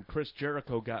frickin' Chris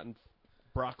Jericho got in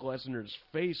Brock Lesnar's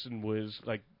face and was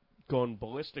like going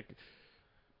ballistic,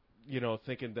 you know,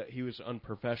 thinking that he was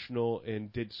unprofessional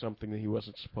and did something that he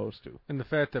wasn't supposed to. And the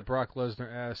fact that Brock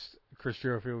Lesnar asked Chris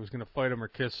Jericho if he was going to fight him or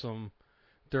kiss him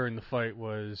during the fight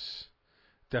was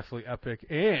definitely epic.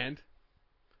 And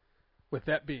with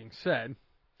that being said,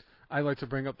 I'd like to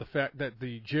bring up the fact that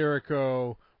the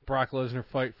Jericho-Brock Lesnar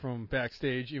fight from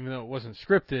backstage, even though it wasn't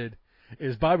scripted,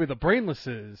 is Bobby the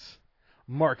Brainless's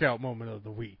mark-out moment of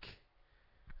the week.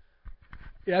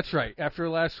 Yeah, that's right. After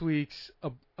last week's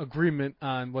agreement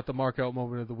on what the mark-out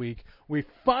moment of the week, we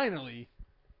finally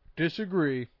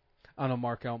disagree on a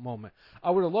mark-out moment.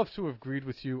 I would have loved to have agreed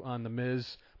with you on The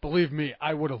Miz. Believe me,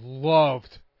 I would have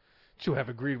loved to have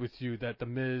agreed with you that The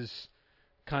Miz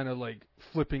kind of like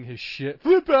flipping his shit,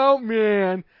 flip out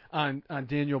man, on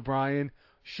Daniel Bryan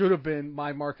should have been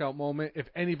my mark-out moment, if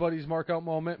anybody's mark-out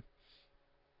moment.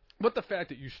 But the fact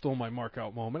that you stole my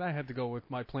mark-out moment, I had to go with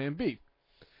my plan B.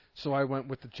 So I went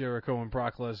with the Jericho and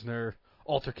Brock Lesnar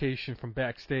altercation from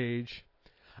backstage.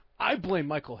 I blame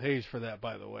Michael Hayes for that,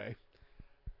 by the way.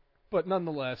 But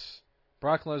nonetheless,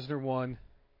 Brock Lesnar won.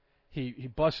 He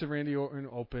busted Randy Orton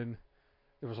open.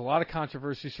 There was a lot of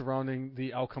controversy surrounding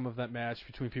the outcome of that match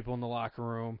between people in the locker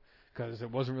room because it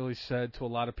wasn't really said to a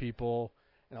lot of people,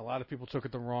 and a lot of people took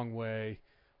it the wrong way.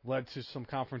 Led to some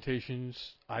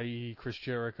confrontations, i.e. Chris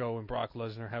Jericho and Brock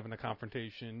Lesnar having a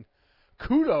confrontation.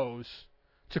 Kudos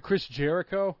to Chris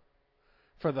Jericho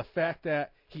for the fact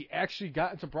that he actually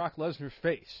got into Brock Lesnar's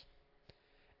face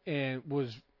and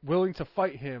was willing to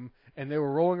fight him, and they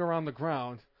were rolling around the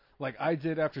ground like I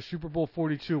did after Super Bowl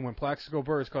 42 when Plaxico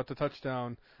Burress caught the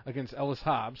touchdown against Ellis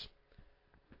Hobbs.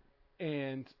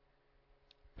 And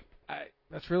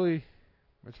that's really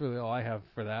all I have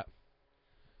for that.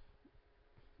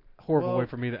 Horrible way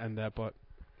for me to end that, but...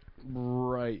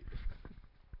 Right.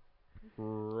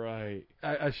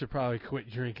 I should probably quit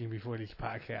drinking before these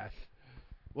podcasts.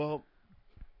 Well,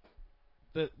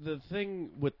 the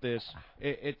thing with this,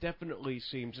 it definitely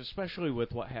seems, especially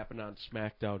with what happened on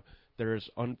Smackdown, there's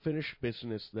unfinished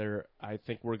business there. I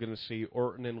think we're going to see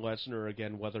Orton and Lesnar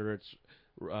again, whether it's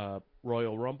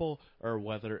Royal Rumble or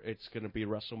whether it's going to be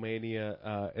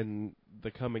WrestleMania in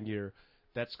the coming year.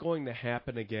 That's going to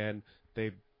happen again.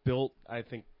 They built, I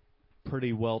think,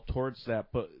 pretty well towards that.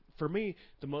 But for me,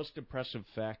 the most impressive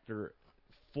factor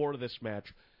for this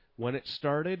match, when it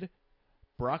started,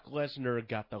 Brock Lesnar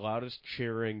got the loudest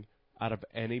cheering out of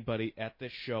anybody at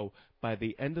this show. By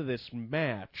the end of this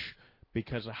match,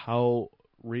 because of how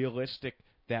realistic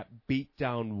that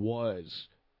beatdown was,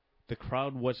 the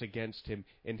crowd was against him,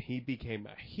 and he became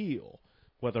a heel.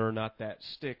 Whether or not that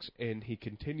sticks, and he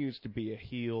continues to be a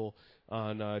heel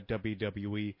on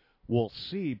WWE, we'll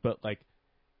see. But like,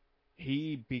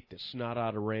 he beat the snot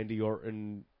out of Randy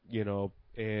Orton,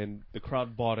 and the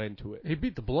crowd bought into it. He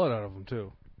beat the blood out of him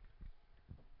too.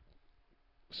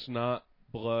 Snot,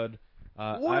 blood.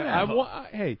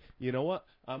 Hey, you know what?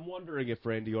 I'm wondering if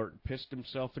Randy Orton pissed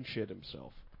himself and shit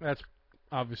himself. That's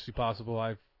obviously possible.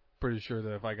 I'm pretty sure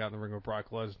that if I got in the ring with Brock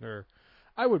Lesnar,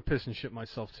 I would piss and shit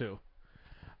myself too.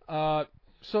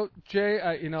 So Jay,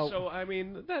 So I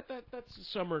mean, that's the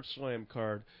SummerSlam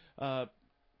card.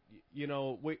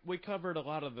 We covered a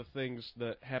lot of the things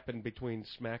that happened between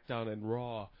SmackDown and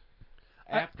Raw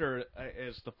after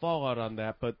as the fallout on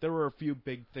that, but there were a few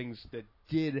big things that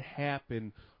did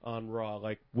happen on Raw.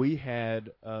 Like, we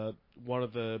had one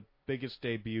of the biggest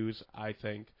debuts, I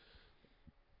think,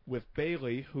 with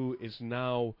Bayley, who is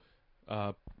now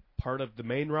part of the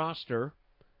main roster,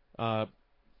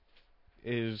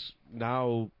 is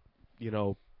now,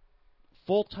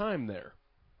 full-time there.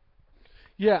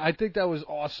 Yeah, I think that was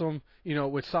awesome.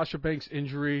 With Sasha Banks'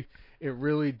 injury, it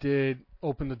really did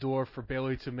open the door for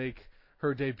Bayley to make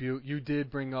her debut. You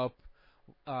did bring up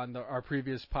on our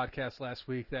previous podcast last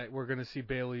week that we're going to see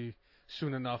Bayley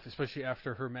soon enough, especially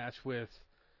after her match with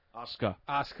Asuka.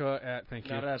 Thank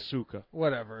you. Not Asuka.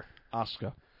 Whatever.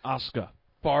 Asuka.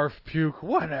 Barf, puke,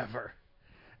 whatever.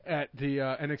 At the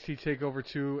NXT TakeOver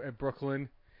 2 at Brooklyn.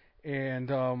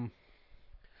 And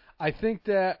I think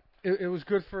that it was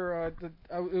good for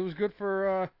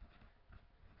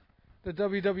the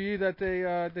WWE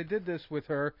that they did this with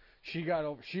her. She got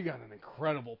an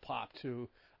incredible pop too.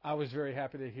 I was very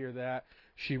happy to hear that.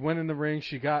 She went in the ring.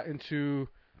 She got into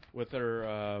with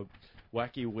her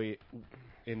wacky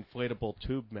inflatable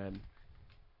tube men,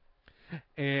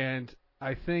 and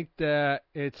I think that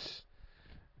it's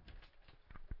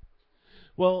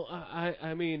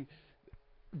I mean,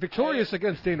 victorious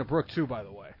against Dana Brooke too. By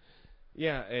the way,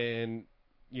 yeah, and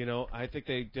I think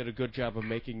they did a good job of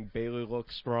making Bayley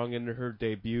look strong in her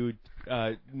debut.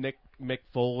 Mick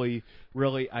Foley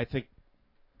really, I think,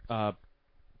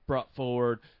 brought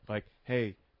forward, like,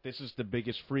 hey, this is the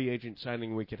biggest free agent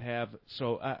signing we could have.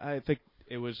 So I think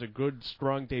it was a good,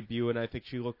 strong debut, and I think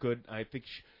she looked good. I think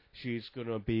she's going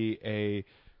to be a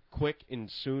quick and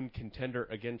soon contender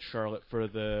against Charlotte for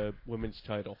the women's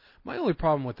title. My only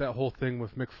problem with that whole thing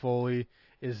with Mick Foley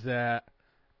is that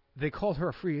they called her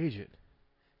a free agent.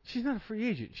 She's not a free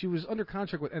agent. She was under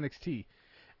contract with NXT.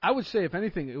 I would say, if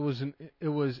anything, it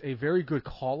was a very good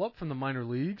call-up from the minor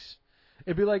leagues.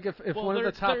 It'd be like if one of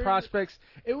the top prospects.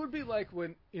 It would be like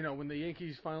when the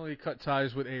Yankees finally cut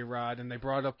ties with A-Rod and they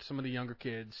brought up some of the younger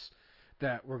kids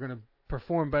that were going to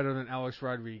perform better than Alex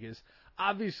Rodriguez.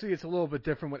 Obviously, it's a little bit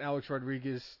different with Alex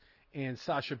Rodriguez and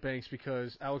Sasha Banks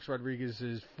because Alex Rodriguez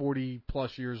is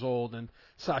 40-plus years old and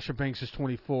Sasha Banks is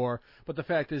 24. But the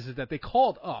fact is that they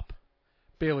called up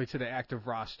Bayley to the active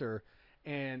roster,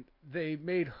 and they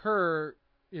made her,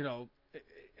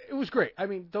 it was great. I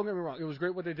mean, don't get me wrong, it was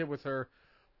great what they did with her,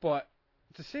 but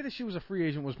to say that she was a free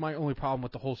agent was my only problem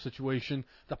with the whole situation.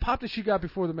 The pop that she got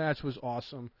before the match was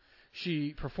awesome.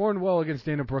 She performed well against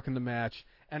Dana Brooke in the match,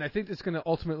 and I think it's going to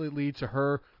ultimately lead to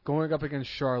her going up against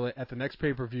Charlotte at the next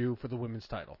pay-per-view for the women's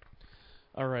title.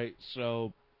 All right,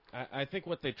 so I think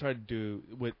what they tried to do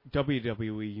with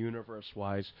WWE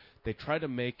Universe-wise, they try to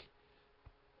make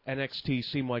NXT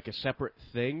seem like a separate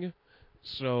thing,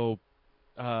 so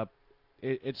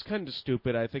it's kind of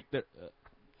stupid. I think that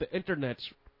the internet's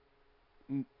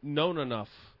known enough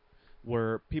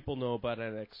where people know about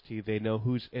NXT, they know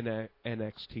who's in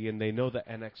NXT, and they know that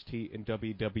NXT and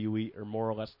WWE are more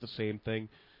or less the same thing.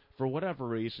 For whatever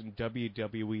reason,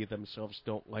 WWE themselves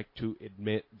don't like to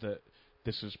admit that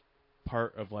this is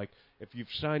part of, like, if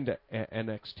you've signed to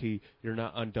NXT, you're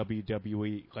not on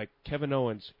WWE. Like, Kevin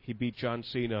Owens, he beat John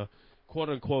Cena,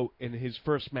 quote-unquote, in his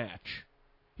first match.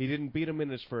 He didn't beat him in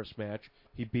his first match.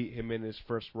 He beat him in his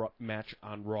first match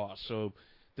on Raw. So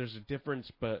there's a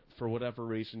difference, but for whatever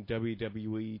reason,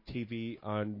 WWE TV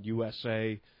on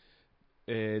USA,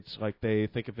 it's like they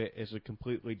think of it as a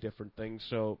completely different thing.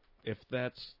 So if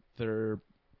that's their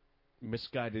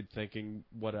misguided thinking,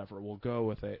 whatever, we'll go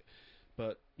with it.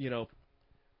 But,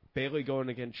 Bayley going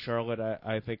against Charlotte,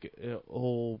 I think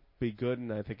it'll be good,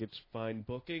 and I think it's fine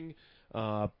booking.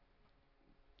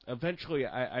 eventually,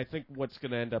 I think what's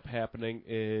going to end up happening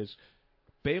is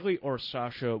Bayley or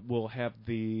Sasha will have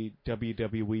the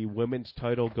WWE Women's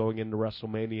title going into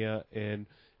WrestleMania, and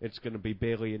it's going to be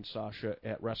Bayley and Sasha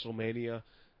at WrestleMania.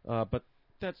 But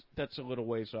that's a little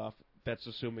ways off. That's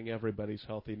assuming everybody's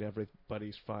healthy and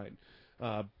everybody's fine.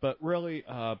 But really,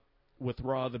 with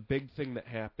Raw, the big thing that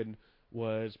happened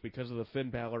was because of the Finn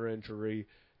Balor injury,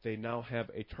 they now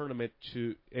have a tournament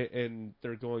and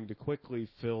they're going to quickly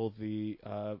fill the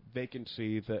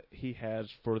vacancy that he has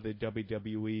for the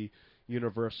WWE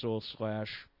Universal /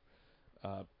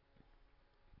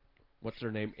 what's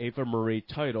her name, Ava Marie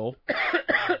title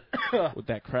with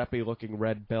that crappy looking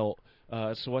red belt.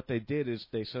 So what they did is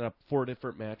they set up 4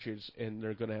 different matches, and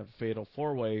they're going to have a Fatal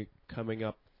 4-Way coming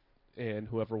up, and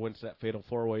whoever wins that Fatal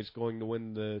 4-Way is going to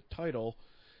win the title.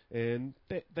 And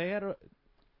they had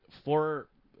 4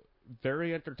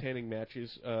 very entertaining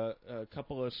matches, a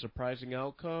couple of surprising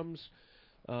outcomes.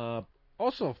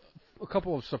 Also, a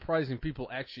couple of surprising people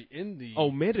actually in the...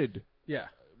 Omitted. Yeah.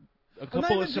 A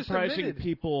couple of surprising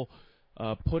people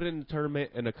put in the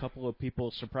tournament, and a couple of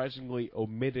people surprisingly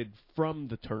omitted from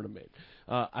the tournament.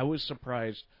 I was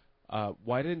surprised.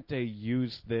 Why didn't they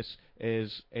use this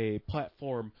as a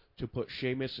platform to put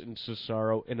Sheamus and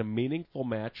Cesaro in a meaningful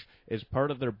match as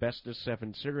part of their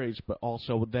best-of-7 series, but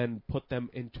also then put them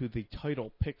into the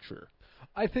title picture?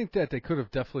 I think that they could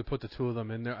have definitely put the 2 of them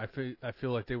in there. I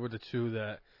feel like they were the 2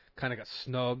 that kind of got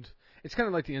snubbed. It's kind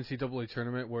of like the NCAA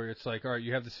tournament where it's like, all right,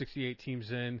 you have the 68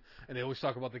 teams in, and they always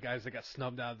talk about the guys that got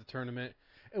snubbed out of the tournament.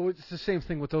 It's the same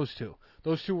thing with those 2.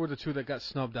 Those 2 were the 2 that got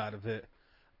snubbed out of it.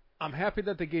 I'm happy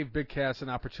that they gave Big Cass an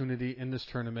opportunity in this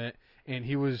tournament, and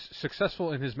he was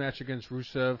successful in his match against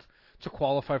Rusev to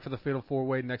qualify for the Fatal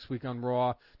 4-Way next week on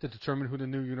Raw to determine who the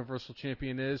new Universal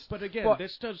Champion is. But again,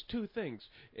 this does 2 things.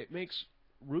 It makes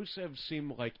Rusev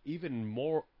seem like even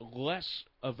less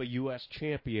of a U.S.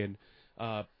 champion,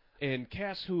 and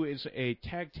Cass, who is a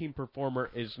tag team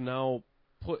performer, is now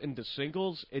put into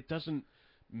singles. It doesn't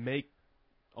make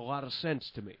a lot of sense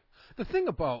to me. The thing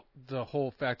about the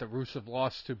whole fact that Rusev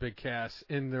lost to Big Cass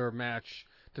in their match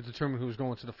to determine who was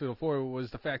going to the Fatal 4 was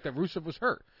the fact that Rusev was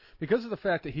hurt. Because of the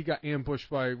fact that he got ambushed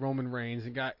by Roman Reigns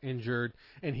and got injured,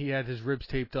 and he had his ribs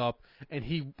taped up, and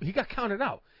he got counted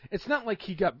out. It's not like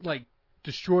he got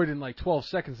destroyed in 12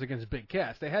 seconds against Big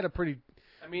Cass. They had a pretty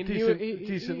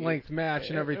decent length match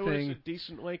and everything. It was a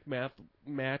decent length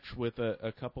match with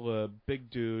a couple of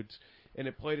big dudes, and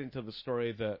it played into the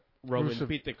story that Roman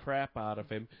beat the crap out of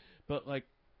him. But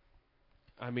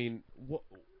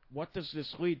what does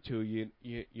this lead to?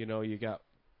 You got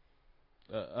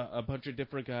a bunch of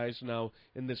different guys now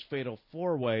in this Fatal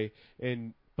 4-Way,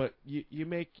 but you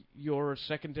make your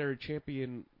secondary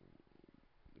champion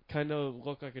kind of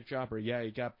look like a jobber. Yeah,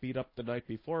 he got beat up the night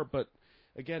before, but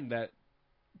again, that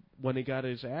when he got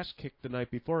his ass kicked the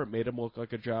night before, it made him look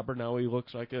like a jobber. Now he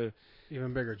looks like a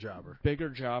even bigger jobber.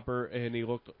 And he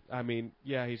looked.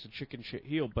 He's a chicken shit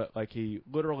heel, but he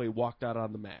literally walked out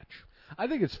on the match. I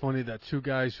think it's funny that 2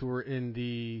 guys who were in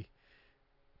the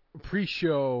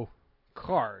pre-show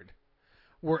card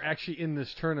were actually in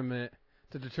this tournament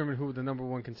to determine who the number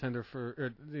 1 contender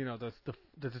for,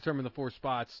 to determine the 4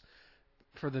 spots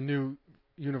for the new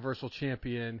Universal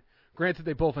Champion. Granted,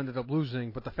 they both ended up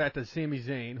losing, but the fact that Sami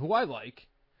Zayn, who I like,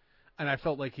 and I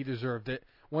felt like he deserved it,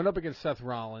 went up against Seth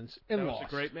Rollins and lost. It was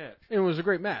a great match. It was a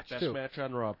great match, Best match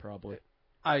on Raw, probably.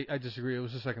 I disagree. It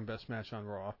was the second best match on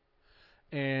Raw.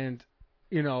 And,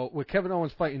 with Kevin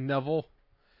Owens fighting Neville,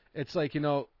 it's like,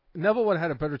 Neville would have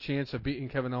had a better chance of beating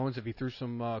Kevin Owens if he threw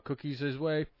some cookies his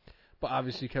way. But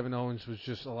obviously Kevin Owens was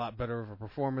just a lot better of a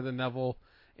performer than Neville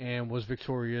and was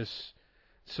victorious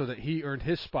so that he earned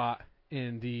his spot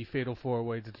in the Fatal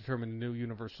 4-Way to determine the new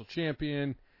Universal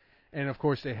Champion. And, of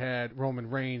course, they had Roman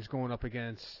Reigns going up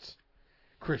against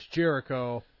Chris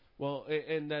Jericho. Well,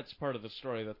 and that's part of the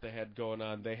story that they had going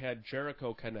on. They had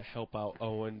Jericho kind of help out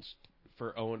Owens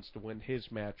for Owens to win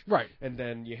his match. Right. And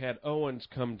then you had Owens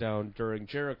come down during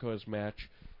Jericho's match,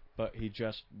 but he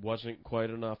just wasn't quite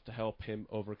enough to help him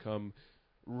overcome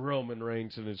Roman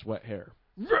Reigns and his wet hair.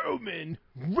 Roman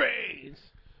Reigns!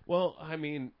 Well,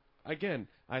 again,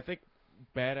 I think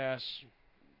badass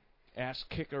ass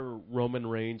kicker Roman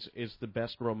Reigns is the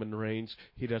best Roman Reigns.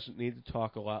 He doesn't need to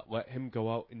talk a lot. Let him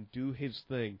go out and do his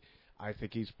thing. I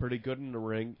think he's pretty good in the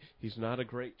ring. He's not a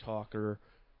great talker.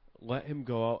 Let him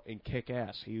go out and kick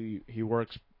ass. He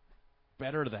works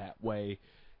better that way.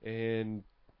 And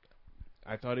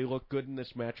I thought he looked good in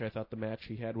this match. I thought the match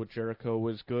he had with Jericho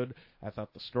was good. I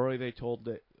thought the story they told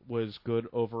that was good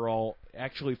overall.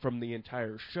 Actually, from the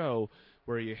entire show,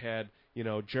 where you had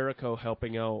Jericho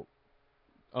helping out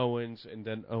Owens, and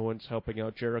then Owens helping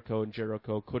out Jericho, and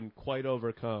Jericho couldn't quite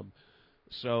overcome.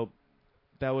 So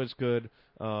that was good.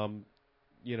 Who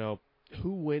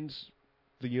wins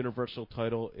the Universal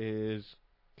title is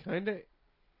kind of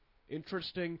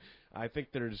interesting. I think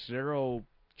there's zero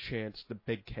chance that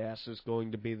Big Cass is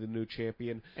going to be the new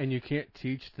champion. And you can't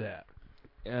teach that.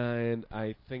 And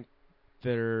I think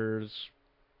there's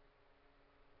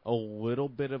a little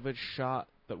bit of a shot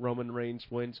that Roman Reigns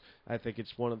wins. I think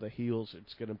it's one of the heels.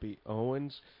 It's going to be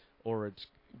Owens, or it's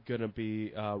going to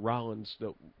be Rollins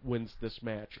that wins this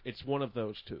match. It's one of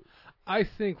those two. I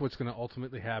think what's going to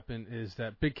ultimately happen is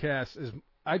that Big Cass is...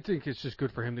 I think it's just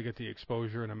good for him to get the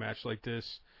exposure in a match like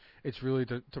this. It's really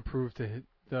to prove to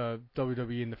the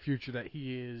WWE in the future that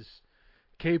he is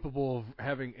capable of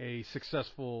having a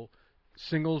successful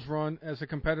singles run as a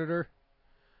competitor.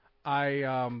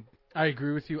 I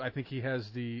agree with you. I think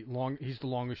he's the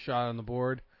longest shot on the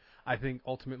board. I think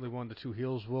ultimately one of the two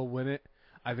heels will win it.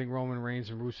 I think Roman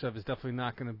Reigns and Rusev is definitely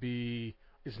not going to be...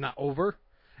 It's not over.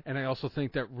 And I also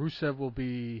think that Rusev will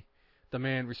be the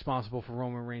man responsible for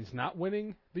Roman Reigns not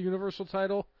winning the Universal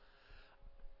title.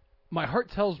 My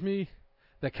heart tells me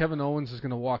that Kevin Owens is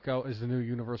going to walk out as the new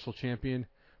Universal Champion,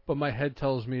 but my head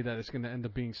tells me that it's going to end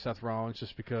up being Seth Rollins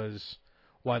just because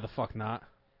why the fuck not?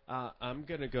 I'm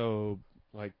going to go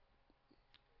like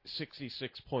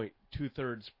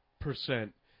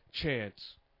 66.2%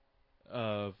 chance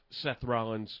of Seth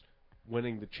Rollins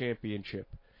winning the championship.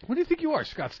 What do you think you are,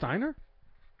 Scott Steiner?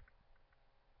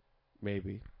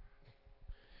 Maybe.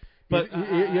 But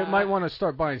you might want to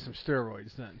start buying some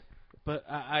steroids then. But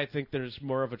I think there's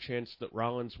more of a chance that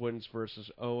Rollins wins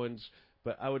versus Owens.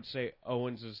 But I would say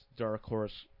Owens is dark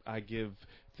horse. I give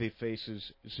the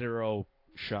faces zero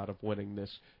shot of winning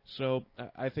this. So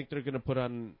I think they're going to put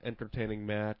on an entertaining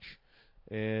match,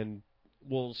 and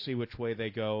we'll see which way they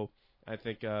go. I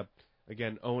think,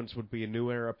 again, Owens would be a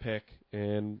new era pick,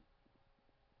 and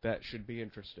that should be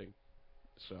interesting.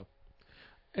 So.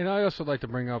 And I also like to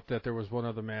bring up that there was one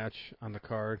other match on the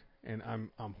card, and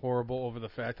I'm horrible over the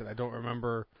fact that I don't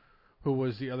remember who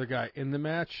was the other guy in the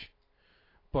match.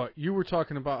 But you were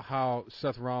talking about how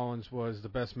Seth Rollins was the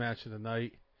best match of the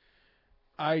night.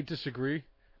 I disagree.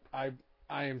 I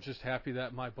am just happy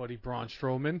that my buddy Braun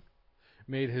Strowman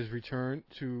made his return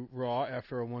to Raw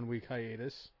after a 1-week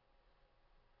hiatus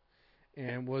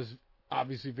and was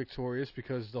obviously victorious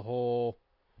because the whole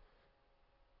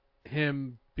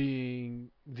him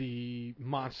being the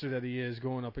monster that he is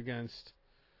going up against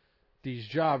these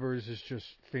jobbers is just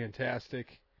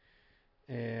fantastic.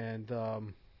 And I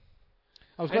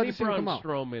was glad to see him come out.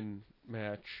 Braun Strowman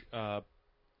match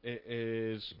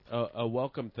is a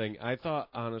welcome thing. I thought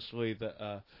honestly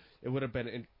that it would have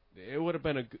been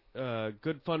a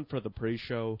good fun for the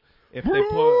pre-show if they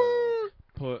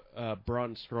put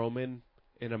Braun Strowman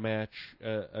in a match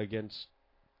against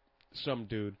some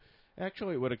dude.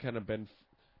 Actually, it would have kind of been.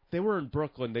 They were in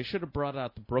Brooklyn. They should have brought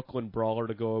out the Brooklyn Brawler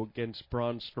to go against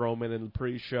Braun Strowman in the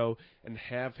pre-show and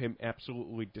have him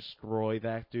absolutely destroy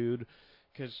that dude.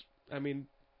 Because, I mean,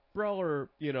 Brawler,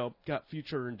 got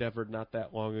future endeavored not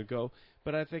that long ago.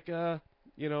 But I think, I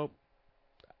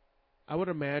would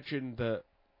imagine that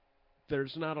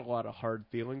there's not a lot of hard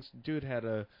feelings. The dude had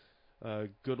a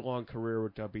good long career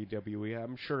with WWE.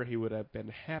 I'm sure he would have been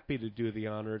happy to do the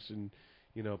honors and,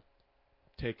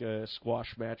 take a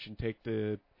squash match and take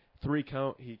the 3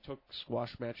 count. He took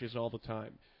squash matches all the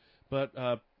time. But,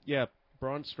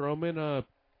 Braun Strowman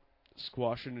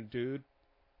squashing a dude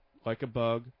like a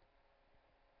bug,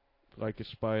 like a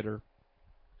spider.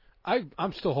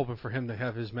 I'm still hoping for him to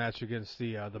have his match against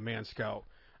the Man Scout.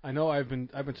 I know I've been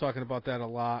talking about that a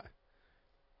lot.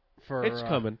 It's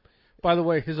coming. By the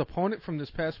way, his opponent from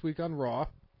this past week on Raw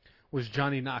was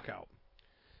Johnny Knockout.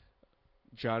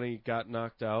 Johnny got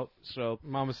knocked out, so...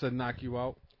 Mama said knock you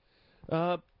out.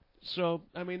 So,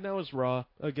 I mean, that was Raw.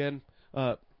 Again,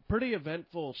 pretty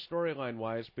eventful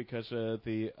storyline-wise because of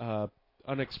the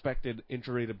unexpected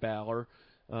injury to Balor.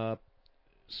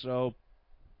 So,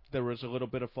 there was a little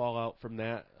bit of fallout from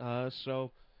that.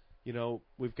 So,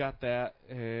 we've got that,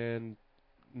 and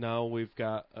now we've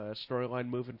got a storyline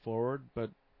moving forward, but,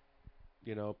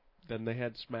 then they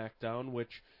had Smackdown,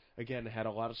 which, again, had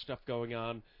a lot of stuff going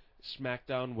on.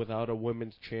 Smackdown without a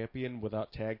women's champion,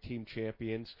 without tag team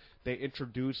champions. They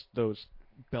introduced those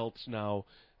belts now.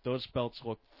 Those belts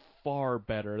look far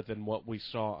better than what we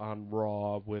saw on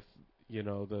Raw with,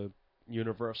 the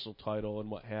Universal title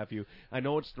and what have you. I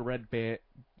know it's the red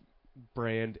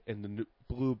brand and the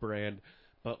blue brand,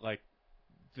 but,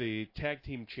 the tag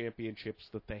team championships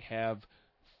that they have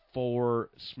for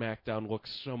SmackDown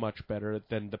looks so much better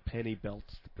than the penny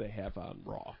belts that they have on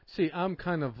Raw. See, I'm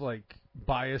kind of like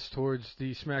biased towards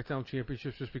the SmackDown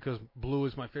Championships just because blue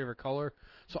is my favorite color.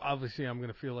 So obviously I'm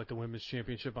going to feel like the Women's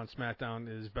Championship on SmackDown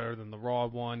is better than the Raw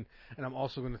one. And I'm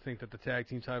also going to think that the tag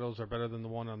team titles are better than the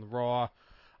one on the Raw.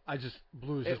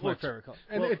 Blue is just my favorite color.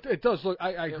 And it does look,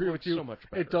 I agree with you. So much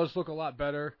better. It does look a lot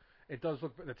better.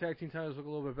 The tag team titles look a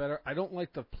little bit better. I don't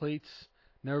like the plates.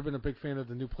 Never been a big fan of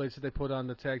the new plates that they put on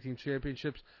the tag team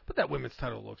championships, but that women's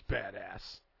title looks badass.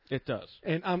 It does.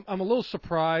 And I'm a little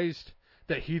surprised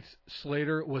that Heath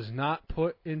Slater was not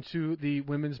put into the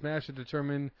women's match to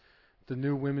determine the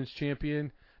new women's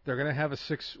champion. They're going to have a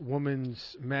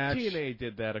 6-women's match. TNA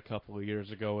did that a couple of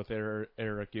years ago with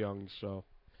Eric Young, so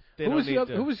who was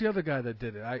the other guy that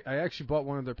did it? I actually bought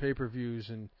one of their pay-per-views,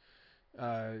 and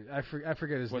I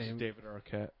forget his name. Was it David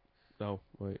Arquette? No,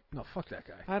 wait. No, fuck that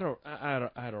guy. I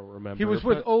don't remember. He was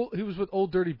with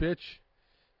Old Dirty Bitch.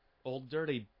 Old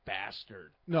Dirty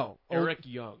Bastard. No, Eric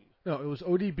Young. No, it was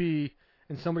ODB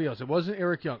and somebody else. It wasn't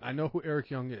Eric Young. I know who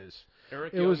Eric Young is.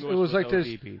 It was like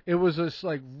ODB. It was this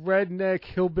like redneck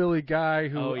hillbilly guy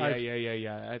who. Oh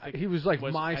yeah. I think he was like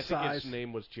my size. I think his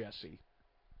name was Jesse.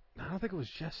 I don't think it was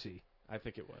Jesse. I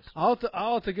think it was.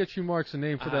 I'll have to get you Mark's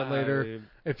name for that later.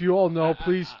 If you all know,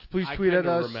 please tweet at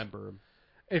us. I remember him.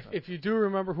 If you do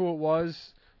remember who it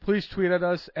was, please tweet at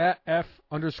us at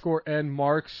F_N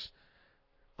Marks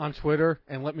on Twitter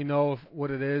and let me know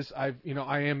what it is. I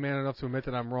am man enough to admit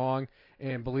that I'm wrong,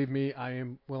 and believe me, I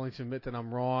am willing to admit that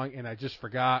I'm wrong, and I just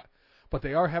forgot. But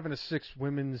they are having a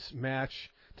 6-women's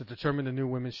match to determine the new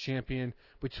women's champion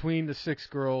between the 6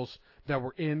 girls that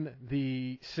were in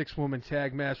the 6-woman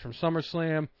tag match from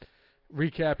SummerSlam.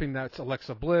 Recapping, that's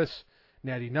Alexa Bliss,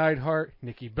 Natty Neidhart,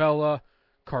 Nikki Bella,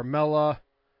 Carmella,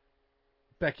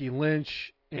 Becky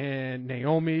Lynch, and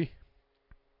Naomi.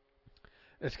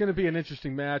 It's going to be an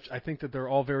interesting match. I think that they're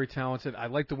all very talented. I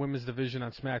like the women's division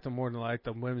on SmackDown more than I like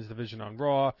the women's division on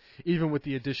Raw. Even with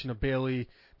the addition of Bayley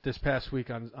this past week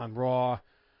on Raw,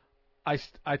 I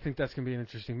think that's going to be an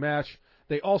interesting match.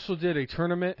 They also did a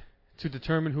tournament to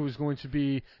determine who is going to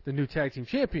be the new tag team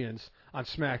champions on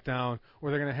SmackDown,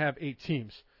 where they're going to have 8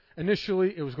 teams.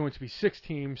 Initially, it was going to be 6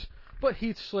 teams, but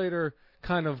Heath Slater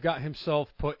kind of got himself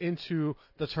put into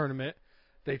the tournament.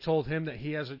 They told him that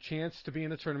he has a chance to be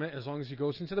in the tournament as long as he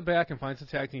goes into the back and finds a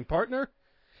tag team partner.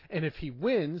 And if he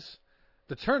wins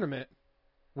the tournament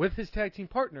with his tag team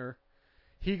partner,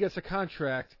 he gets a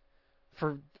contract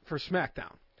for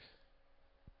SmackDown.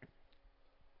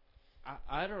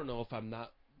 I don't know if I'm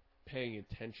not paying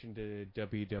attention to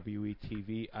WWE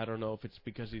TV. I don't know if it's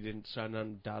because he didn't sign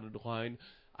on the dotted line.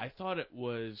 I thought it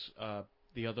was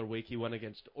the other week he went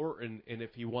against Orton, and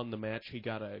if he won the match, he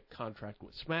got a contract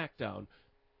with SmackDown.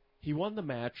 He won the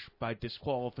match by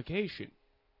disqualification.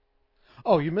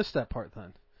 Oh, you missed that part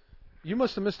then. You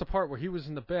must have missed the part where he was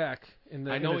in the back in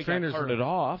the I know in the he trainer's got carted room.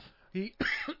 off.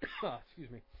 Excuse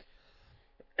me.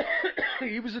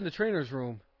 He was in the trainer's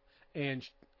room, and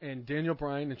Daniel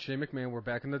Bryan and Shane McMahon were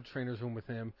back in the trainer's room with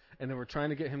him, and they were trying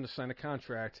to get him to sign a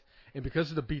contract. And because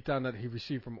of the beatdown that he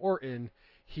received from Orton,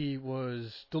 he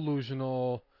was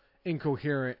delusional,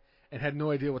 incoherent, and had no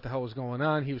idea what the hell was going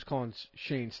on. He was calling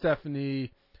Shane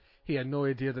Stephanie. He had no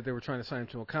idea that they were trying to sign him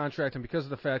to a contract, and because of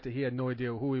the fact that he had no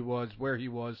idea who he was, where he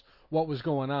was, what was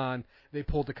going on, they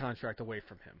pulled the contract away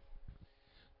from him.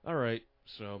 All right,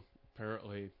 so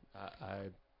apparently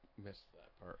I missed that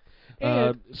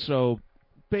part. So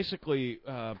basically,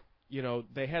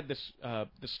 they had this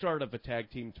the start of a tag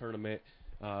team tournament,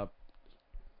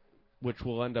 which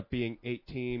will end up being 8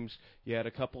 teams. You had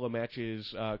a couple of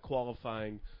matches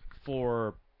qualifying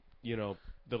for,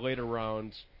 the later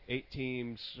rounds. 8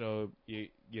 teams, so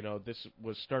this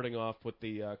was starting off with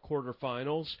the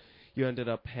quarterfinals. You ended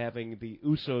up having the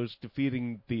Usos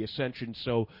defeating the Ascension.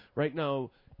 So right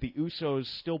now, the Usos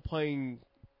still playing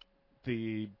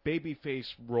the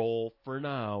babyface role for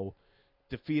now,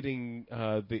 defeating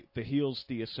the heels,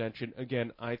 the Ascension.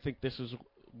 Again, I think this is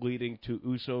leading to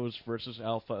Usos versus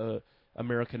Alpha,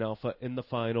 American Alpha in the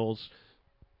finals.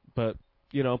 But,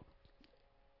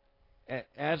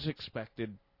 as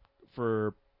expected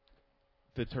for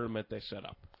the tournament they set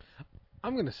up.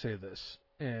 I'm going to say this,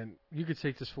 and you can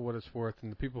take this for what it's worth, and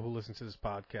the people who listen to this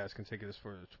podcast can take this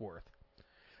for what it's worth.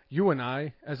 You and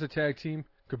I, as a tag team,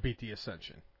 could beat the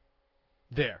Ascension.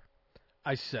 There.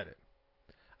 I said it.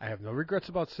 I have no regrets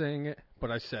about saying it,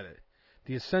 but I said it.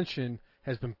 The Ascension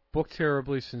has been booked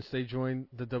terribly since they joined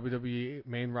the WWE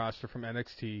main roster from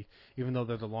NXT, even though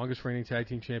they're the longest reigning tag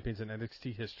team champions in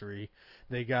NXT history.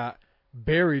 They got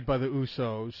buried by the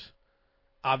Usos.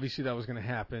 Obviously, that was going to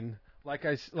happen. Like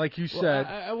you Well, said,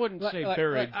 I wouldn't say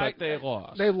buried, but they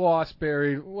lost. They lost,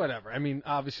 buried, whatever. I mean,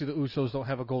 obviously the Usos don't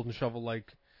have a golden shovel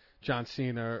like John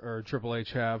Cena or Triple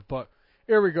H have, but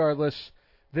irregardless,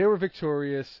 they were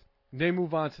victorious. They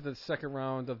move on to the second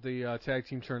round of the tag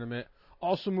team tournament.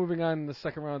 Also moving on in the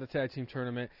second round of the tag team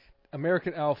tournament,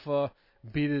 American Alpha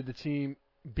beat the team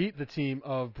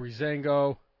of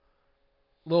Breezango.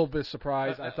 A little bit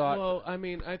surprised, I thought. Well, I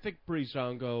mean, I think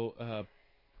Breezango.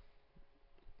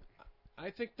 I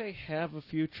think they have a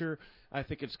future. I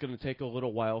think it's going to take a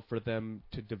little while for them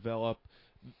to develop.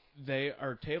 They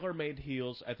are tailor-made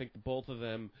heels. I think both of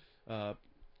them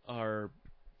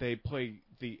they play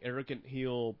the arrogant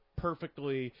heel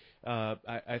perfectly.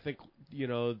 I think,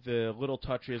 the little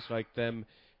touches like them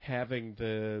having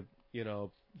the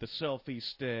selfie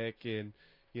stick and,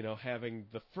 having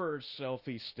the fur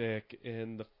selfie stick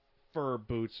and the fur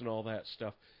boots and all that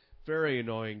stuff. Very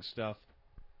annoying stuff.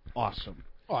 Awesome.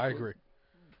 Oh, I agree.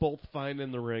 Both fine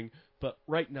in the ring, but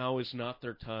right now is not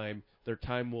their time. Their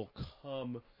time will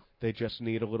come. They just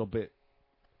need a little bit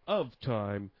of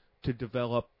time to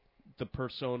develop the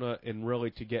persona and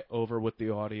really to get over with the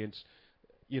audience.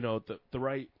 The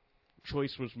right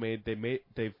choice was made.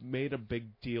 They've made a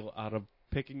big deal out of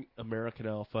picking American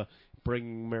Alpha,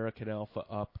 bringing American Alpha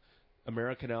up,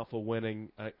 American Alpha winning.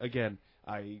 Again,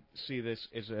 I see this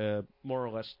as a more or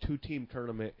less two-team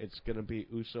tournament. It's going to be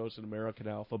Usos and American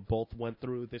Alpha. Both went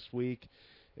through this week,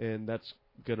 and that's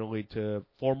going to lead to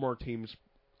 4 more teams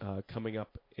coming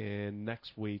up in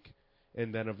next week,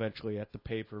 and then eventually at the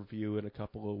pay-per-view in a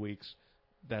couple of weeks,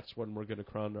 that's when we're going to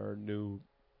crown our new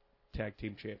tag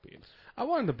team champions. I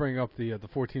wanted to bring up the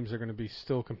 4 teams that are going to be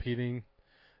still competing.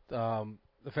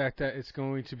 The fact that it's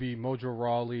going to be Mojo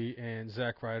Rawley and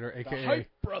Zack Ryder, a.k.a. The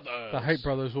Hype Brothers. The Hype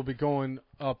Brothers will be going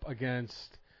up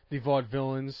against the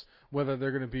Vaudevillains, whether they're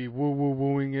going to be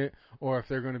woo-woo-wooing it or if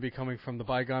they're going to be coming from the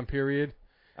bygone period.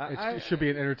 It should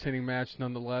be an entertaining match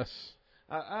nonetheless.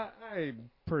 I'm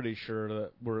pretty sure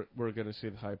that we're going to see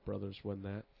the Hype Brothers win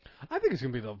that. I think it's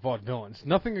going to be the Vaudevillains.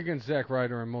 Nothing against Zack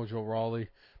Ryder and Mojo Rawley.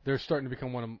 They're starting to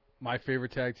become one of my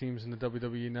favorite tag teams in the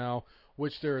WWE now,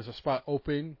 which there is a spot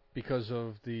open because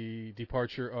of the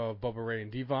departure of Bubba Ray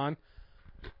and Devon.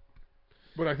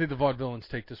 But I think the Vaudevillains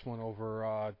take this one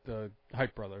over the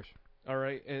Hype Brothers. All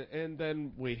right, and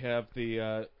then we have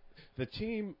the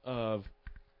team of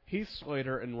Heath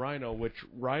Slater and Rhino, which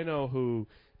Rhino who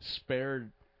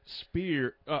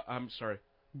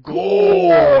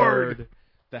gored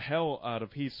the hell out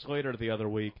of Heath Slater the other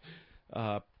week,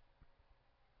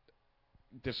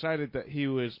 decided that he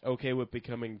was okay with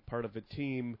becoming part of a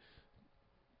team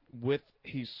with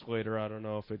Heath Slater. I don't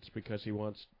know if it's because he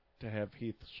wants to have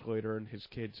Heath Slater and his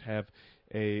kids have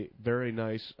a very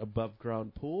nice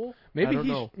above-ground pool.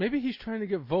 Maybe he's trying to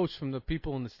get votes from the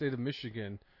people in the state of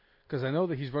Michigan, because I know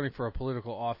that he's running for a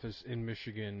political office in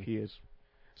Michigan. He is.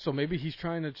 So maybe he's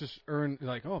trying to just earn,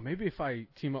 maybe if I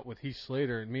team up with Heath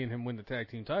Slater and me and him win the tag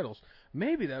team titles,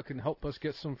 maybe that can help us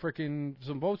get some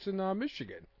votes in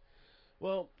Michigan.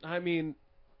 Well, I mean,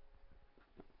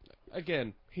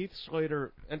 again, Heath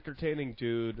Slater, entertaining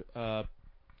dude.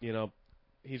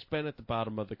 He's been at the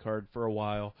bottom of the card for a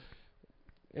while,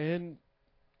 and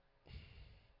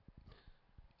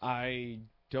I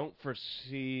don't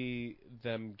foresee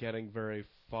them getting very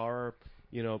far.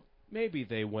 Maybe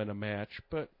they win a match,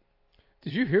 but...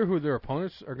 Did you hear who their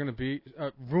opponents are going to be?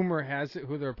 Rumor has it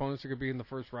who their opponents are going to be in the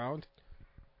first round.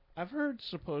 I've heard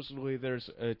supposedly there's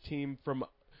a team from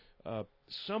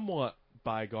somewhat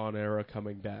bygone era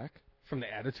coming back. From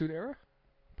the Attitude Era,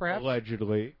 perhaps?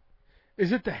 Allegedly.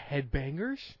 Is it the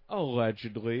Headbangers?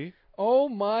 Allegedly. Oh,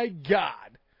 my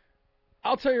God.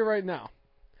 I'll tell you right now.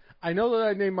 I know that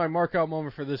I named my mark-out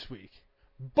moment for this week,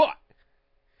 but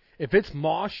if it's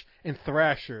Mosh and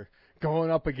Thrasher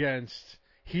going up against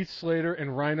Heath Slater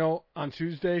and Rhino on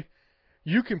Tuesday,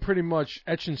 you can pretty much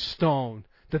etch in stone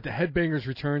that the Headbangers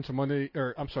return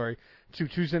to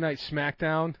Tuesday Night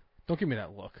Smackdown. Don't give me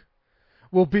that look.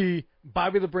 Will be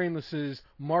Bobby the Brainless's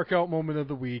mark-out moment of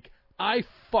the week. I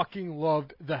fucking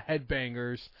loved the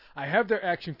Headbangers. I have their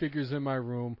action figures in my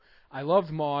room. I loved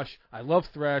Mosh. I loved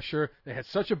Thrasher. They had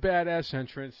such a badass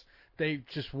entrance. They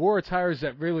just wore attires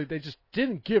that really, they just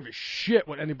didn't give a shit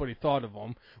what anybody thought of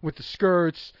them. With the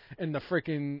skirts and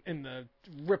the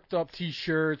ripped up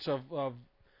t-shirts of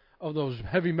those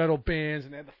heavy metal bands,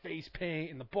 and they had the face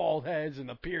paint and the bald heads and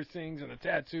the piercings and the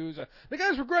tattoos. The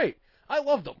guys were great. I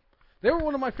loved them. They were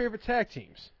one of my favorite tag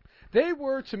teams. They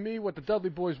were, to me, what the Dudley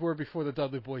Boys were before the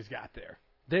Dudley Boys got there.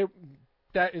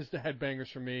 That is the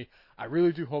Headbangers for me. I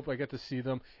really do hope I get to see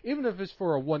them. Even if it's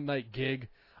for a one-night gig,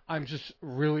 I'm just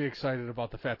really excited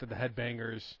about the fact that the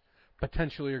Headbangers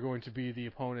potentially are going to be the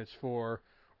opponents for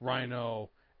Rhino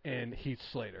and Heath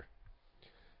Slater?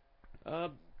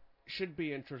 Should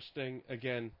be interesting.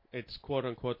 Again, it's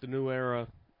quote-unquote the new era.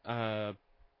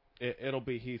 It'll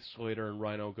be Heath Slater and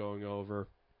Rhino going over.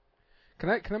 Can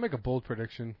I make a bold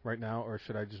prediction right now, or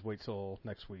should I just wait till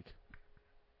next week?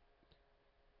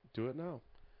 Do it now.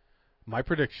 My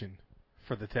prediction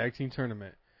for the tag team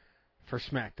tournament for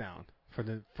SmackDown, for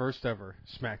the first ever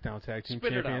SmackDown Tag Team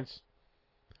Champions,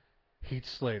 Heath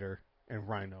Slater and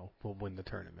Rhino will win the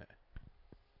tournament.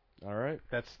 All right.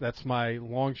 That's my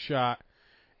long shot.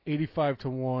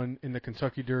 85-1 in the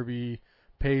Kentucky Derby,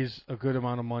 pays a good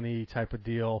amount of money type of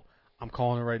deal. I'm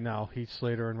calling it right now. Heath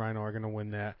Slater and Rhino are going to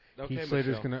win that. Okay, Heath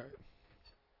Slater's going to.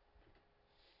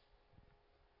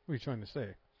 What are you trying to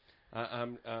say?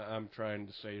 I'm trying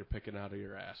to say you're picking out of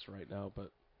your ass right now,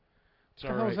 but it's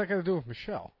what the hell is that got to do with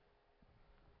Michelle?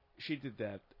 She did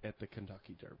that at the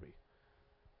Kentucky Derby,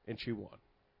 and she won.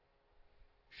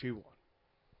 She won.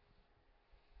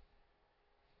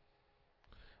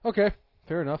 Okay,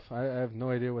 fair enough. I have no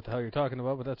idea what the hell you're talking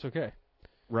about, but that's okay.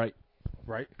 Right.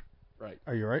 Right? Right.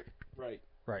 Are you right? Right.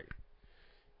 Right.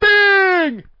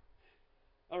 Bing!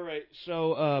 All right,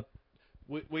 so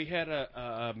we had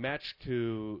a match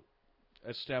to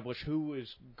establish who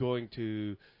is going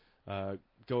to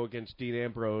go against Dean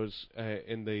Ambrose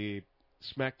in the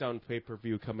SmackDown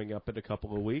pay-per-view coming up in a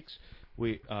couple of weeks.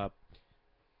 We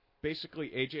basically,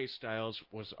 AJ Styles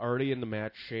was already in the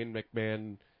match. Shane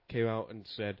McMahon came out and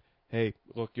said, hey,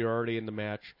 look, you're already in the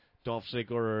match. Dolph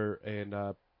Ziggler and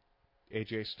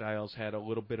AJ Styles had a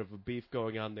little bit of a beef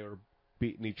going on. They were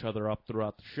beating each other up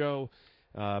throughout the show.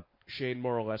 Shane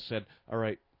more or less said, all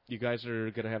right, you guys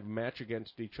are going to have a match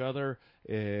against each other.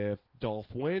 If Dolph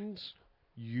wins,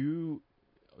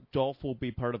 Dolph will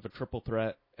be part of a triple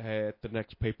threat at the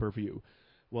next pay-per-view.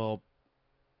 Well,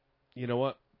 you know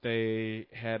what? They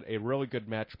had a really good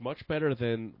match, much better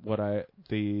than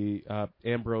the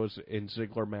Ambrose and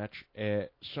Ziggler match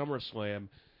at SummerSlam.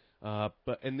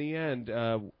 But in the end,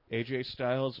 AJ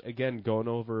Styles, again, going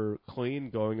over clean,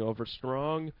 going over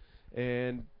strong,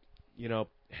 and,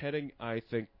 heading, I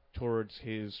think, towards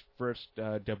his first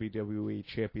WWE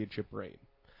Championship reign.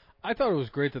 I thought it was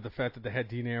great that the fact that they had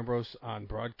Dean Ambrose on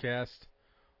broadcast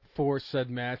for said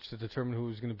match to determine who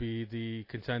was going to be the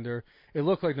contender. It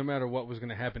looked like no matter what was going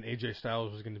to happen, AJ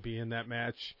Styles was going to be in that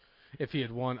match. If he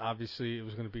had won, obviously it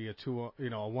was going to be a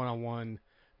one-on-one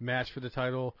match for the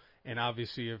title. And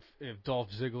obviously, if Dolph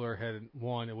Ziggler had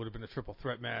won, it would have been a triple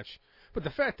threat match. But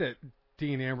the fact that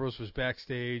Dean Ambrose was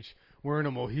backstage wearing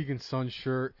a Mohegan Sun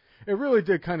shirt, it really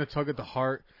did kind of tug at the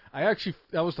heart.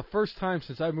 That was the first time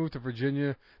since I moved to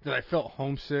Virginia that I felt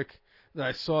homesick, that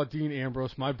I saw Dean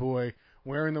Ambrose, my boy,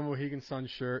 wearing the Mohegan Sun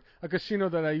shirt, a casino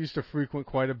that I used to frequent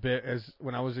quite a bit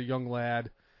when I was a young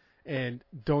lad, and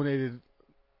donated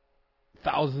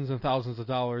thousands and thousands of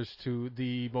dollars to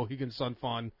the Mohegan Sun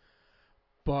Fund.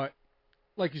 But,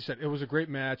 like you said, it was a great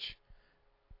match.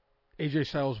 AJ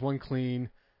Styles won clean.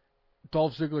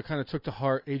 Dolph Ziggler kind of took to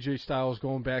heart AJ Styles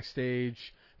going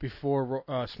backstage before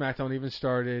SmackDown even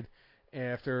started.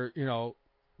 After,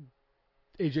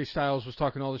 AJ Styles was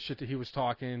talking all the shit that he was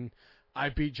talking. I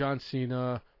beat John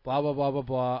Cena, blah, blah, blah, blah,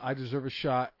 blah. I deserve a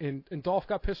shot. And Dolph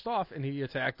got pissed off, and he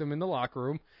attacked him in the locker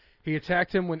room. He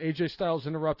attacked him when AJ Styles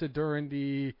interrupted during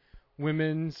the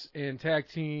women's and tag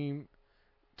team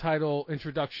title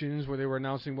introductions where they were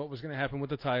announcing what was going to happen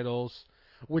with the titles,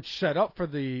 which set up for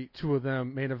the two of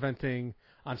them main eventing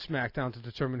on SmackDown to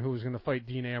determine who was going to fight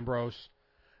Dean Ambrose.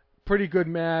 Pretty good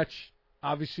match.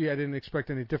 Obviously, I didn't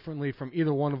expect any differently from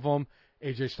either one of them.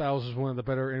 AJ Styles is one of the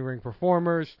better in-ring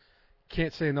performers.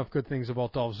 Can't say enough good things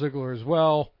about Dolph Ziggler as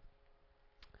well.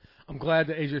 I'm glad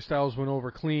that AJ Styles went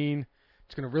over clean.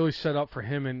 It's going to really set up for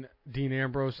him and Dean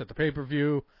Ambrose at the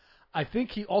pay-per-view. I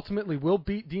think he ultimately will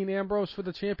beat Dean Ambrose for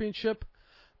the championship.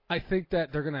 I think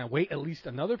that they're going to wait at least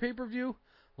another pay-per-view,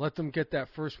 let them get that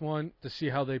first one to see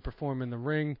how they perform in the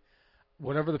ring.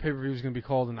 Whatever the pay-per-view is going to be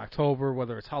called in October,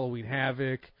 whether it's Halloween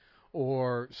Havoc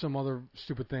or some other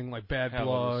stupid thing like Bad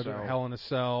Blood or Hell in a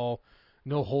Cell,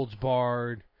 No Holds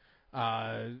Barred,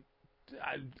 Oktoberfest,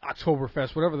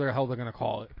 whatever the hell they're going to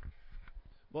call it.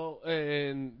 Well,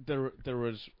 and there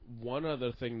was one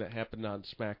other thing that happened on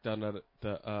SmackDown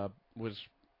that was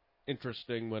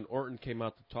interesting when Orton came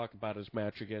out to talk about his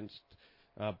match against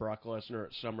Brock Lesnar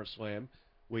at SummerSlam.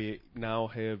 We now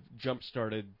have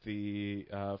jump-started the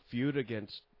feud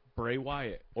against Bray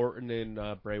Wyatt, Orton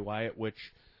and Bray Wyatt,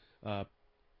 which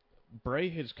Bray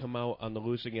has come out on the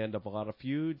losing end of a lot of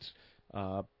feuds.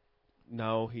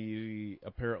 Now he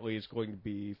apparently is going to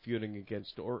be feuding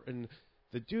against Orton.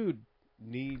 The dude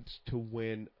needs to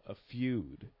win a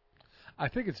feud. I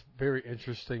think it's very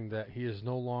interesting that he is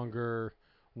no longer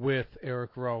with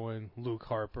Eric Rowan, Luke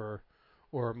Harper,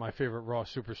 or my favorite Raw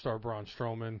superstar, Braun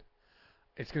Strowman.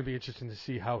 It's going to be interesting to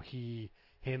see how he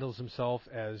handles himself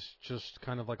as just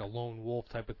kind of like a lone wolf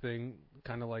type of thing,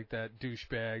 kind of like that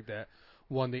douchebag that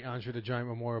won the Andre the Giant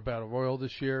Memorial Battle Royal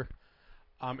this year.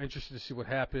 I'm interested to see what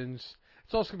happens.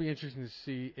 It's also going to be interesting to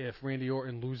see if Randy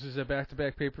Orton loses at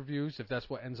back-to-back pay-per-views, if that's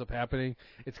what ends up happening.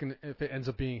 If it ends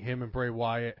up being him and Bray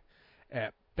Wyatt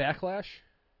at Backlash.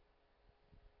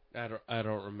 I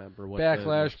don't remember what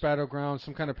Backlash, Battleground,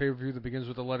 some kind of pay-per-view that begins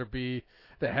with the letter B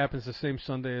that happens the same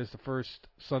Sunday as the first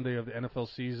Sunday of the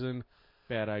NFL season.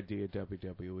 Bad idea,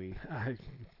 WWE.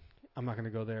 I'm not going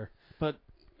to go there. But,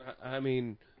 I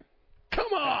mean...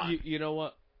 Come on! You know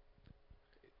what?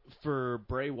 For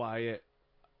Bray Wyatt,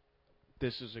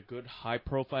 this is a good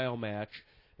high-profile match,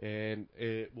 and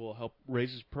it will help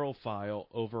raise his profile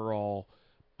overall,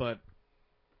 but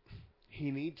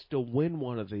he needs to win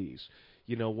one of these.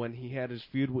 You know, when he had his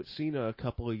feud with Cena a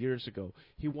couple of years ago,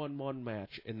 he won one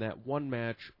match, and that one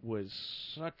match was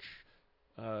such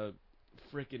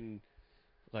freaking,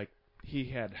 like, he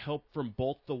had help from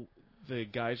both the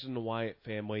guys in the Wyatt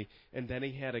family, and then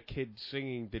he had a kid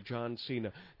singing to John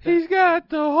Cena. He's got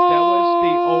the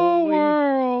whole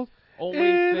world. Only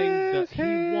thing that he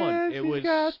won. It was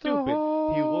stupid.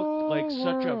 He looked like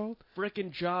such a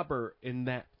frickin' jobber in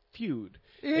that feud.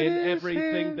 In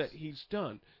everything that he's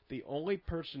done. The only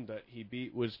person that he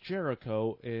beat was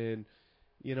Jericho, and,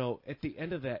 you know, at the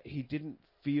end of that, he didn't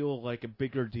feel like a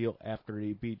bigger deal after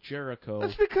he beat Jericho.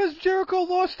 That's because Jericho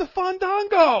lost to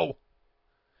Fandango.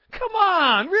 Come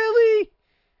on, really?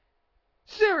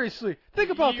 Seriously, think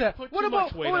about that. What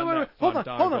about? Wait,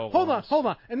 Hold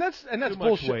on. And that's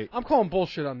bullshit. Weight. I'm calling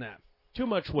bullshit on that. Too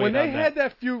much weight. When they had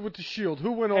that feud with the Shield,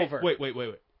 who went over? Wait.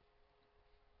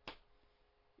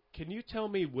 Can you tell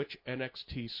me which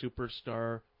NXT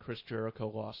superstar Chris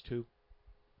Jericho lost to?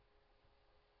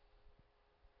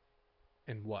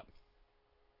 And what?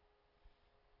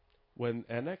 When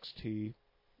NXT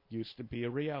used to be a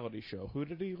reality show, who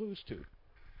did he lose to?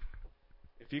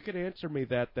 If you could answer me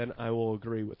that, then I will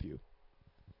agree with you.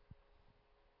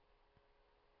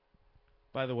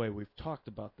 By the way, we've talked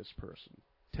about this person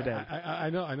today. I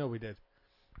know we did.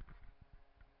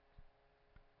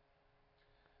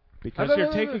 Because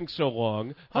you're taking so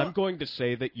long, I'm going to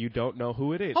say that you don't know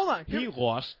who it is. Hold on. He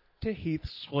lost to Heath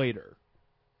Slater.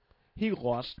 Do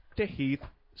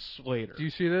you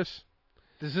see this?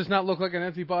 Does this not look like an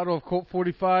empty bottle of Colt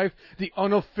 45? The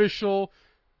unofficial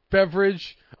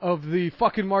beverage of the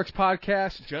fucking Marks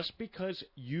podcast? Just because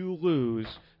you lose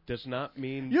does not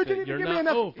mean you're not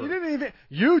over.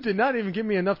 You did not even give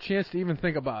me enough chance to even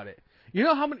think about it. You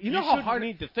know how many? You know how hard.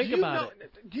 Need to think about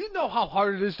it. Do you know how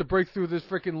hard it is to break through this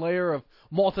freaking layer of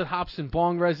malted hops and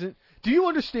bong resin? Do you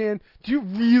understand? Do you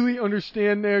really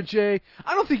understand, there, Jay?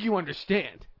 I don't think you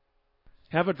understand.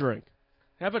 Have a drink.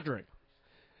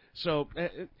 So,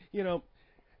 you know,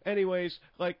 anyways,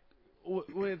 like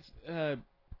with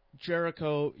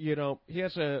Jericho, you know, he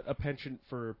has a penchant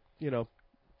for, you know,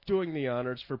 doing the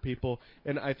honors for people,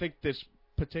 and I think this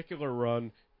particular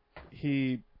run,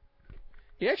 he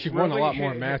actually won a lot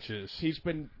more matches. He's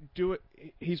been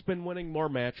winning more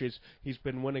matches. He's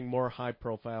been winning more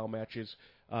high-profile matches,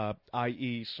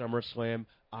 i.e. SummerSlam,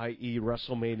 i.e.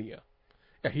 WrestleMania.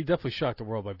 Yeah, he definitely shocked the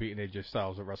world by beating AJ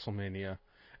Styles at WrestleMania.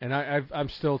 And I'm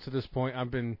still, to this point,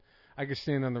 I could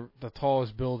stand on the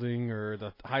tallest building or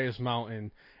the highest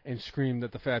mountain and scream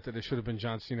at the fact that it should have been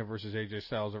John Cena versus AJ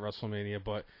Styles at WrestleMania,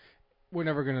 but we're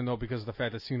never going to know because of the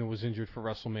fact that Cena was injured for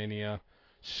WrestleMania.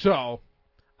 So,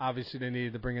 obviously, they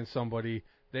needed to bring in somebody.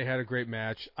 They had a great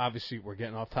match. Obviously, we're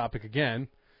getting off topic again,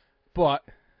 but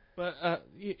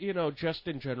you know, just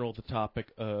in general, the topic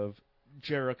of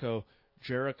Jericho,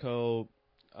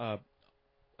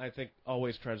 I think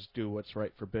always tries to do what's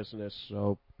right for business.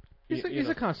 So he's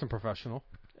a constant professional.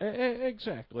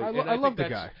 Exactly. I love the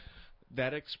guy.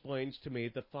 That explains to me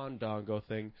the Fandango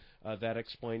thing. That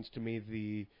explains to me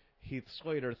the Heath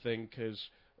Slater thing, because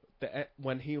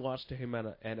when he lost to him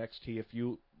at NXT, if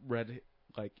you read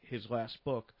like his last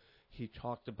book, he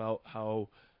talked about how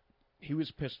he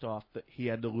was pissed off that he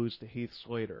had to lose to Heath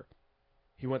Slater.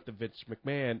 He went to Vince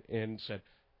McMahon and said,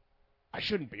 "I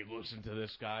shouldn't be losing to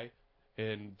this guy."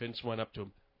 And Vince went up to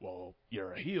him, "Well,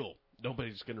 you're a heel.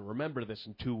 Nobody's going to remember this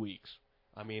in 2 weeks."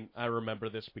 I mean, I remember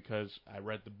this because I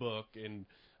read the book, and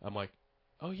I'm like,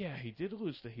 oh yeah, he did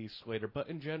lose to Heath Slater. But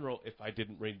in general, if I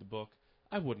didn't read the book,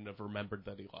 I wouldn't have remembered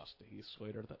that he lost to Heath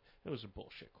Slater. That was a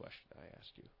bullshit question I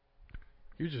asked you.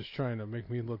 You're just trying to make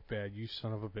me look bad, you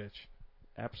son of a bitch.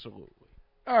 Absolutely.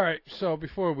 All right, so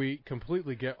before we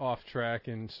completely get off track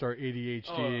and start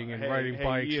ADHDing and riding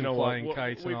bikes and flying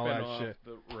kites and all that shit, we've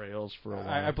been off the rails for a while.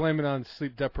 I blame it on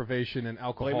sleep deprivation and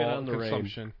alcohol Blame it on the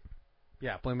consumption. rain.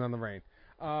 Yeah, blame it on the rain.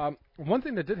 One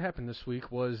thing that did happen this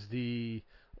week was the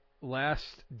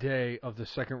last day of the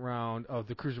second round of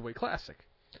the Cruiserweight Classic.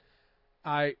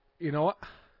 You know what?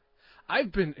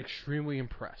 I've been extremely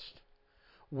impressed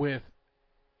with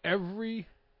every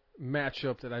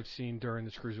matchup that I've seen during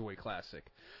this Cruiserweight Classic.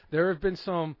 There have been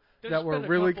some that were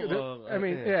really good.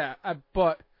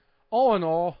 But all in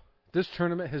all, this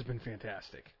tournament has been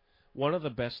fantastic. One of the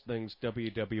best things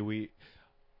WWE,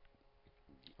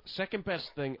 second best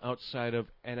thing outside of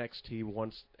NXT,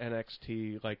 once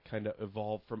NXT like kind of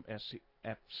evolved from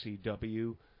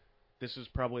FCW, this is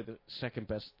probably the second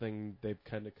best thing they've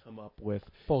kind of come up with.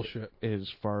 Bullshit. As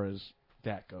far as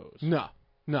that goes. No.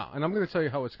 And I'm going to tell you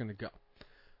how it's going to go.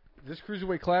 This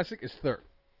Cruiserweight Classic is third.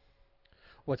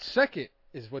 What's second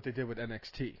is what they did with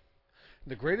NXT.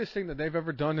 The greatest thing that they've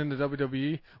ever done in the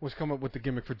WWE was come up with the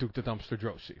gimmick for Duke the Dumpster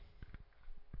Droese.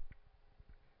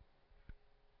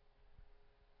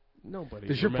 Nobody.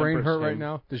 Does your brain hurt right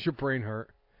now? Does your brain hurt?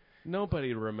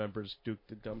 Nobody remembers Duke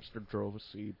the Dumpster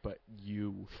Droese but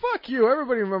you. Fuck you.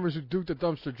 Everybody remembers who Duke the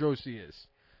Dumpster Droese is.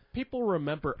 People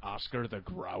remember Oscar the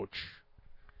Grouch.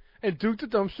 And Duke the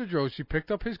Dumpster Droese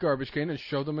picked up his garbage can and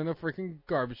shoved him in a freaking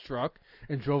garbage truck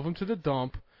and drove him to the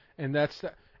dump. And that's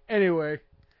that. Anyway,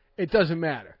 it doesn't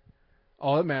matter.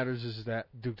 All that matters is that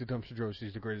Duke the Dumpster Droese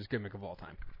is the greatest gimmick of all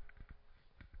time.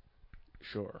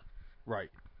 Sure.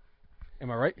 Right. Am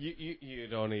I right? You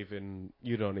don't even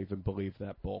believe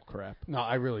that bull crap. No,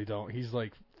 I really don't. He's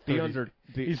like 30,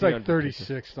 he's like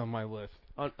 36th on my list.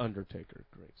 Undertaker,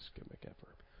 greatest gimmick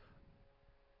ever.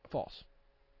 False.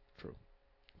 True.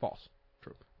 False.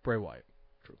 True. Bray Wyatt.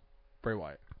 True. Bray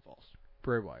Wyatt. False.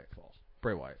 Bray Wyatt. False.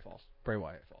 Bray Wyatt. False. Bray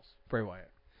Wyatt. False. Bray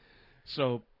Wyatt.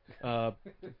 So,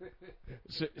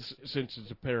 since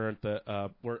it's apparent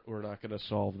that we're not going to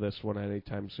solve this one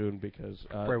anytime soon because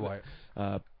Bray Wyatt.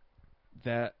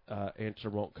 That answer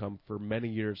won't come for many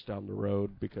years down the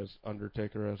road because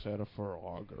Undertaker has had a far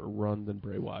longer run than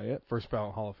Bray Wyatt. First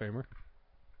ballot Hall of Famer.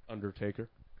 Undertaker.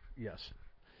 Yes.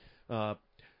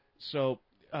 So,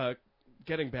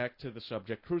 getting back to the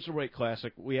subject, Cruiserweight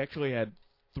Classic, we actually had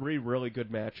 3 really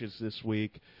good matches this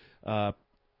week.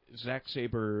 Zack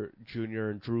Sabre Jr.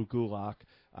 and Drew Gulak.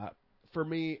 For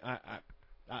me,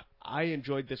 I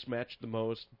enjoyed this match the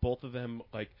most. Both of them,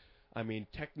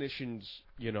 technicians,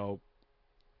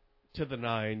 to the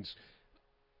nines.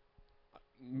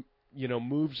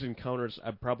 Moves and counters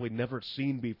I've probably never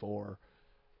seen before.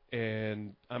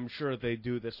 And I'm sure they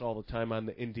do this all the time on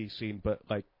the indie scene, but,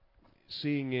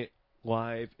 seeing it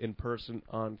live in person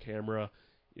on camera,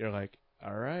 you're like,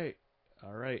 all right,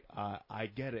 I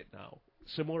get it now.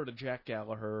 Similar to Jack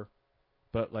Gallagher,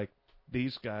 but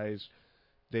these guys,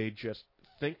 they just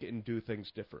think and do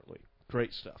things differently.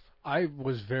 Great stuff. I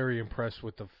was very impressed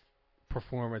with the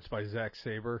performance by Zack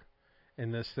Sabre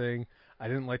in this thing. I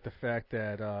didn't like the fact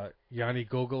that Yanni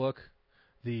Gogoluk,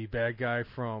 the bad guy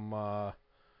from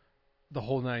the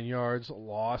whole 9 yards,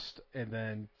 lost and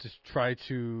then just tried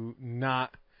to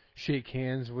not shake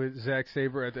hands with Zack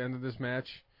Sabre at the end of this match.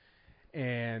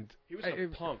 And he was a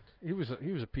punk. He was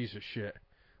a piece of shit.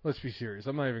 Let's be serious.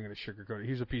 I'm not even going to sugarcoat it.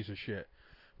 He's a piece of shit.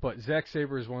 But Zack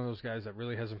Sabre is one of those guys that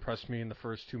really has impressed me in the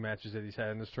first 2 matches that he's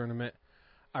had in this tournament.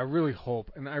 I really hope,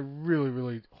 and I really,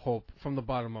 really hope from the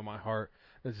bottom of my heart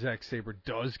that Zack Sabre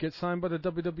does get signed by the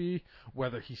WWE,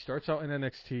 whether he starts out in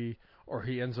NXT or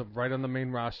he ends up right on the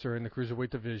main roster in the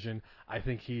Cruiserweight division. I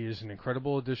think he is an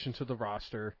incredible addition to the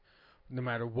roster, no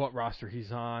matter what roster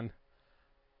he's on.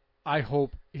 I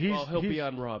hope he'll be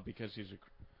on Raw because he's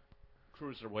a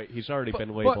cruiserweight. He's already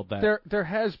been labeled that. There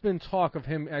has been talk of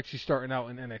him actually starting out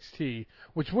in NXT,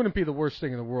 which wouldn't be the worst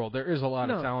thing in the world. There is a lot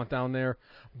of talent down there,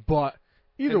 but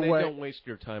either way, don't waste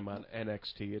your time on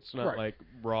NXT. It's not like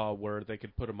Raw where they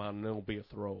could put him on and it'll be a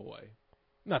throwaway.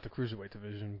 Not the cruiserweight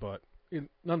division, but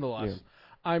nonetheless,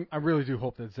 I really do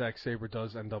hope that Zack Sabre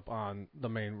does end up on the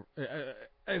main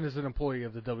and as an employee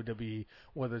of the WWE,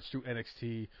 whether it's through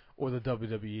NXT or the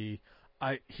WWE.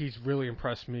 He's really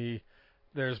impressed me.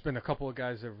 There's been a couple of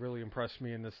guys that have really impressed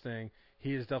me in this thing.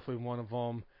 He is definitely one of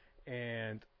them,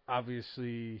 and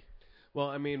obviously, well,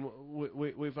 I mean,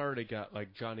 we've already got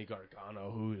Johnny Gargano,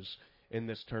 who's in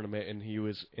this tournament, and he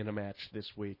was in a match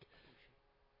this week.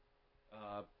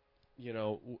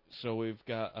 So we've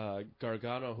got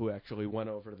Gargano, who actually went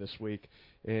over this week,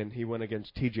 and he went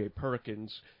against T.J.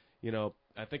 Perkins.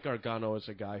 I think Gargano is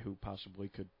a guy who possibly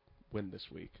could win this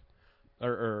week,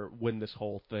 or win this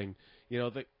whole thing.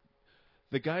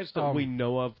 The guys that we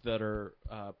know of that are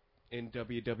in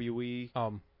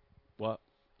WWE. What?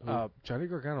 Johnny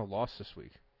Gargano lost this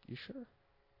week. You sure?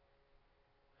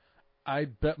 I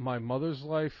bet my mother's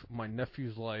life, my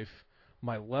nephew's life,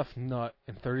 my left nut,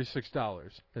 and $36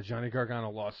 that Johnny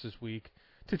Gargano lost this week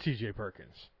to T.J.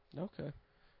 Perkins. Okay.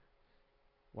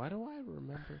 Why do I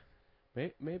remember?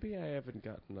 Maybe I haven't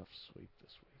got enough sleep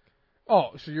this week.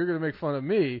 Oh, so you're going to make fun of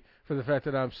me for the fact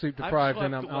that I'm sleep deprived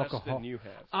and I'm less alcohol. than you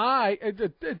have.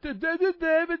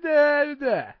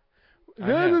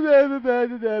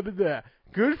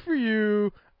 Good for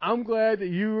you. I'm glad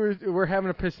that we're having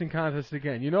a pissing contest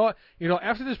again. You know what?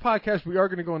 After this podcast, we are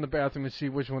going to go in the bathroom and see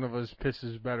which one of us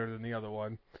pisses better than the other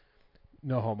one.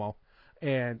 No homo.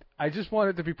 And I just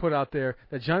wanted to be put out there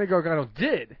that Johnny Gargano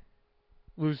did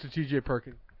lose to T.J.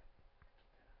 Perkins.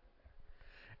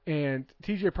 And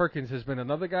T.J. Perkins has been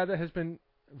another guy that has been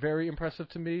very impressive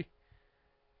to me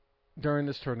during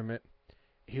this tournament.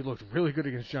 He looked really good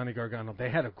against Johnny Gargano. They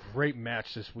had a great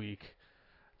match this week.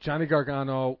 Johnny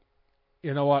Gargano,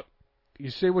 you know what? You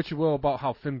say what you will about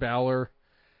how Finn Balor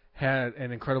had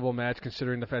an incredible match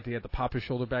considering the fact that he had to pop his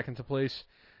shoulder back into place.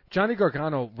 Johnny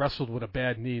Gargano wrestled with a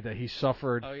bad knee that he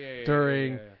suffered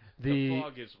during the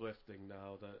fog is lifting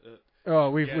now.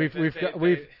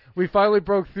 We finally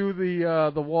broke through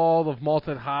the wall of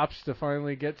malted hops to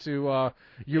finally get to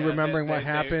remembering what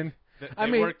happened.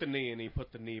 They worked the knee and he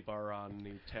put the knee bar on and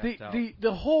he tapped out.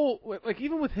 The whole, like,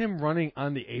 even with him running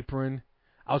on the apron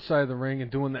outside of the ring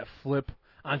and doing that flip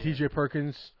on T.J.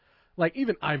 Perkins, like,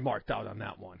 even I marked out on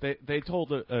that one. They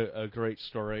told a great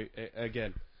story.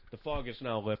 Again, the fog is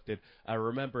now lifted. I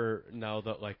remember now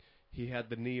that, like, he had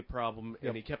the knee problem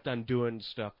and he kept on doing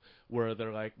stuff where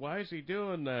they're like, why is he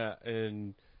doing that?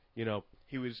 And,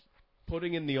 he was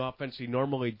putting in the offense he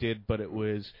normally did, but it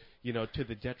was, to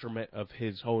the detriment of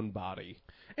his own body.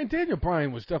 And Daniel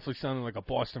Bryan was definitely sounding like a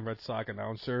Boston Red Sox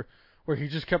announcer, where he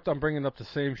just kept on bringing up the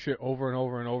same shit over and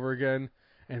over and over again,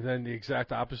 and then the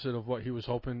exact opposite of what he was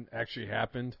hoping actually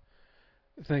happened.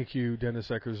 Thank you, Dennis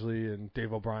Eckersley and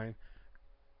Dave O'Brien.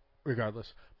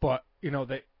 Regardless. But,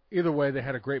 either way, they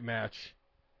had a great match.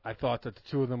 I thought that the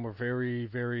two of them were very,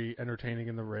 very entertaining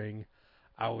in the ring.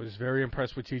 I was very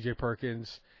impressed with T.J.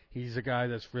 Perkins. He's a guy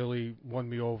that's really won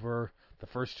me over the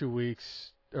first 2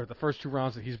 weeks, or the first 2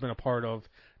 rounds that he's been a part of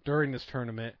during this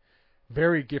tournament.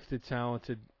 Very gifted,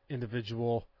 talented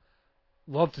individual.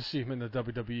 Love to see him in the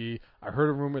WWE. I heard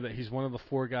a rumor that he's one of the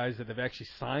 4 guys that have actually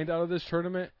signed out of this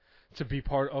tournament to be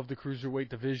part of the Cruiserweight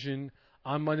division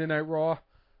on Monday Night Raw.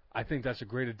 I think that's a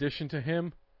great addition to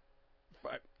him.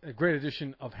 A great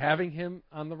addition of having him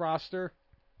on the roster.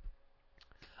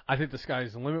 I think the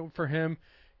sky's the limit for him.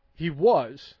 He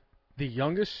was the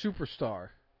youngest superstar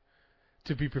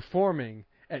to be performing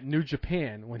at New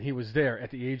Japan when he was there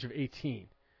at the age of 18.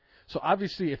 So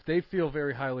obviously, if they feel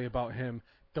very highly about him,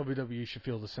 WWE should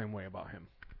feel the same way about him.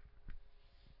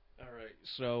 All right,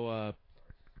 so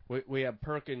we have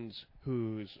Perkins,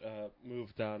 who's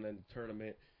moved on in the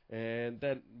tournament, and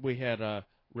then we had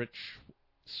Rich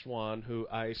Swann, who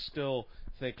I still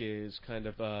think is kind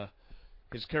of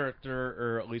his character,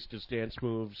 or at least his dance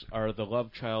moves, are the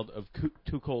love child of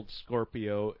Too Cold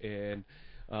Scorpio and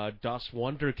Das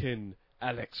Wunderkind,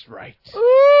 Alex Wright.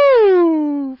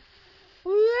 Ooh,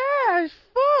 Flash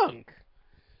Funk.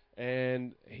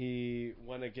 And he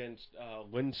went against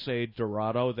Lindsay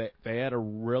Dorado. They had a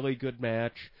really good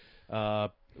match.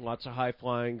 Lots of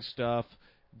high-flying stuff,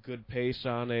 good pace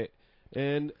on it.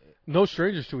 And no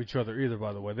strangers to each other either,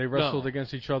 by the way. They wrestled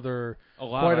against each other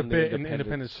quite a bit in the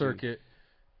independent circuit.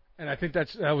 And I think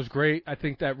that was great. I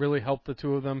think that really helped the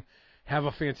two of them have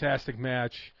a fantastic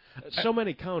match. So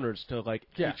many counters to,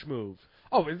 each move.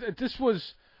 Oh, this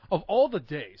was, of all the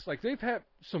days, they've had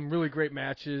some really great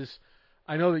matches.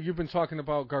 I know that you've been talking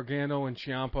about Gargano and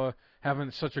Ciampa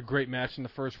having such a great match in the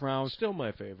first round. Still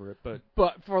my favorite,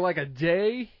 but for a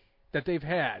day that they've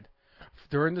had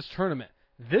during this tournament,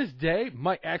 this day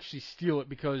might actually steal it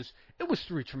because it was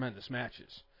 3 tremendous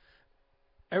matches.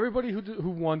 Everybody who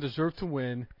won deserved to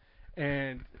win,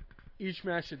 and each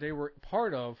match that they were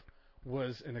part of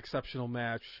was an exceptional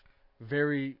match.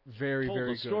 Very, very,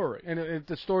 very good. Story. And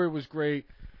the story was great.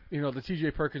 The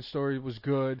T.J. Perkins story was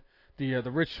good. The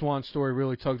Rich Swann story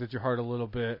really tugged at your heart a little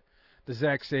bit. The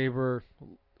Zack Sabre,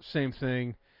 same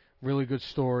thing. Really good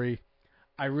story.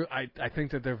 I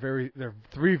think that they're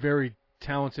 3 very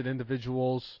talented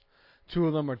individuals. 2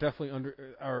 of them are definitely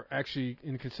are actually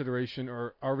in consideration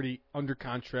or already under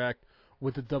contract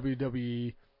with the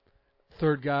WWE.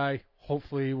 3rd guy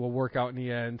hopefully will work out in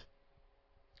the end.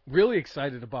 Really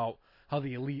excited about how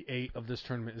the Elite Eight of this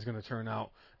tournament is going to turn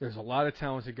out. There's a lot of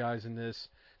talented guys in this.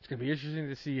 It's going to be interesting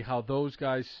to see how those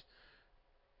guys,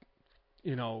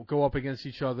 go up against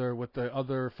each other with the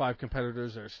other 5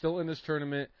 competitors that are still in this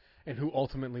tournament, and who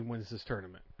ultimately wins this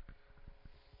tournament.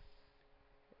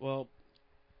 Well,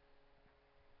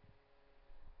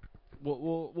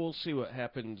 we'll see what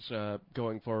happens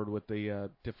going forward with the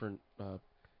different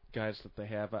guys that they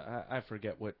have. I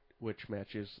forget which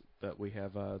matches that we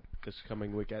have this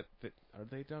coming week. Are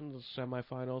they done the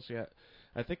semifinals yet?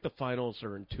 I think the finals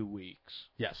are in 2 weeks.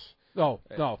 Yes. Oh,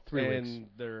 no, 3 weeks.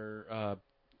 And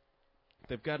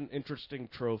they've got an interesting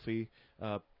trophy,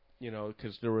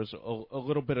 because there was a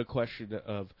little bit of question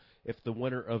of if the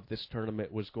winner of this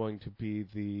tournament was going to be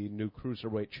the new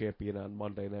Cruiserweight champion on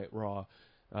Monday Night Raw.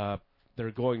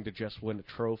 They're going to just win a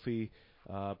trophy,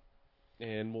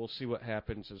 and we'll see what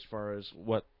happens as far as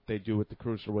what they do with the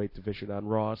Cruiserweight division on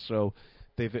Raw. So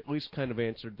they've at least kind of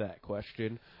answered that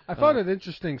question. I found it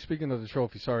interesting, speaking of the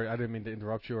trophy, sorry, I didn't mean to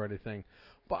interrupt you or anything,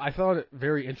 but I thought it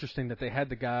very interesting that they had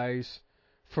the guys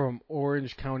from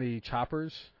Orange County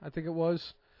Choppers, I think it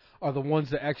was, are the ones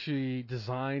that actually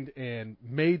designed and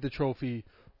made the trophy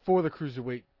for the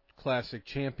Cruiserweight Classic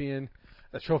champion.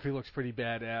 The trophy looks pretty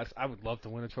badass. I would love to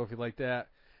win a trophy like that.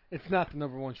 It's not the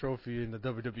number 1 trophy in the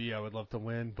WWE I would love to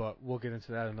win, but we'll get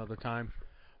into that another time.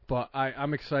 But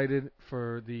I'm excited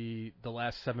for the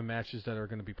last 7 matches that are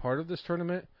going to be part of this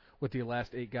tournament, with the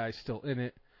last 8 guys still in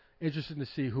it. Interested to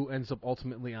see who ends up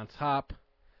ultimately on top.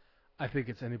 I think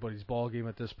it's anybody's ball game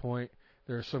at this point.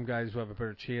 There are some guys who have a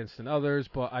better chance than others,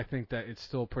 but I think that it's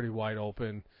still pretty wide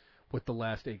open with the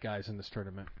last 8 guys in this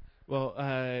tournament. Well,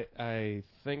 I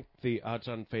think the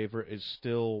odds-on favorite is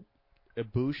still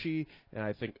Ibushi, and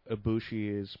I think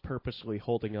Ibushi is purposely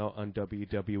holding out on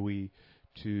WWE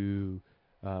to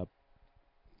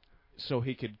so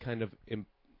he could kind of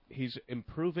he's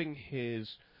improving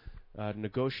his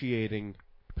negotiating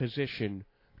position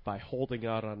by holding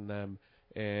out on them,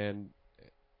 and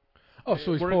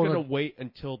so we're going to wait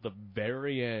until the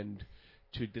very end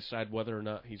to decide whether or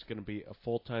not he's going to be a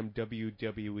full-time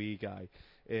WWE guy.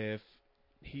 If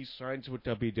he signs with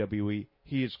WWE,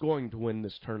 he is going to win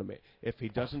this tournament. If he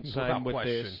doesn't sign with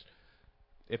this,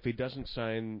 if he doesn't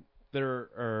sign, there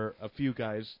are a few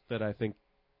guys that I think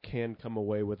can come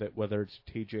away with it, whether it's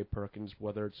T.J. Perkins,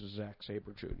 whether it's Zack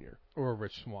Sabre Jr. Or a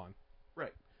Rich Swann.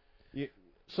 Right.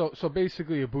 So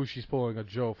basically Ibushi's pulling a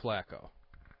Joe Flacco.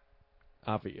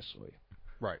 Obviously.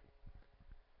 Right.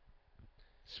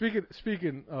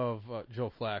 Speaking of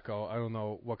Joe Flacco, I don't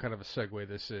know what kind of a segue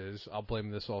this is. I'll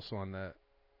blame this also on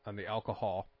the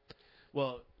alcohol.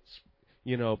 Well,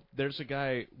 there's a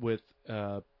guy with,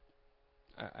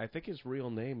 I think his real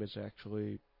name is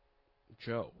actually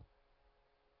Joe.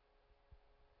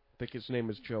 I think his name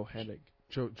is Joe Hennig.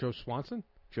 Joe Swanson?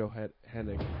 Joe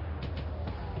Hennig.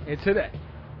 And today,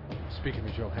 speaking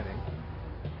of Joe Hennig,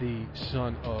 the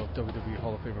son of WWE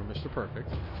Hall of Famer Mr. Perfect,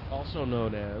 also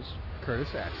known as Curtis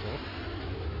Axel,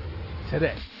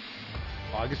 today,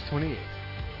 August 28th,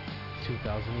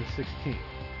 2016,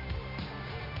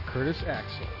 Curtis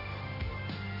Axel,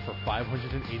 for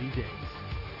 580 days,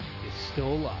 is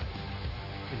still alive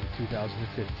in the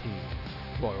 2015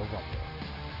 Royal Rumble.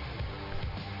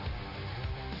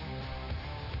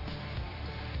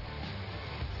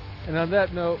 And on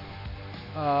that note,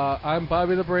 I'm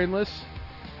Bobby the Brainless.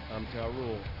 I'm Ja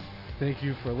Rule. Thank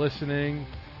you for listening,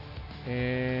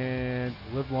 and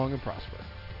live long and prosper.